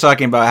what I was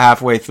talking about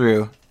halfway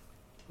through.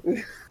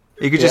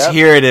 You could just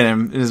hear it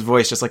in his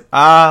voice, just like,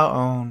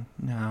 oh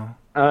no.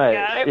 All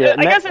right.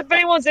 I guess if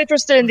anyone's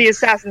interested in the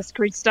Assassin's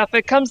Creed stuff,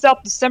 it comes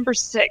out December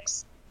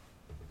 6th.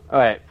 All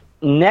right.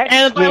 Next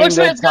and game looks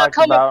like it's going to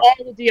come with all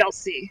the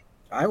DLC.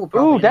 I will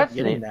probably end up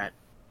getting that.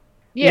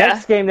 Yeah.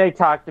 Next game they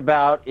talked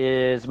about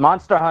is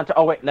Monster Hunter.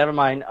 Oh, wait, never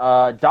mind.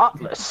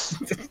 Dauntless.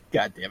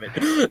 God damn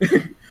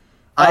it.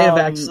 I have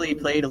actually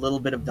played a little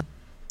bit of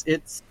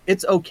Dauntless.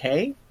 It's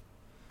okay.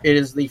 It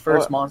is the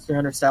first Monster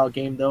Hunter style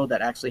game, though,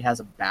 that actually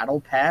has a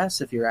battle pass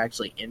if you're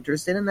actually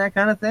interested in that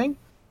kind of thing.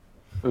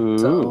 Ooh.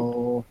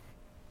 So,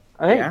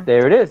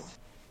 there it is.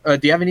 Do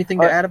you have anything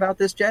to add about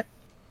this, Jet?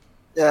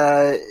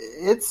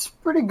 It's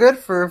pretty good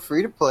for a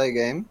free-to-play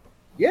game.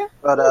 Yeah.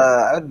 But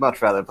I would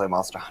much rather play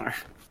Monster Hunter.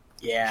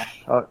 Yeah.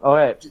 All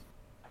right.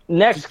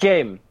 Next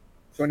game.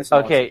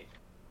 Okay.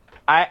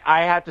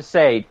 I have to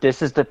say,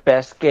 this is the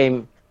best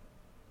game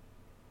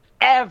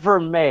ever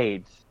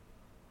made.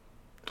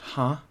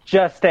 Huh?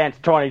 Just Dance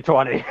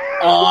 2020.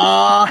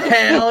 Oh,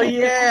 hell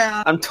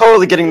yeah! I'm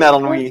totally getting that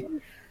on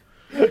Wii.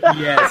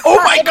 Yes.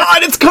 Oh my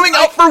god, it's coming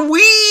out for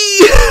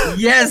Wii!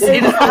 Yes,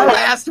 it is the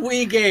last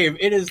Wii game.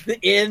 It is the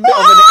end of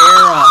an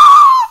era.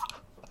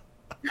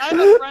 I have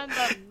a friend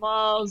that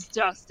loves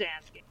Just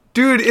Dance games.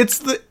 Dude, it's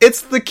the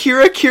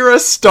Kira Kira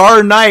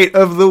Star Knight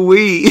of the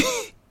Wii.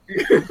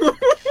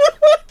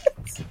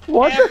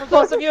 What and the for fuck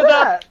those of is you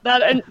that?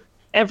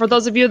 and for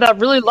those of you that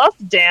really love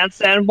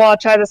dance and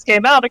watch how this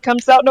came out, it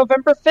comes out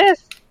November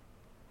 5th.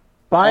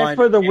 Buy it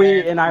for the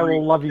Wii, and I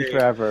will love you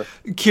forever.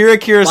 Kira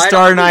Kira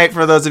Star Knight,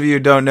 for those of you who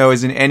don't know,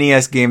 is an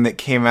NES game that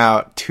came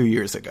out 2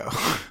 years ago.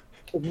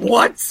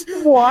 What?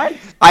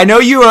 I know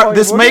you are.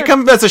 This may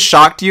come as a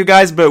shock to you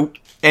guys, but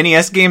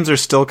NES games are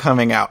still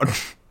coming out.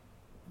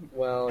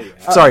 Well,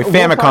 yeah. Sorry, we'll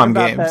Famicom talk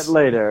about games. That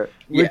later.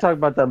 We'll talk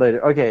about that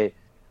later. Okay.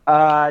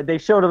 They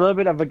showed a little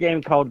bit of a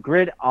game called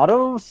Grid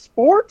Auto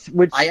Sport,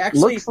 which I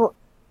actually looks...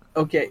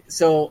 Okay,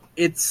 so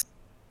it's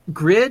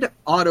Grid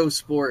Auto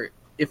Sport,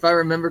 if I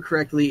remember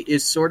correctly,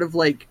 is sort of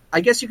like, I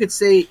guess you could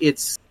say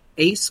it's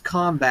Ace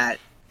Combat,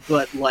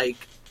 but like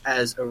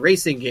as a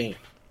racing game.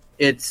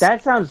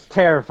 That sounds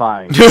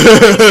terrifying.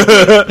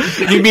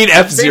 You mean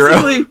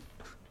F-Zero?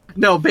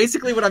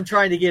 Basically what I'm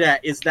trying to get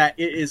at is that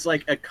it is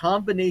like a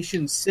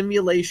combination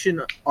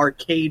simulation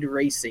arcade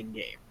racing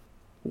game.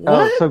 What?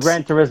 Oh, so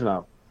Gran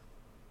Turismo.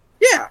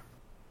 Yeah.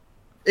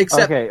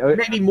 Except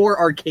maybe more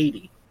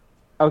arcadey.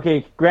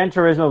 Okay, Gran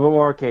Turismo, but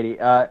more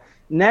arcadey.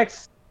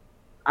 Next,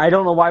 I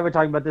don't know why we're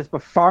talking about this,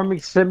 but Farming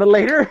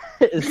Simulator?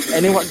 Is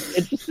anyone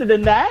interested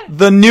in that?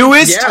 The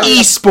newest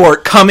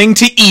esport coming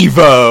to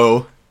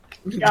Evo.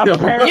 Yeah,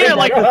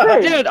 like,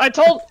 dude, I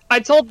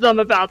told them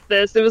about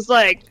this. It was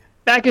like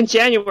back in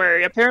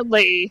January.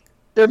 Apparently,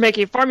 they're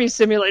making Farming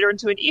Simulator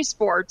into an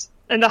esport,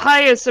 and the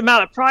highest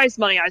amount of prize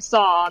money I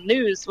saw on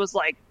news was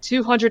like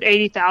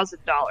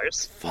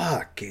 $280,000.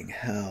 Fucking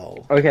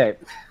hell! Okay,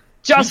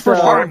 just for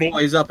farming.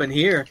 Boys up in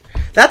here.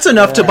 That's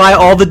enough to buy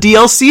all the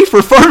DLC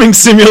for Farming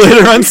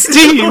Simulator on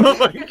Steam.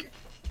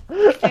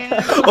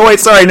 Oh wait,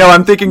 sorry, no,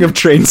 I'm thinking of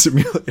Train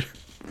Simulator.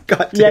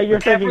 God damn. Yeah, you're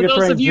thinking and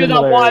for those of you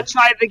that want to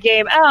try the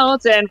game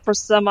out, and for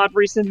some odd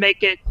reason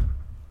make it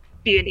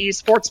be an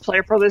esports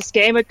player for this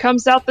game, it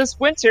comes out this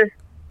winter.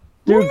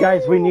 Dude,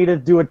 guys, we need to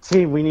do a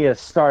team. We need to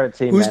start a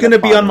team. Who's going to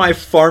be on my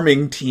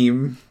farming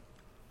team?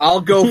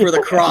 I'll go for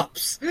the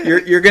crops.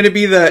 You're going to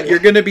be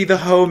the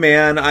hoe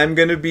man. I'm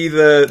going to be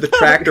the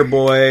tractor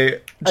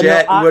boy.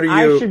 Jet, no, what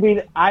are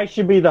you? I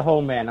should be the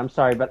hoe man. I'm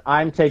sorry, but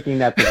I'm taking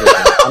that position.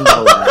 I'm the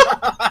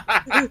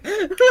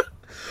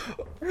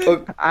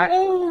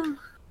hoe man.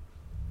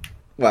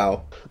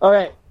 Wow. All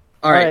right.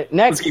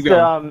 Next, let's keep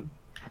going.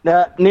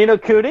 Nino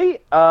Kuni,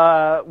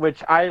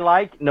 which I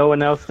like. No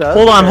one else does.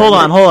 Hold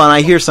on.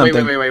 I hear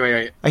something.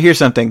 Wait. I hear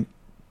something.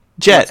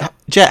 Jet,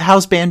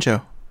 how's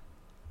Banjo?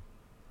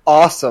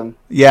 Awesome.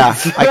 Yeah,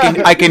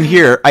 I can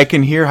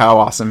hear how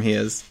awesome he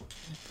is.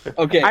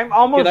 Okay, I'm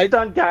almost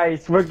done,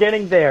 guys. We're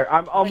getting there.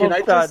 I'm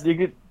almost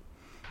done.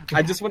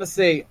 I just want to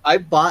say, I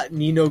bought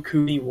Nino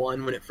Kuni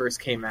 1 when it first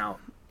came out.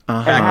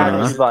 Uh-huh. Back when I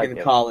was in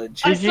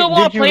college. I still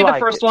want to play the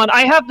first one.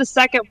 I have the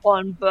second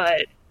one,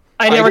 but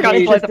I never got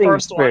to play the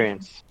first one.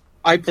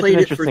 I played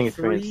it for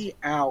 3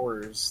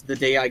 hours the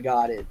day I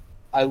got it.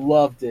 I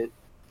loved it.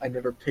 I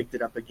never picked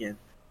it up again.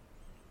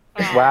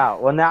 Wow.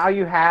 Well, now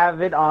you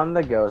have it on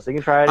the go, so you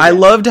can try it again. I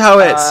loved how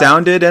it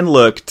sounded and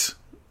looked.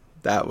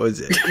 That was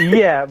it.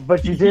 Yeah,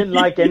 but you didn't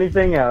like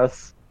anything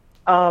else.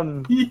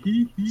 So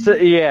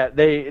yeah,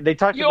 they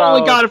talked about. You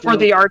only got it for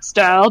the art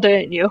style,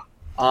 didn't you?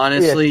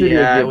 Honestly,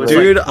 yeah, it was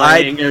dude.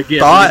 Like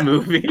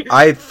movie.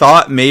 I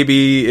thought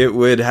maybe it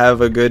would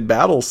have a good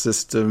battle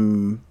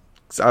system.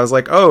 I was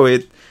like,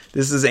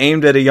 this is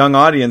aimed at a young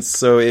audience,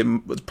 so it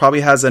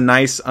probably has a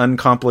nice,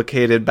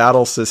 uncomplicated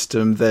battle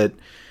system that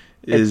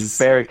is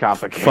very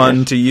complicated,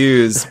 fun to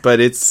use. But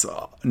it's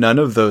none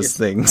of those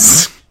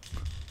things.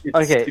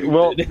 Okay,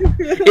 well,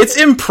 it's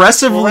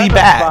impressively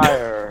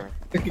bad.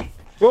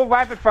 We'll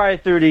rapid fire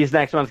through these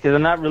next ones because they're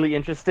not really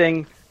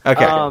interesting.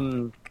 Okay.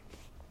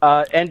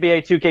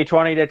 NBA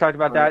 2K20, they talked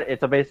about that.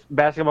 It's a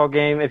basketball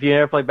game. If you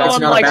never played That's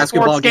basketball, not like a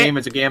basketball sports game. game.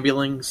 It's a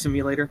gambling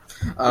simulator.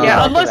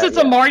 Yeah, unless it's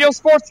a Mario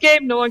sports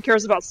game, no one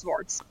cares about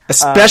sports.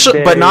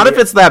 Especially, but not if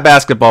it's that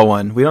basketball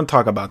one. We don't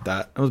talk about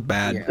that. It was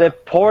bad. Yeah. they're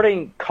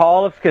porting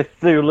Call of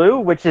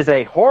Cthulhu, which is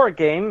a horror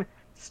game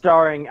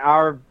starring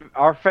our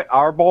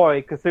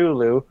boy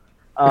Cthulhu.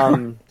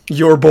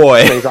 Your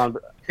boy. Plays on,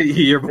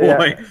 Your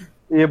boy.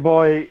 your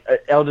boy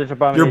Eldritch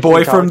Abomination. Your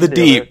boy Call from of the Cthulhu.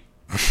 deep.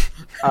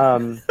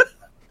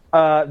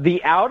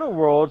 The Outer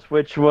Worlds,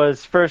 which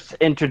was first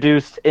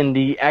introduced in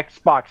the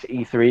Xbox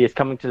E3, is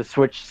coming to the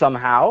Switch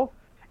somehow.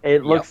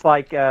 It looks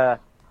like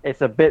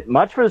it's a bit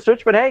much for the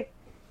Switch, but hey.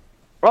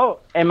 Oh,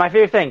 and my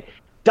favorite thing,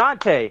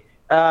 Dante.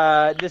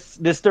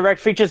 This direct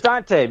features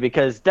Dante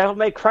because Devil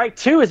May Cry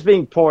 2 is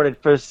being ported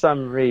for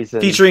some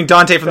reason. Featuring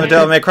Dante from the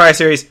Devil May Cry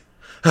series.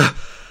 Oh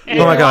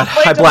my god,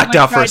 I blacked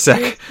out for a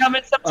sec.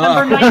 Coming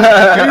September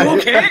 19th. Are you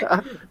okay?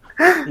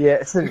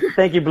 Yes,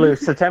 thank you, Blue.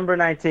 September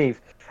 19th.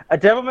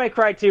 Devil May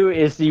Cry 2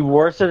 is the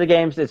worst of the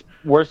games. It's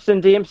worse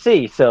than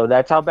DMC, so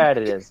that's how bad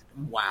it is.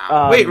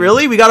 Wow. Wait,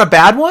 really? We got a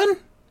bad one?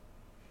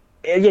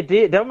 Yeah,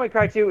 Devil May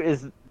Cry 2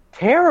 is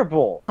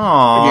terrible.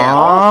 Aww. Yeah.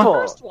 Awful.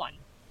 First one.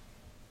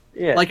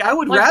 Yeah. Like I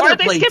would Like, why rather are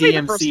they play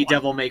skipping the first DMC one?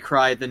 Devil May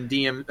Cry than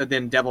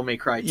Devil May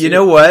Cry 2. You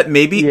know what?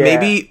 Maybe Yeah.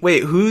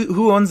 wait,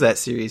 who owns that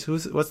series?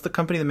 What's the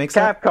company that makes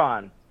that?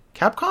 Capcom.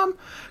 Capcom?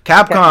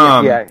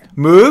 Capcom. Yeah.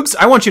 Moogs,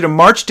 I want you to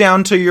march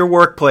down to your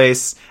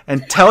workplace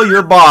and tell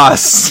your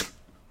boss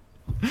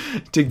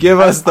to give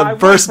us the I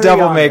first will be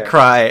Devil on May there.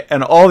 Cry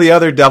and all the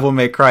other Devil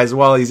May Cries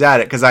while he's at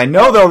it, because I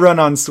know they'll run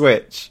on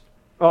Switch.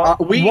 Well,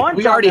 we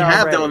one's already on there have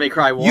already. Devil May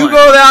Cry 1. You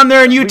go down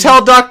there and you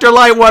tell Dr.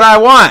 Light what I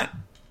want.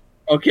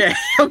 Okay,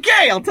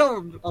 okay, I'll tell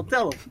him.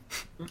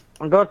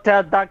 Go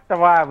tell Dr.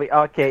 Wily.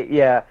 Okay,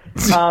 yeah.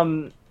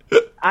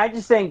 I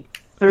just think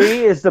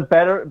 3 is the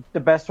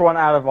best one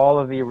out of all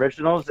of the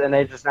originals, and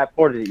they just not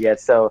ported it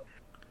yet. So,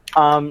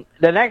 the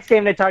next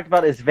game they talked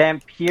about is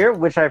Vampire,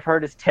 which I've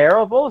heard is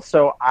terrible.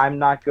 So I'm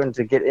not going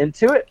to get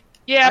into it.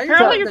 Yeah, I apparently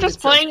thought you're that just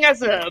it's playing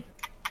as a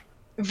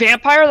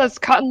vampire that's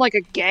caught in like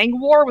a gang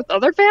war with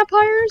other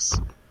vampires.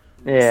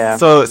 Yeah.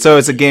 So it's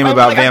a game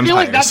about I feel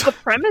like vampires that's the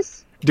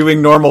premise.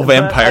 doing normal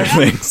vampire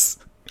things.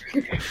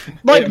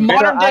 Like Yeah,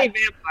 modern but day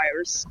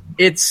vampires.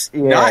 It's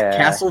not Yeah.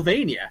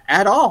 Castlevania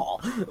at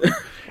all.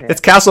 It's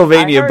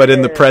Castlevania, I heard but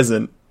in the it-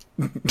 present.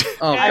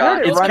 Oh Yeah,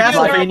 god, it it's runs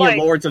Castlevania like-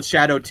 Lords of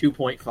Shadow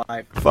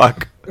 2.5.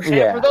 Fuck. And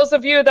Yeah. for those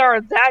of you that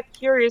are that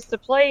curious to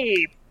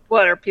play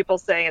what are people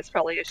saying it's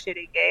probably a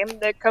shitty game,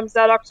 that comes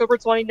out October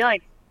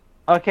 29th.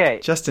 Okay.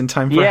 Just in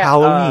time for Yeah,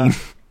 Halloween.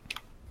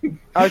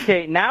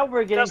 Okay, now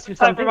we're getting Just to in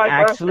time for something my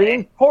actually birthday.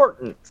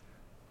 important.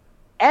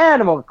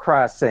 Animal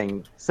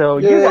Crossing. So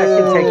you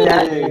guys can take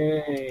that.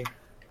 Yay.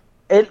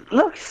 It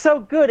looks so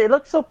good. It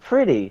looks so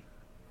pretty.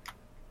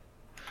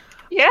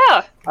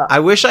 Yeah. I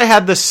wish I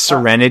had the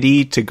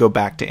serenity to go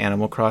back to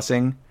Animal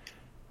Crossing,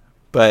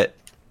 but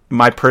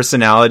my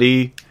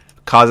personality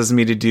causes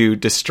me to do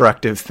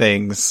destructive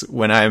things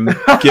when I'm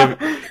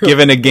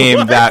given a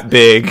game that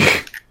big.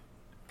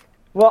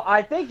 Well,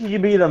 I think you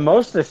can be the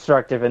most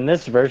destructive in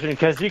this version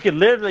because you can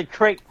literally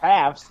create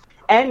paths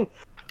and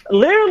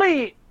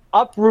literally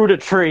uproot a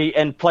tree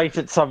and place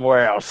it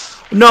somewhere else.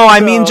 No,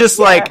 I mean just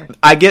yeah. like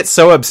I get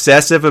so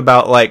obsessive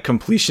about like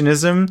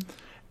completionism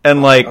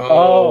and like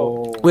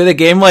Oh. with a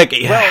game like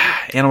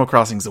Animal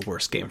Crossing's the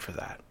worst game for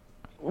that.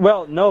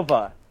 Well,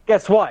 Nova,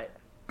 guess what?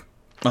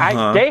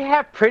 Uh-huh. They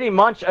have pretty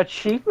much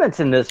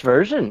achievements in this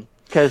version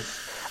because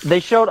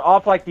they showed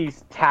off like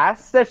these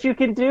tasks that you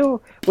can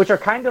do, which are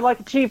kind of like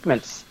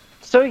achievements.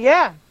 So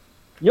yeah,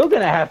 you're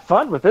gonna have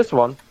fun with this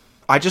one.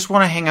 I just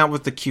want to hang out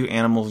with the cute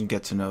animals and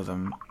get to know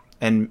them,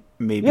 and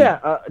maybe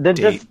Then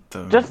date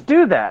them. just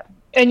do that.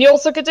 And you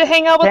also get to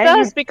hang out with Can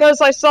you- us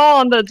because I saw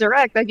on the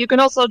direct that you can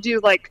also do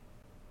like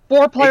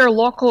 4-player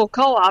local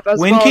co-op as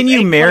When well can as you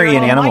 8-player marry in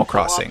online Animal co-op.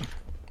 Crossing?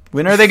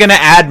 When are they going to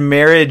add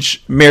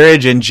marriage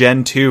and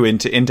Gen 2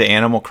 into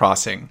Animal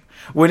Crossing?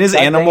 When is They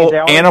Animal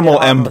already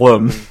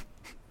Emblem?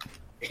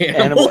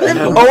 Animal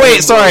Emblem.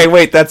 Oh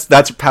wait,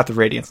 that's Path of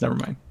Radiance. Never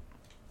mind.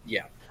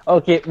 Yeah.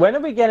 Okay, when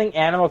are we getting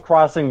Animal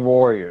Crossing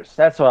Warriors?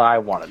 That's what I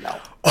want to know.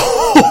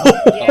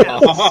 Yeah.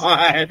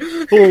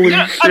 Holy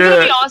Yeah, I'm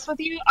gonna be honest with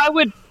you.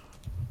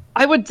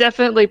 I would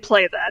definitely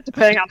play that,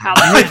 depending on how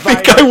I that.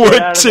 think I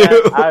would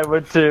too. I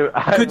would too.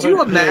 Could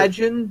you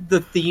imagine the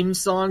theme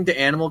song to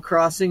Animal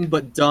Crossing,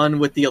 but done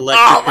with the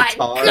electric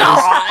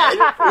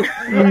guitars?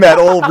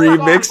 Metal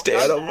remixed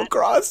Animal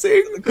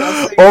Crossing.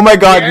 Oh my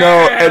god,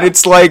 no! And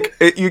it's like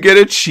you get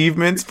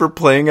achievements for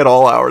playing at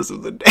all hours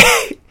of the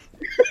day.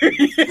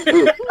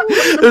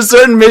 There's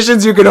certain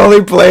missions you can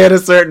only play at a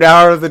certain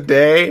hour of the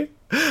day,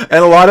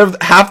 and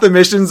half the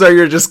missions are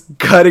you're just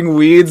cutting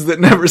weeds that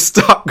never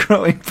stop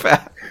growing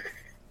back.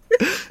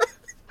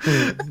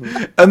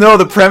 And no,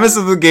 the premise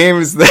of the game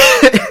is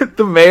that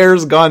the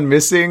mayor's gone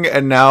missing,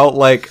 and now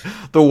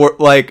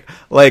the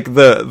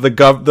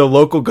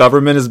local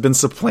government has been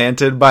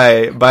supplanted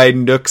by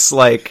Nook's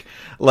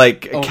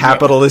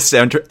capitalist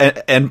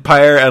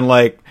empire, and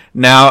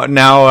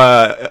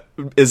Now,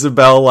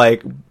 Isabel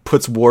like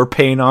puts war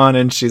paint on,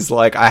 and she's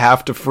like, I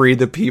have to free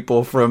the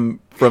people from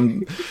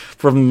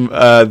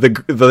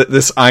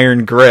this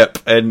iron grip,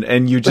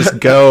 and you just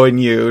go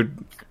and you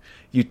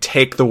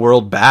take the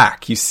world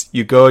back.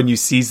 You go and you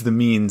seize the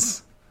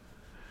means.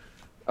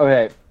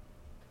 Okay,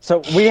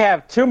 so we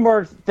have two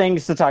more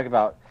things to talk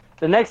about.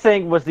 The next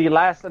thing was the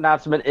last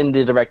announcement in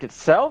the Direct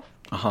itself.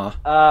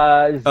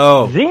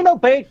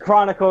 Xenoblade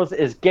Chronicles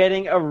is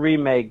getting a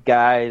remake,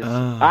 guys.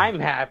 I'm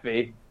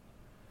happy.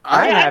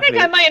 I think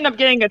I might end up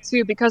getting it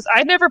too, because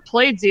I never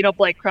played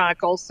Xenoblade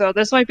Chronicles, so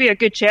this might be a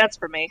good chance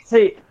for me.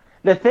 See,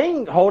 the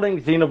thing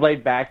holding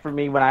Xenoblade back for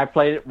me when I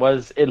played it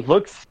was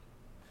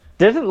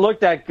doesn't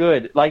look that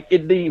good. Like,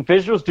 the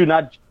visuals do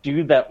not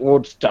do that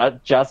old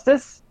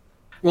justice.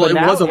 Well, it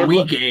was a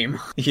Wii game.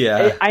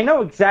 Yeah. I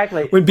know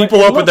exactly. When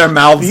people open their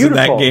mouths in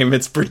that game,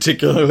 it's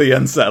particularly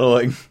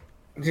unsettling.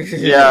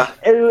 Yeah.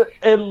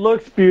 It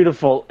looks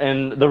beautiful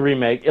in the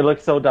remake. It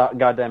looks so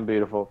goddamn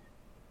beautiful.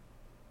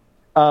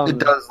 It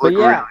does look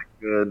really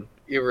good.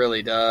 It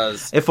really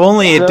does. If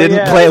only it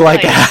didn't play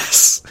like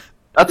ass.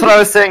 That's what I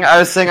was saying. I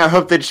was saying I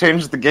hope they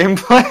change the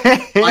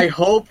gameplay. I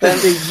hope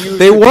that they use.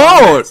 They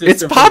won't.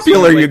 It's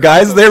popular, you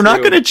guys. They're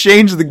not going to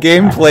change the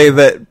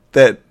gameplay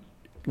that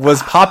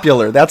was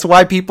popular. That's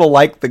why people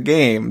like the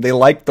game. They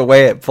like the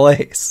way it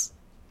plays.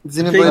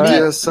 Xenoblade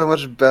has so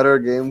much better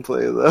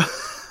gameplay,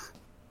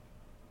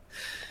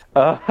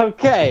 though.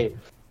 Okay,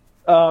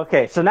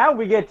 so now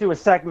we get to a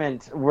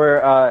segment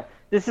where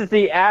this is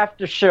the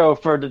after show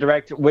for the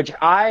Direct, which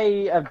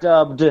I have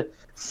dubbed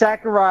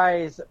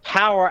Sakurai's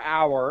Power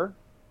Hour,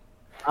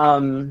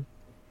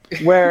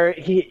 where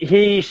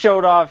he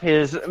showed off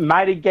his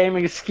mighty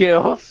gaming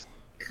skills.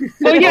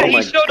 Oh yeah,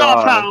 he showed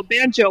off how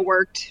Banjo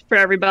worked for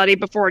everybody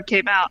before it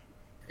came out.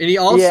 And he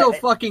also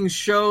fucking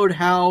showed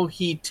how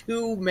he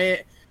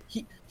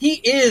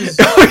is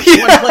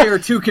one player,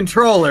 two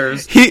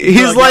controllers.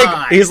 He's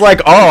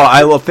like,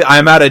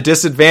 I'm at a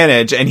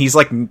disadvantage, and he's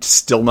like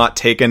still not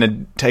taking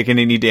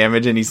any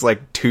damage, and he's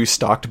like two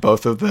stocked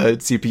both of the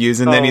CPUs,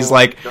 and then he's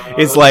like,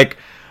 it's like,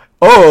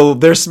 oh,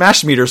 their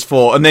smash meter's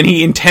full, and then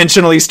he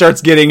intentionally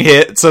starts getting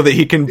hit so that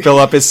he can fill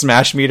up his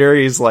smash meter.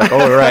 He's like,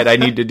 oh right, I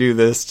need to do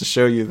this to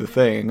show you the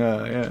thing.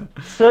 Yeah.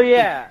 So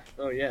yeah.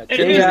 Oh yeah.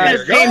 Game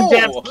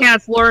devs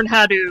can't learn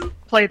how to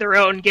play their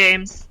own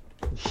games.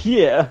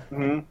 Yeah.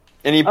 Mm-hmm.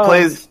 And he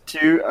plays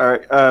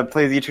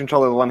plays each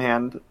controller with one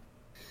hand.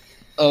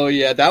 Oh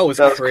yeah, that was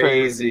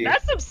crazy.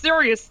 That's some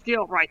serious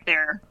skill right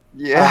there.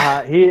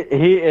 Yeah, he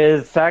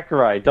is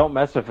Sakurai. Don't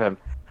mess with him.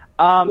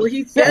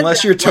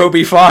 Unless you're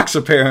Toby Fox,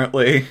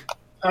 apparently.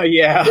 Oh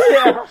yeah.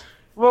 Yeah.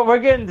 Well, we're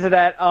getting to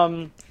that.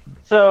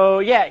 So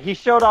yeah, he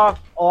showed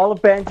off all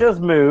of Banjo's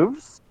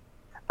moves,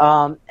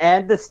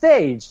 and the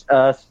stage,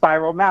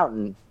 Spiral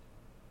Mountain,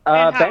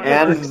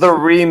 and the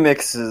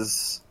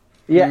remixes.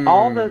 Yeah,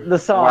 all the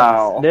songs.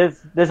 Wow.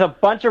 There's a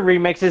bunch of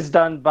remixes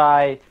done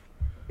by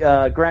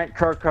Grant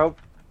Kirkhope.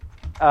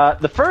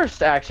 The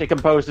first actually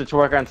composer to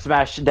work on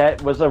Smash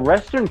that was a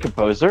Western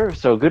composer,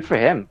 so good for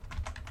him.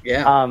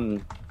 Yeah.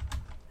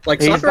 Like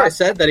Sakurai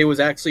said that he was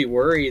actually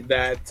worried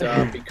that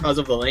because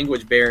of the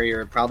language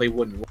barrier, it probably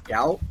wouldn't work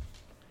out.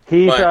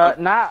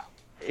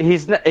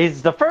 He's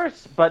the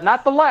first, but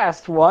not the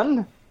last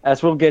one,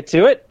 as we'll get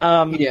to it.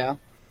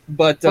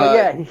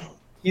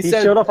 He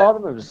said showed off all the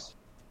moves.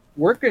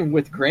 Working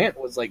with Grant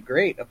was like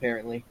great,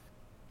 apparently.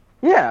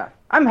 Yeah,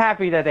 I'm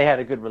happy that they had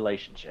a good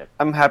relationship.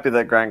 I'm happy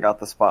that Grant got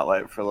the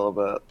spotlight for a little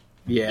bit.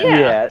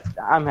 Yeah,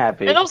 I'm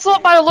happy. And also,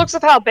 by the looks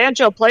of how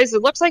Banjo plays,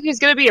 it looks like he's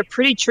going to be a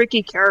pretty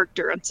tricky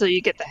character until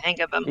you get the hang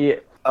of him. Yeah.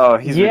 Oh,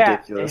 he's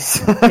ridiculous.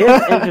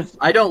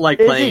 I don't like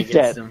playing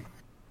against him.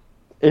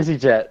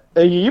 EasyJet.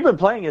 You've been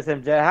playing as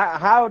him, Jet.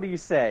 How do you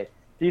say?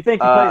 Do you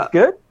think he plays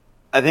good?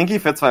 I think he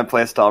fits my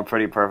playstyle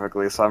pretty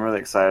perfectly, so I'm really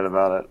excited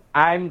about it.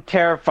 I'm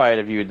terrified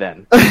of you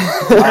then.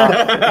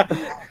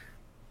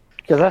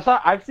 Because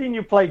I've seen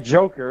you play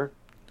Joker.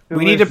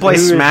 We need to play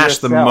Smash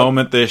the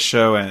moment this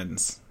show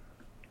ends.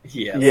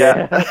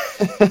 Yeah.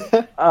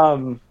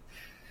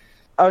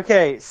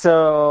 Okay,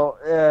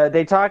 so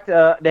they talked.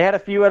 They had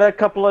a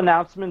couple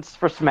announcements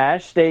for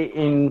Smash.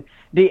 They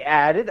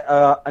added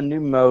a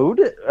new mode.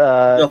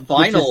 The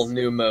final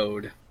new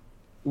mode.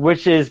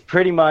 Which is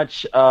pretty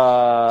much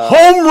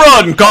home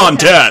run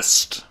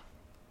contest.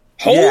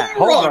 Home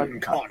run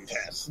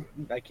contest.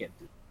 I can't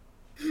do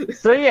it.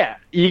 So yeah,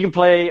 you can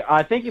play.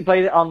 I think you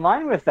played it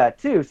online with that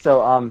too.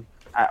 So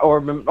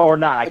or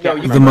not. I can't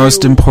remember. The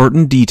most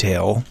important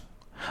detail,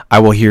 I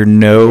will hear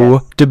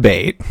no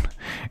debate,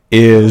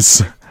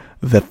 is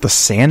that the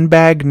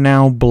sandbag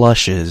now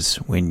blushes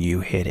when you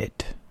hit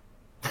it.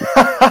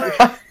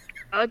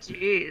 Oh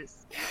jeez.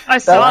 I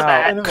saw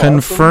that.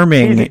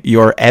 Confirming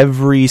your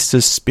every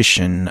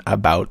suspicion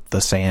about the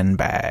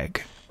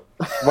sandbag.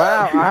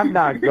 Wow, I'm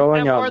not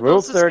going on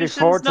Rule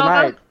 34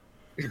 tonight.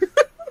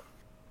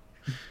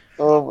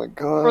 Oh my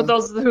god. For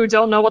those who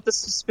don't know what the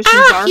suspicions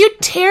are. You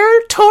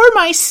tore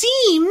my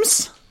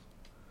seams.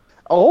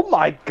 Oh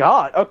my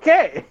god,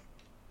 okay.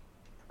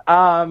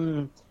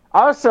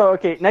 Also,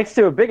 okay, next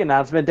to a big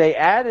announcement, they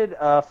added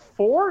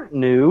 4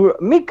 new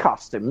meat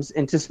costumes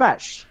into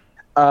Smash,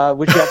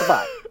 which you have to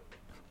buy.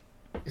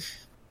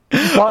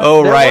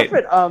 Oh, right.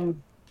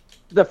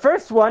 The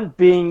first one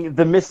being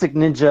the Mystic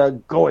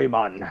Ninja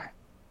Goemon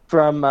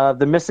from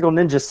the Mystical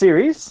Ninja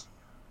series.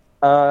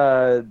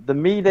 The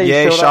me they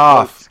Yay, showed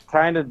up was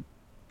kind of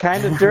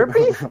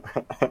derpy.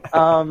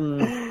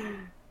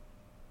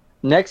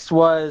 Next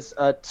was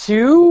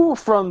 2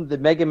 from the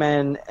Mega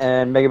Man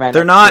and Mega Man.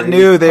 They're not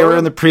new. They were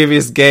in the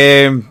previous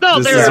game. No,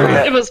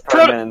 it was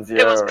Proto Man.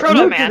 It was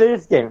Proto Man.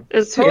 This game.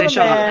 It's who they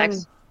showed up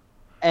next.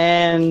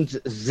 And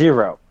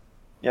Zero.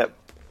 Yep.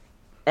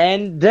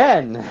 And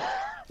then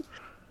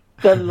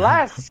the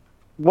last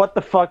what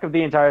the fuck of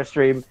the entire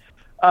stream,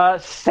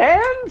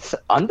 Sans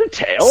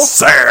Undertale.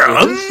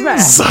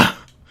 Sans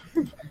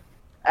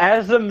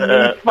as a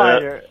meat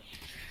fighter.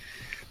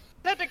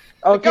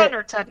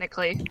 Gunner,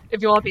 technically,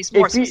 if you want to be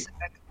more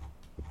specific.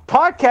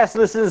 Podcast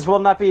listeners will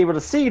not be able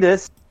to see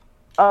this,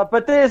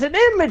 but there's an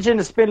image in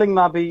the spinning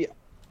lobby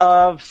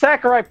of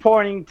Sakurai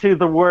pointing to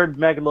the word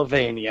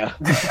Megalovania.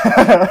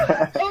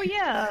 Oh,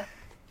 yeah.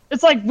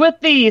 It's like with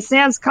the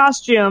Sans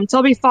costume,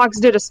 Toby Fox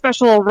did a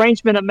special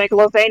arrangement of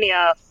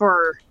Megalovania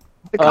for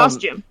the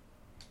costume.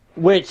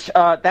 Which,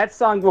 that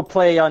song will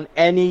play on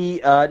any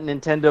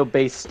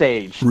Nintendo-based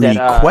stage.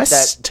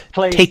 Request that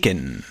plays,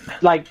 taken.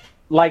 Like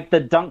the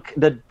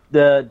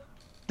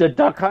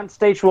Duck Hunt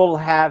stage will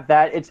have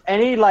that. It's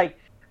any,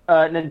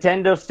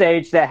 Nintendo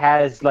stage that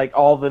has,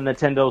 all the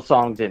Nintendo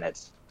songs in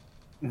it.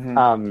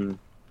 Mm-hmm.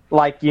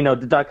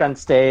 The Duck Hunt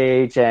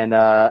stage and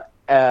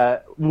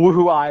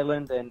Woohoo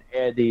Island and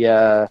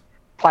the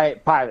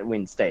Pilot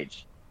Wind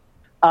stage.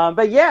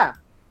 But yeah,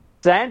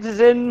 Sans is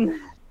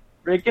in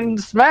freaking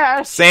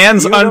Smash.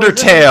 Sans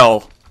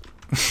Undertale.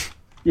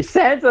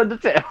 Sans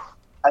Undertale.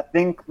 I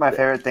think my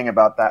favorite thing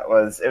about that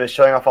was it was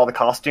showing off all the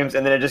costumes,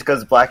 and then it just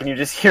goes black, and you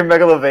just hear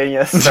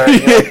Megalovania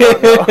starting.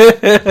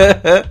 Oh,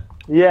 no.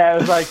 Yeah,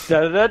 it was like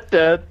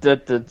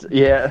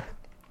yeah.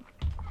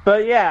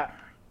 But yeah,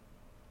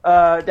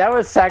 that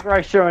was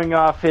Sakurai showing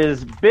off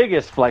his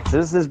biggest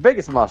flexes, his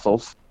biggest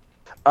muscles,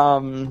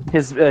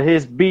 his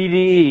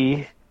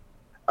BDE.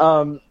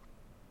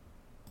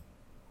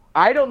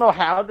 I don't know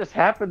how this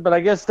happened, but I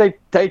guess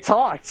they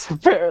talked.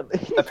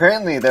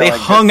 Apparently, they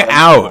hung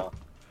out.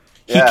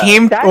 He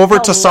came over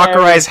to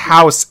Sakurai's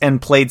house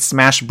and played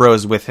Smash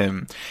Bros. With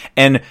him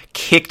and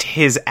kicked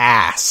his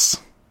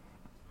ass.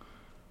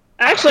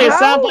 Actually, it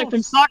sounds like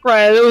from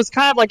Sakurai, it was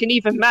kind of like an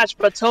even match,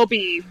 but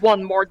Toby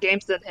won more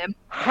games than him.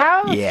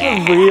 How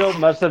surreal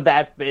must have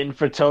that been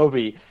for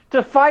Toby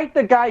to fight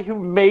the guy who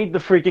made the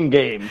freaking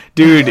game?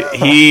 Dude,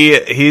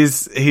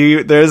 he's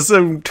there's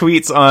some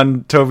tweets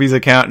on Toby's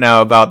account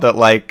now about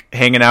that,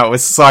 hanging out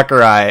with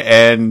Sakurai,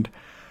 and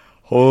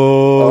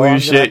holy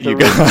shit, you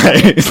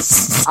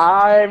guys.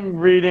 I'm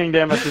reading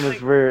them as soon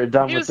as we're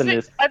done with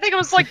this. I think it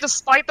was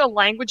despite the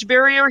language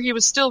barrier, he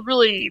was still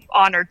really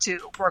honored to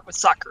work with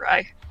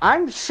Sakurai.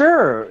 I'm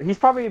sure. He's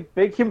probably a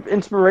big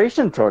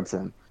inspiration towards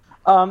him.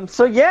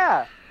 So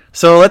yeah.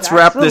 So let's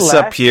wrap this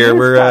up here.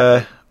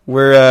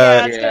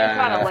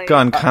 It's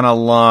gone kind of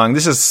long.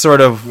 This is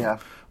sort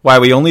of why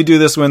we only do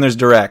this when there's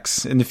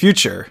directs. In the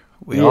future,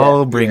 we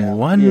all bring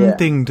one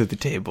thing to the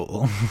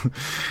table.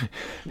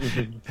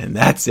 And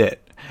that's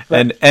it.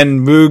 And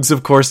Moogs,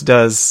 of course,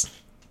 does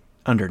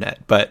Undernet,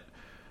 but...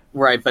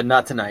 Right, but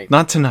not tonight.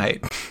 Not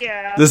tonight.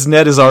 Yeah. This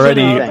net is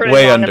already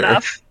way under.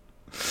 Enough.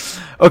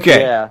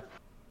 Okay. Yeah.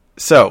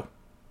 So,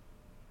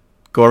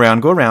 go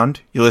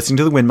around. You're listening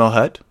to the Windmill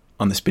Hut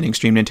on the Spinning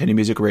Stream Nintendo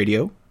Music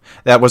Radio.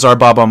 That was our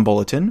Bob-omb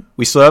Bulletin.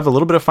 We still have a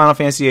little bit of Final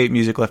Fantasy VIII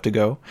music left to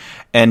go.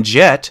 And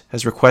Jet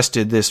has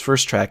requested this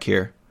first track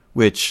here,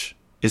 which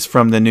is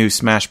from the new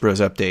Smash Bros.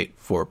 Update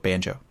for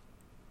Banjo.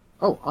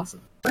 Oh,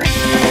 awesome.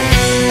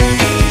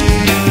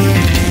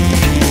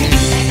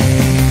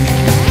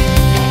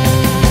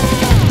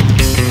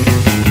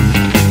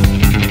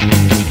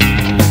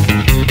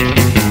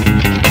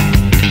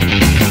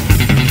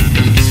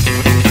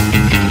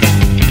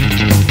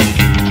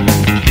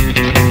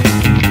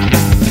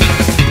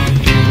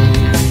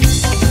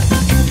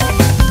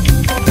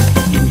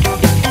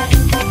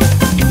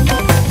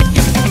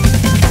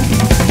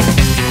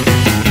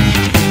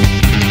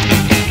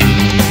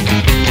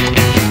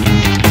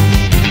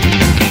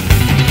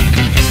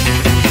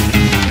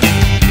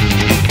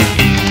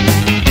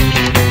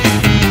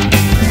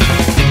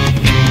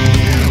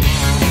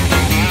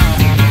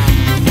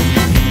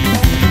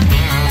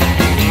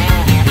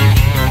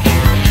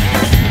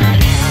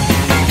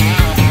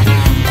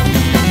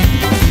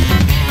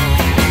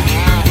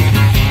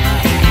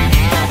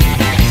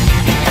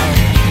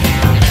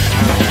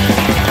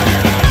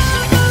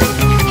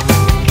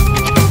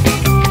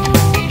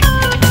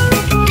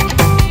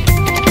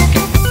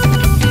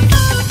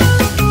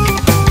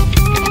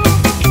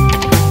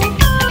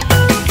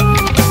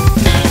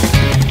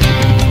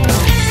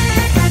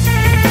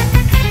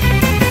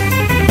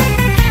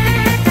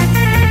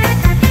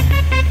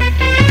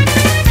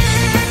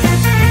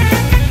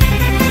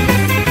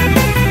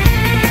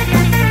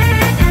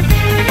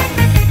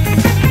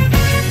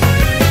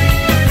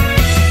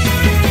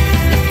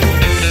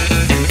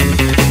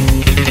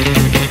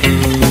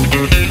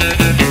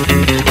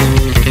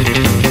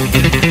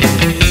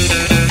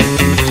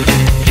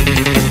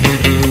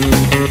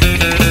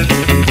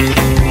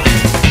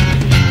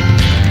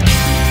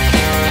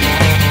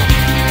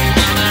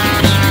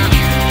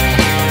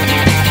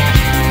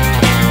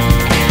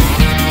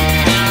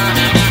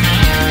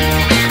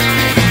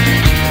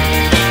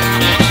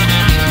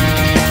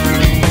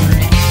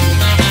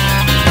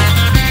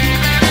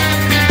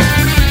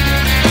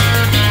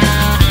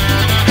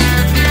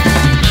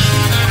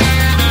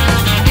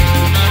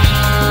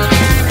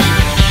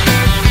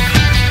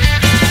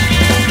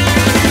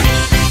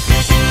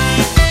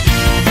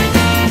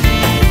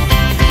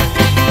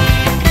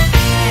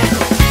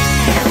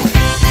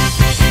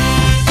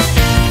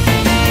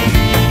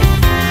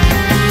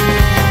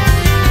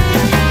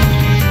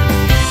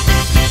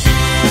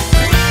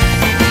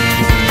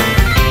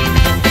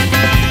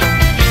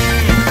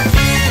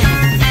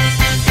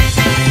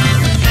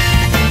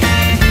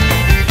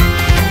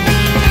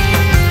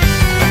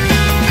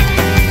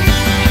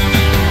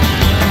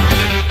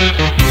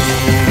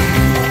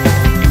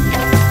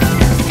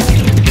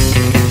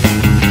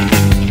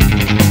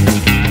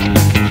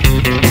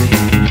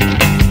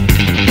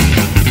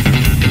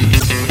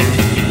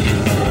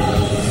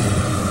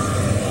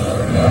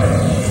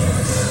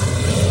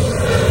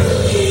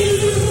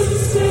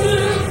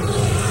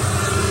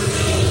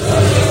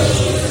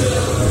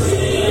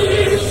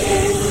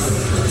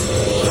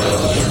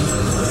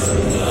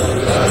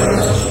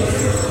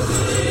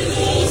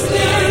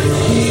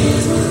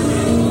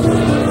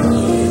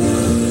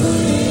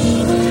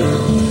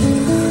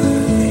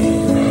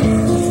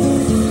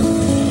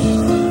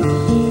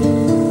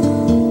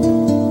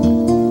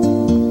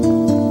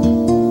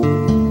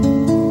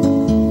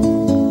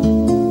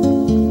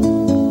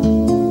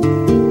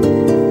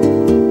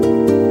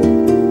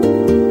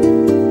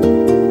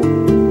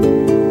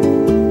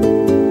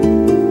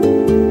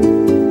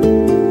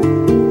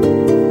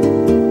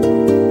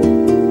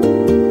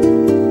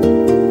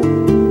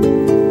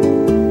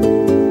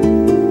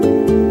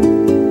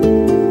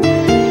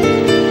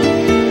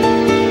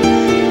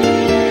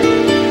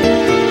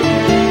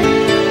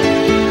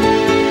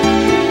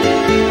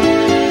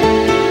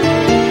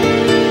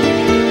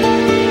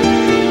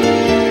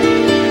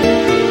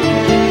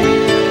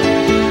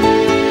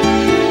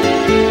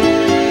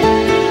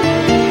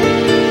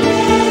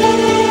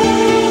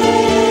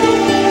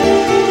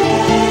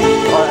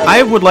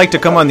 I would like to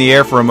come on the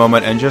air for a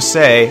moment and just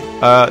say,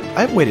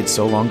 I've waited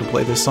so long to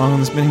play this song on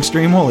the spinning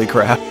stream. Holy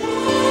crap.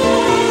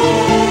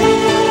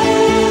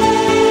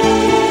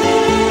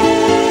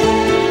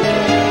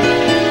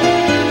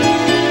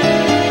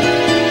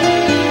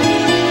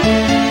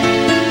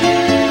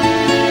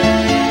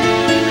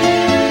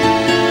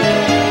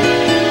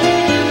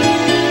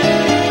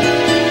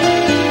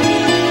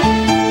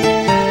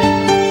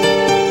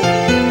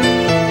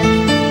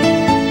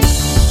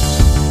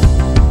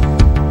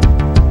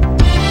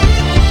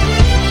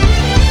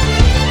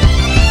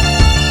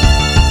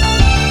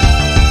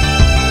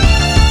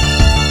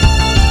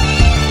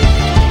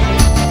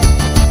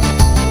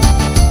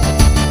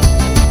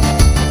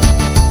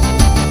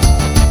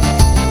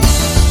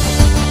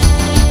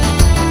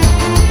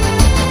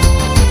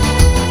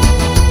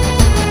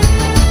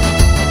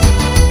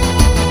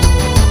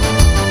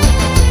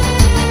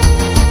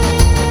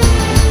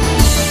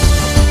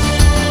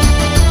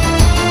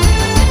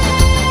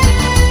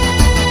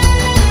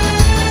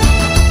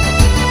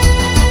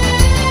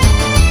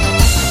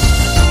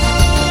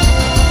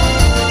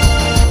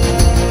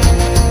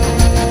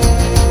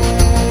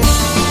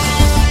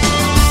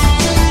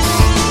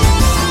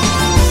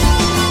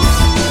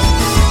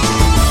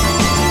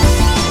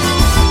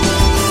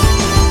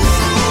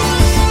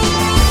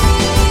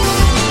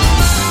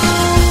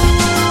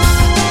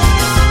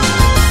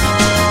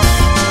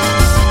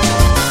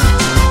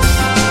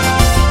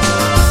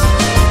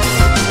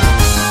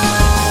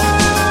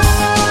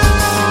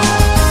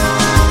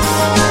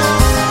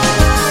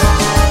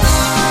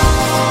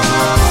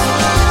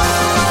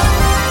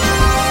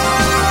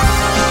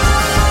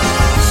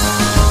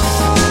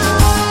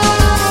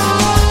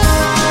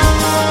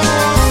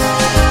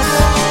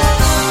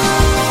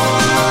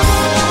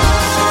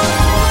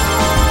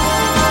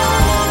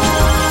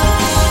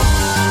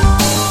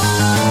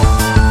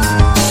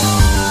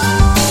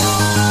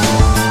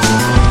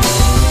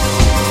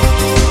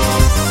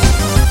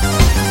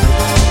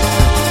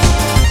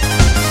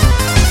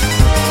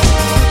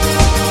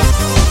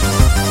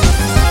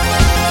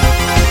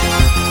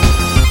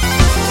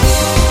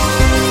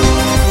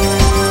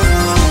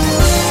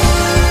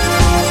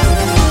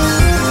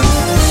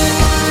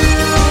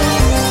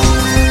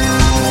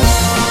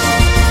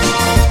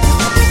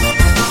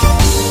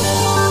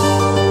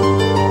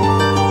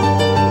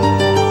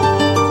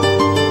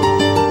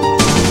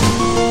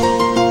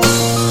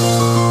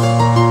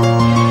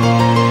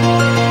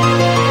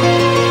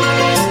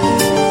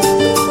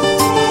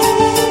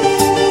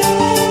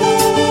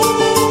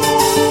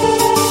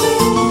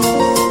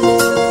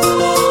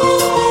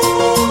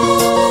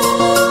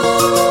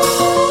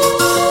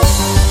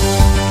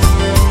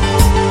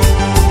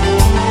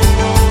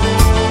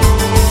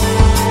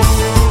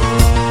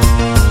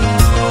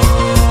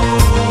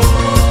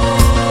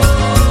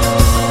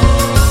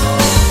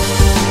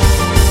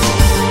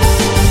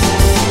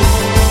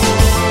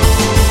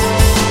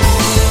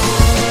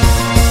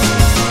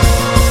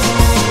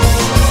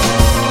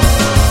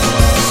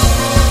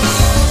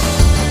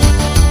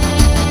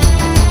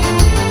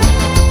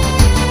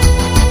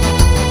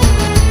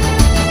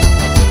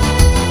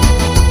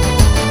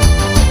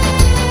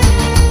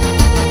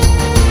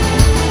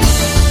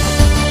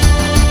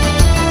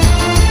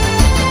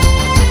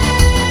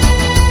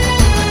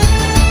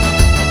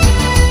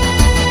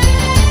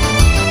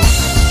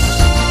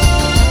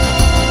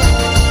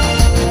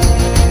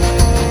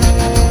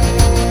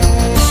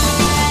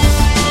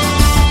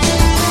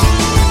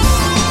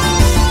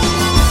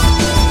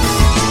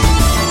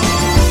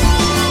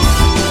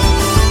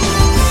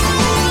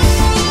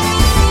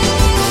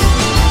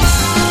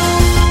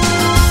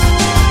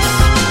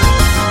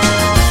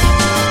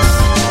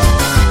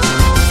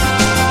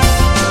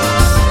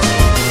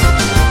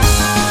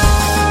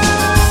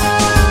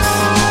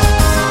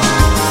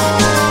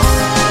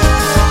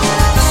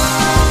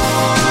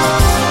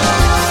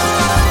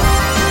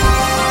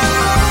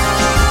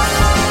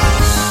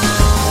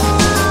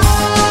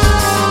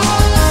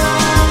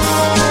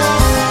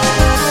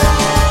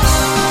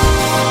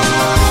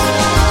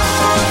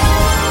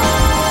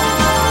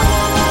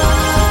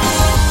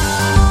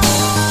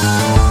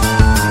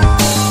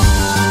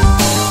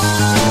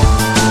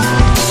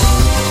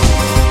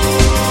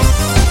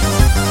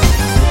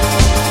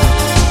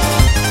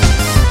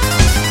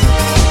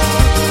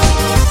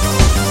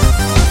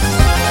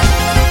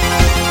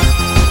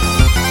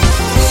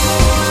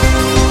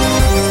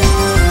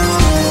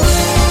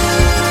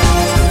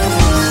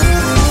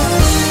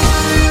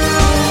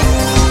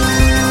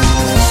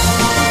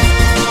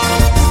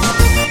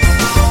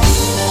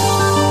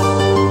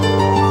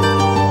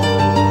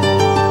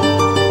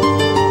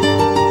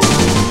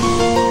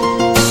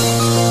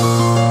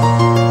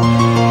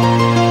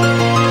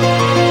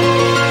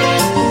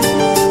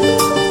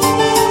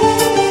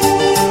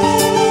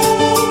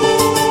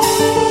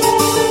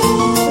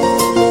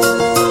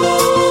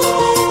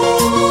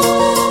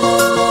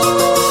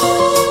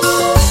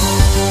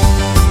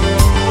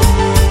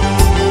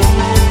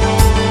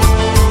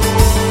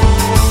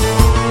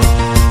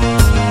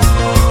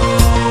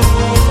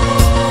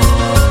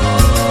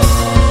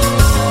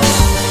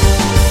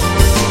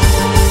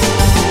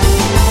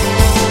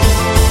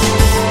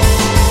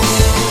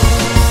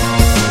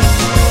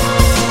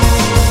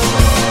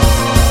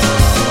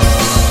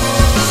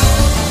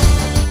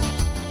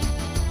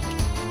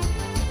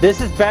 This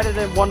is better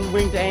than One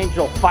Winged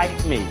Angel.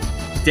 Fight me.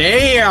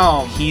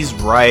 Damn! He's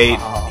right.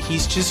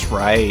 He's just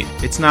right.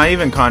 It's not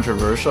even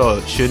controversial.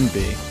 It shouldn't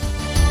be.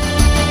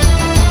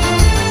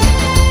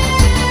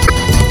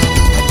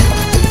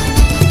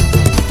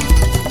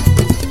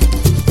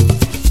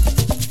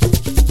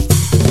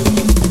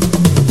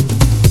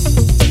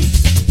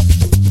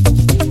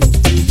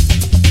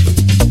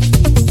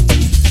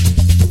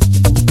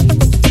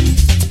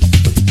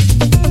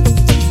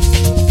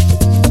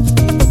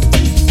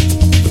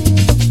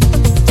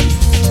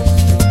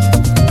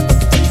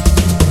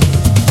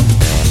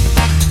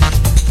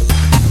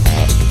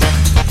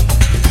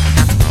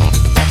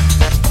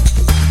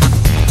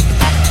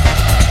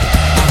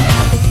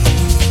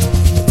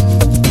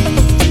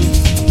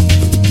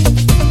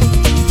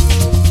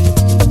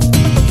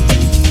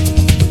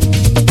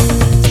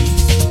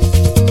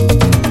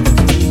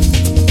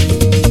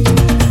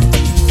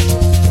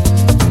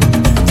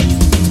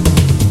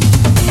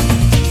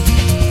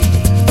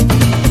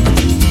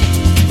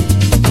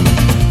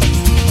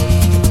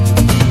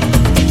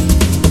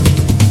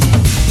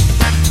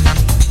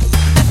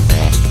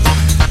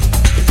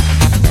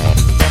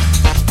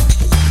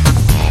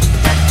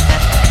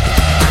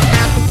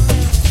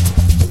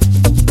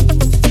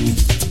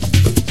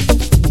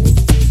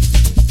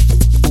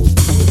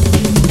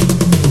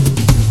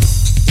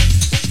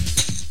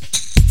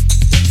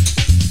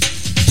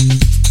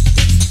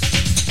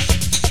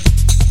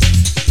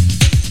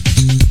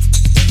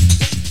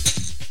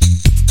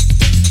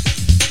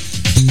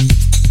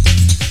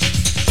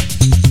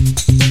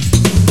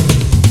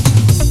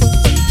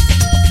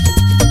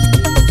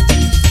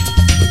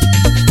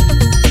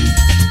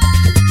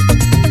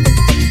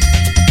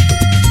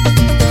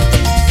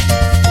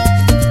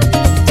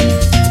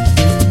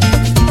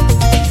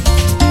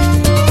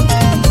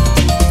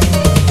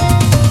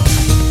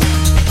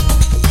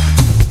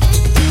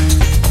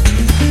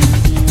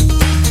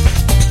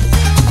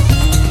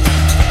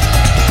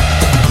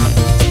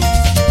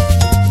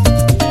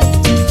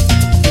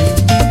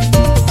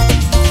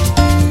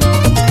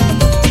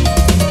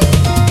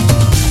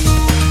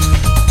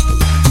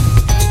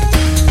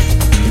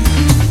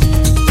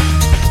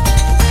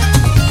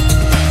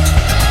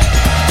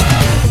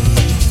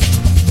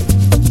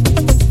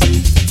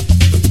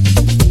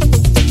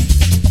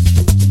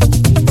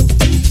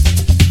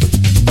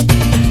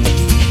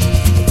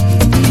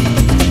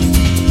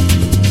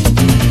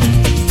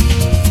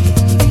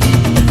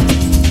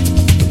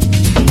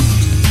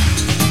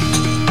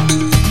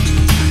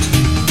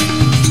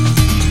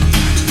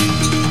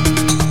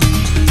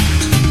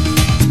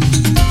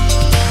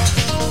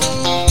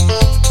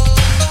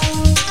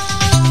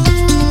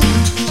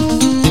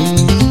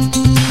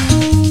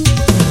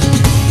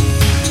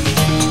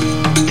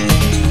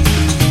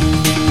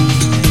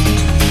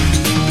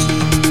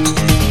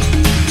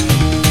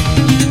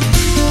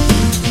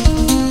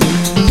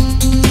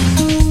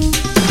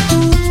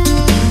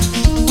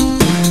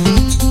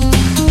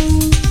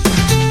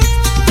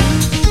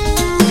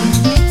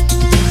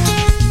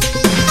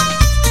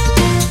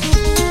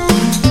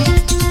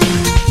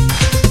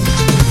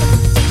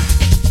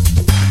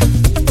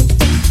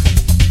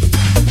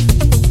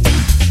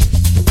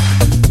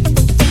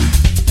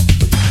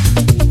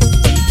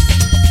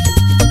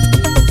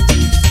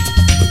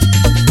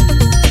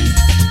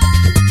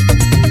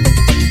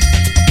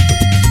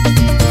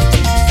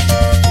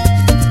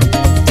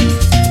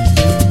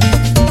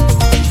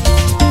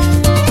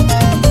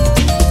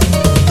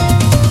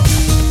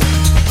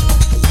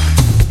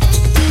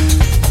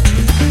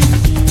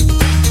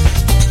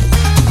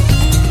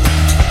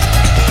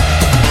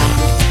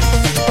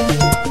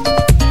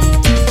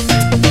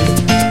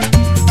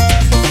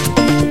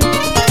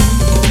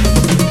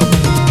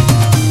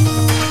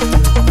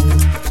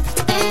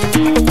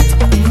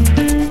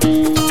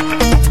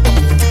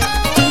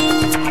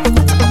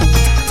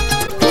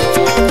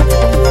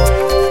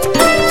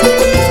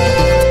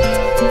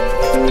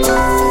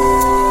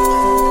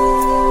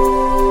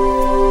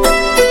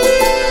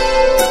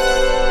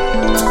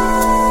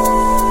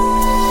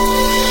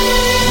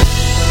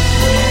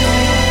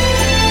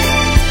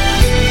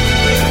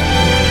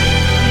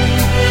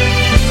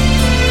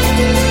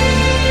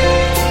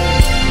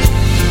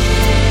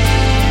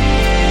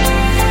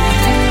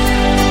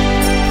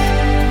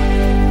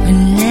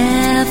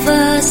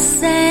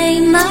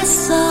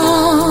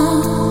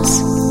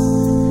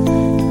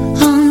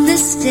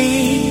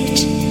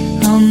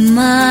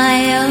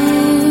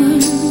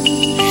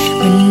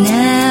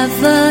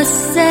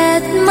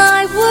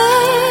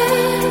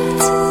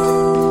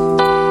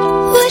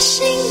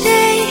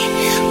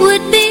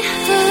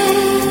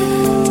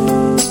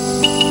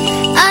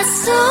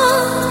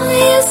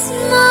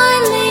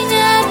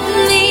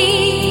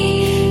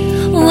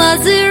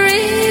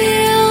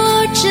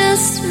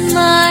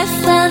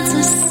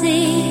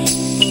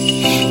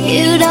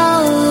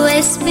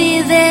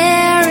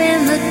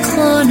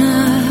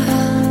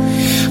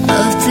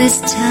 this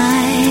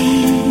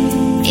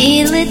time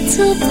a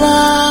little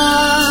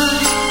bar.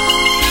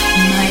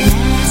 My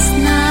last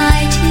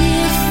night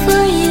here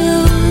for you.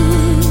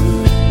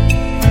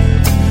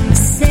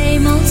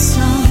 Same old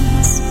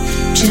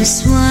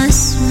Just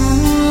once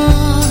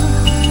more,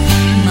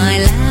 my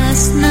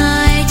last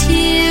night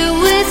here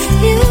with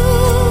you.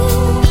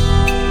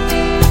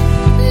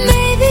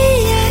 Maybe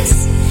yes,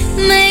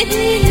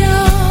 maybe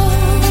no.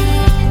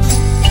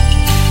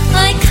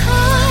 I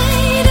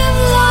kind of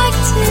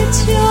liked it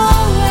your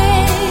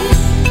way,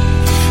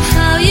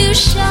 how you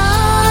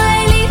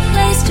shyly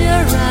placed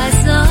your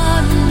eyes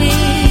on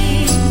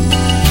me.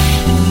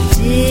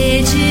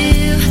 Did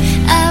you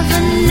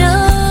ever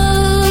know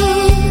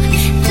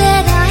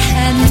that I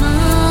had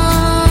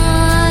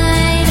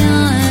mine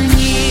on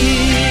you?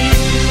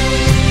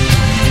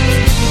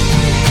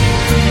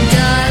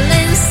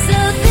 Darling, so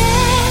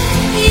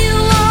there you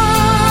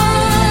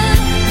are,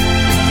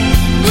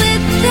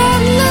 with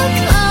that look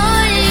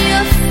on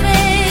your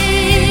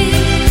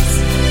face,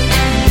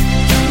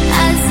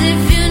 as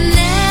if you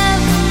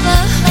never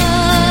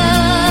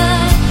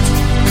hurt,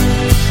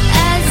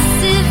 as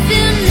if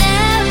you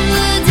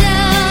never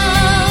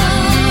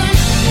down.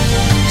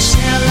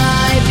 Shall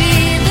I be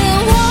the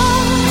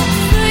one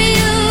for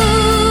you,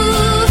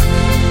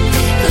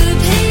 who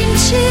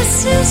paints you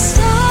so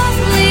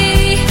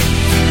softly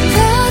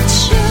but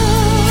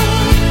sure?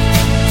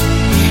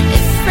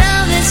 If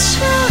frown is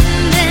shown,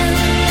 then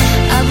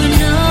I would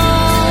know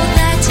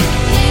that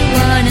you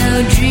are no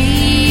dreamer.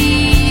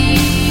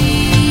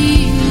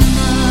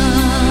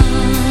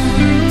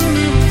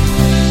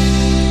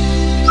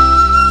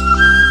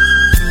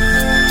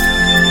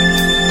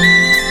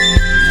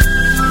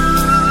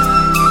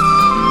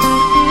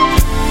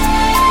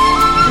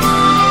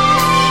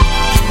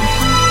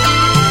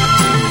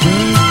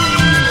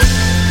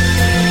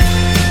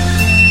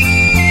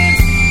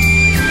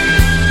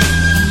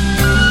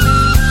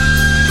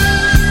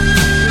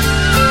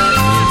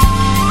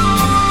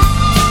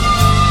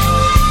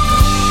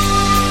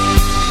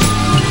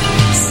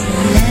 So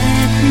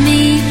let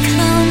me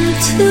come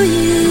to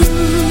you,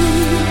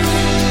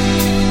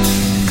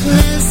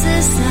 close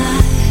as I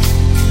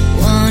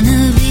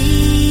wanna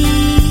be,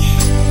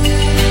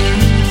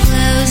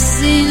 close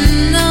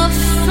enough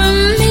for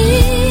me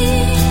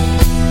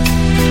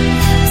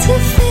to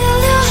feel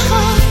your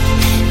heart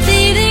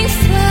beating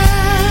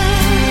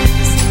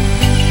fast,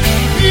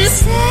 and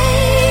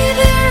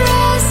savor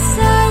as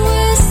I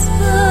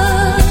whisper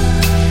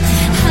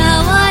how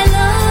I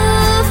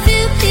love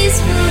you,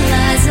 peaceful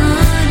eyes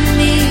on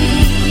me.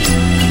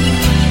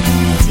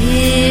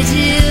 Did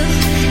you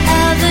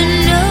ever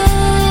know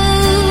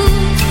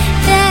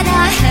that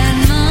I had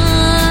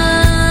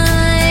mine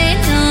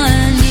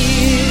on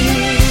you?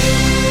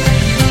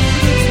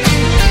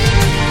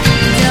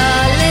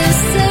 Darling,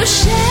 so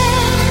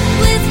share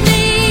with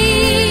me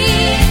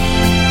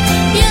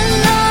your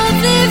love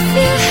if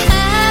you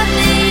have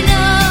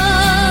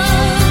enough,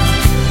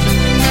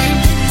 the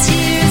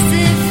tears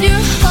if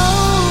you're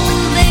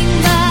holding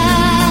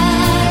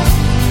back,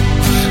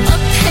 or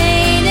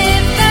pain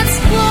if that's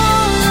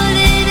what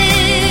it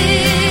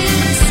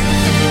is.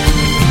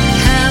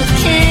 How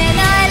can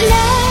I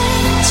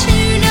let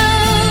you know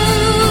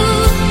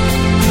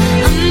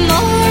I'm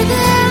more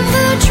than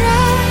the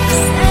dress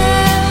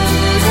and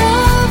the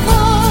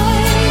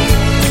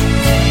voice?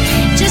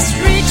 Just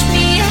reach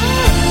me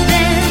out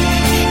and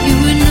you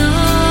would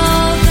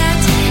know that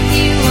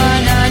you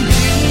are not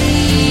dreaming.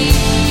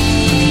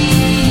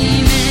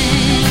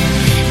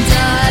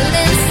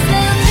 Darling, so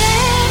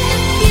there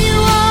you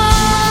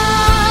are,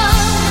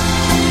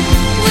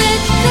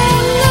 with the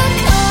look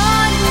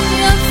on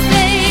your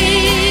face,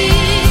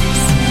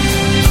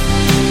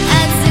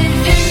 as if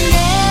you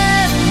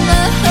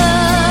never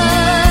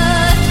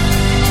hurt,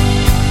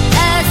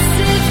 as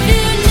if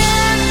you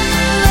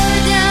never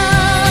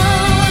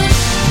down.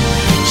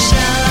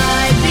 Shall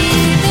I be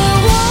the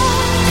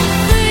one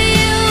for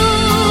you,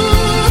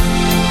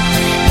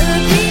 who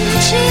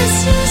pinches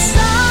you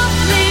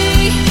softly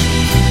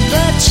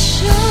but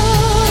sure?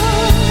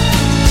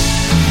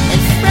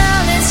 If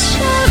frown is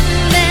shown,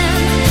 then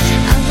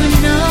I would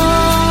know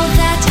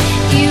that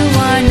you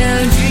are no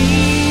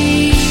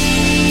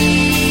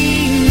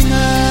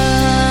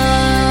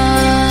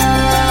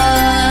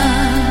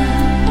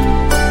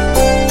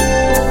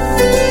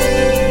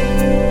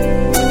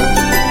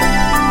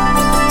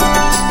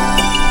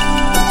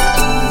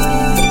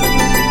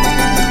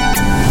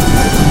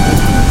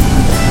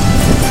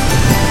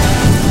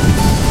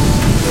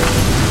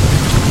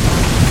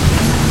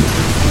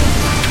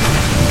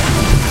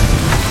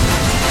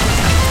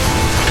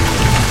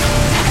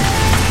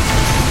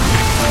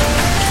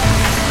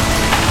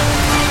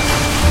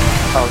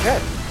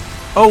Okay.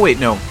 Oh wait,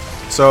 no.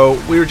 So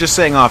we were just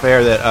saying off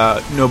air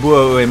that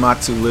Nobuo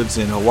Uematsu lives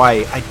in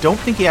Hawaii. I don't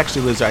think he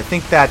actually lives there. I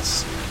think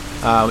that's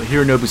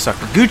Hironobu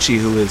Sakaguchi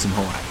who lives in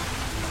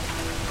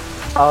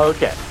Hawaii.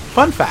 Okay.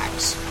 Fun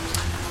facts.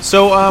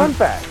 So Fun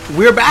fact.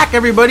 we're back,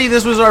 everybody.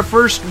 This was our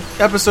first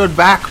episode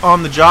back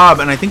on the job,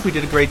 and I think we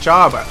did a great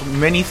job.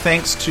 Many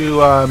thanks to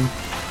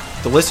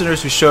the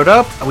listeners who showed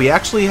up. We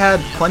actually had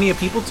plenty of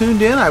people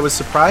tuned in. I was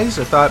surprised.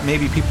 I thought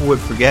maybe people would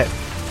forget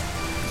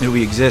that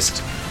we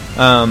exist.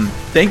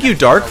 Thank you,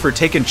 Dark, for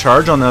taking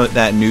charge on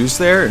that news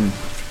there and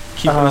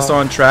keeping us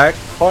on track.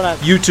 Hold on.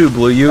 YouTube,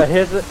 will you?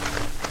 Here's the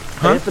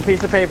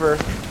piece of paper.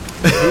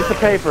 Piece of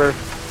paper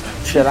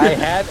that I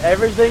had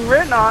everything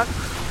written on.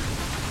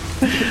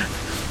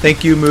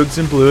 Thank you, Moogs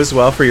and Blue, as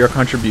well, for your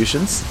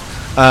contributions.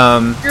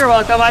 You're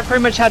welcome. I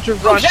pretty much had to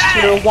rush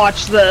to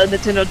watch the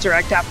Nintendo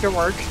Direct after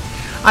work.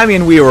 I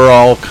mean, we were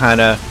all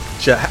kind of...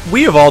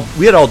 we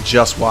had all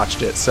just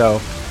watched it, so...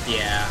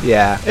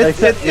 Yeah. It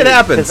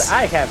happens. Because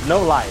I have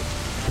no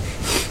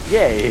life.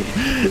 Yay.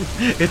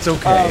 It's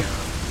okay.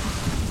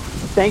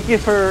 Thank you,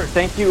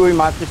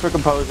 Uematsu, for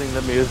composing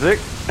the music.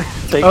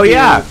 Thank you.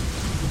 Yeah.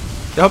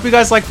 I hope you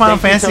guys like Final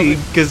Fantasy,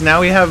 because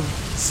now we have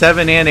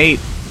 7 and 8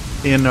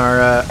 in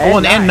our...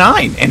 and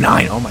 9. And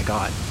 9, oh my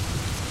god.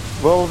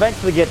 We'll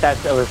eventually get that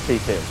to OST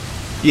too.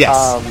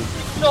 Yes. You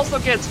should also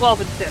get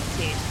 12 and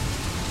 15.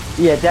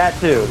 Yeah, that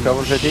too. 12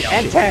 and 15.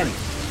 And 10.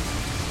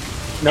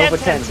 No, but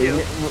 10.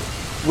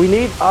 We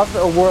need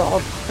Other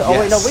World. Oh,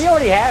 wait, no, we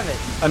already have it.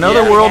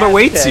 Another world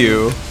awaits 10.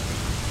 you.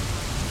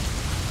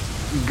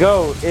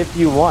 Go if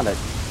you want it.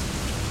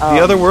 The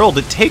other world,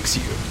 it takes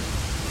you.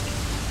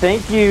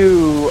 Thank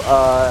you,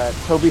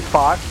 Toby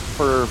Fox,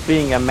 for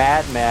being a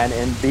madman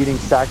and beating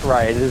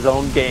Sakurai at his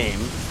own game.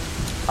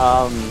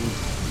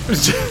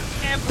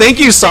 Thank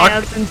you,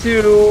 Sakurai.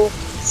 Into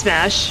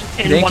Smash.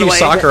 Thank you,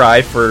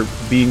 Sakurai, for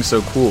being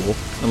so cool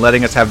and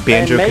letting us have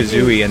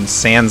Banjo-Kazooie and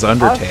Sans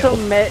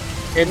Undertale.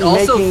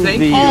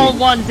 all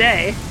one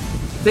day.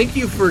 Thank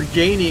you for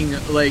gaining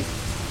like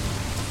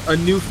a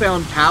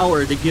newfound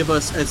power to give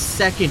us a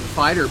second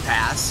fighter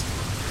pass.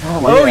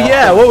 Oh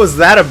yeah, what was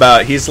that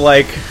about? He's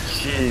like,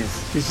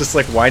 he's just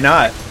like, why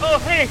not? Oh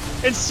hey,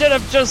 instead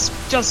of just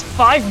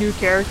 5 new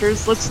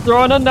characters, let's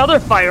throw in another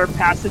fighter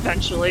pass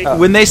eventually.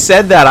 When they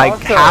said that, I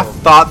half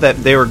thought that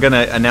they were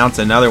gonna announce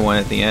another one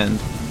at the end.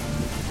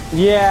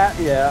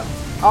 Yeah.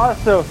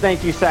 Also,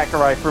 thank you,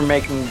 Sakurai, for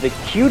making the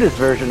cutest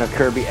version of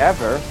Kirby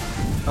ever.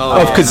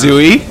 Of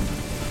Kazooie?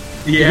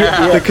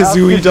 Yeah. The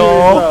Kazooie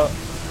doll.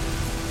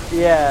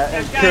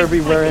 And guys,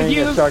 Kirby wearing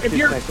a shark if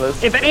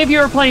necklace. If any of you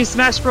are playing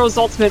Smash Bros.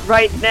 Ultimate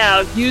right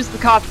now, use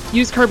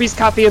Kirby's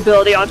copy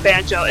ability on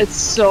Banjo. It's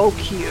so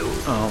cute.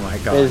 Oh my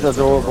god. It is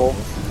adorable.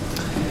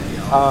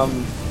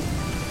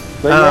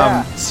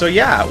 So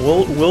yeah,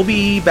 we'll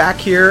be back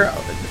here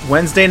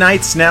Wednesday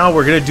nights now.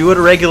 We're gonna do it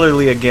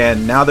regularly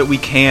again now that we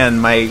can.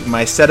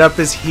 My setup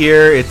is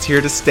here. It's here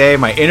to stay.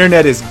 My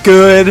internet is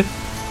good.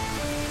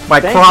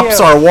 My crops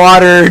are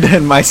watered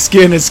and my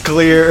skin is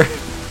clear.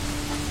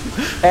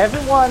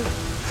 Everyone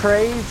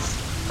praise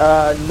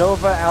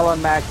Nova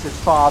Alamax's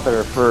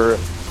father for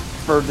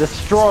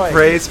destroying.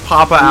 Praise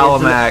Papa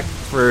Alamac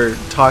for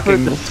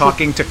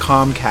talking to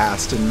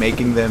Comcast and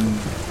making them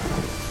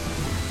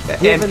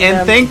and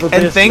thank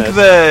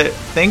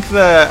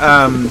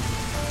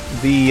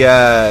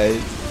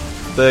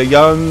the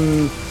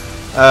young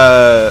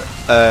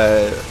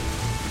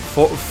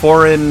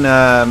foreign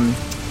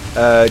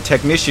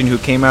technician who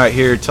came out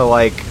here to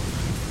like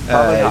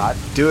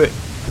do it.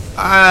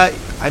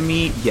 I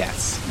mean,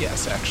 yes,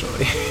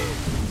 actually.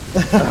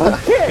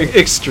 Okay.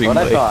 Extremely. What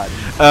I thought.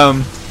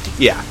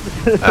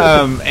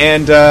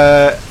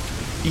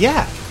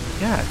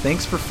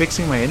 Thanks for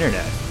fixing my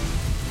internet.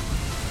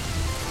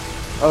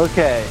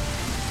 Okay,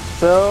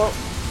 so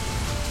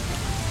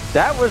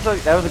that was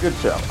a good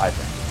show, I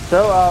think.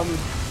 So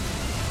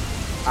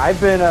I'm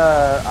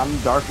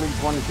Darkleague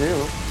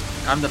 22.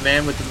 I'm the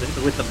man with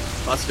the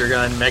Buster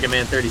Gun, Mega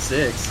Man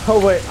 36.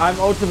 Oh wait, I'm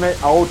Ultimate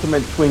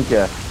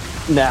Twinka.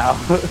 Now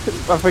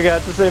I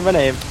forgot to say my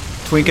name.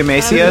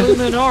 Twinkamacia.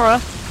 Luminora.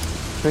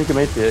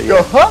 Twinkamacia.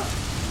 Yeah.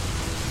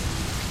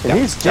 And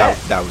he's Jet.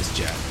 That was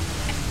Jet.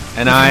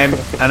 And I'm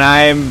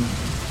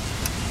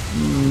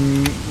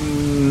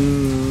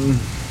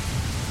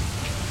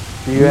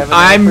Do you have a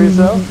name for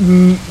yourself?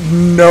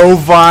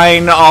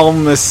 Novine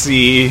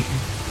Almacy.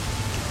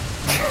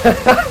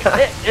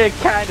 It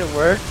kind of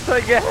works,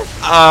 I guess.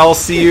 I'll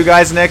see you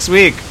guys next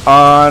week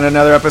on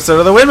another episode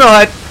of the Windmill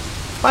Hut.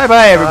 Bye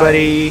bye,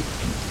 everybody.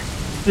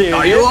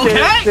 Are you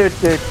okay?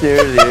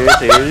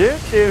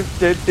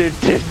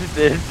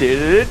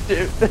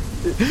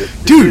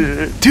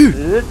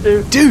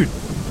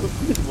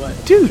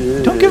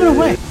 Dude, don't give it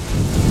away.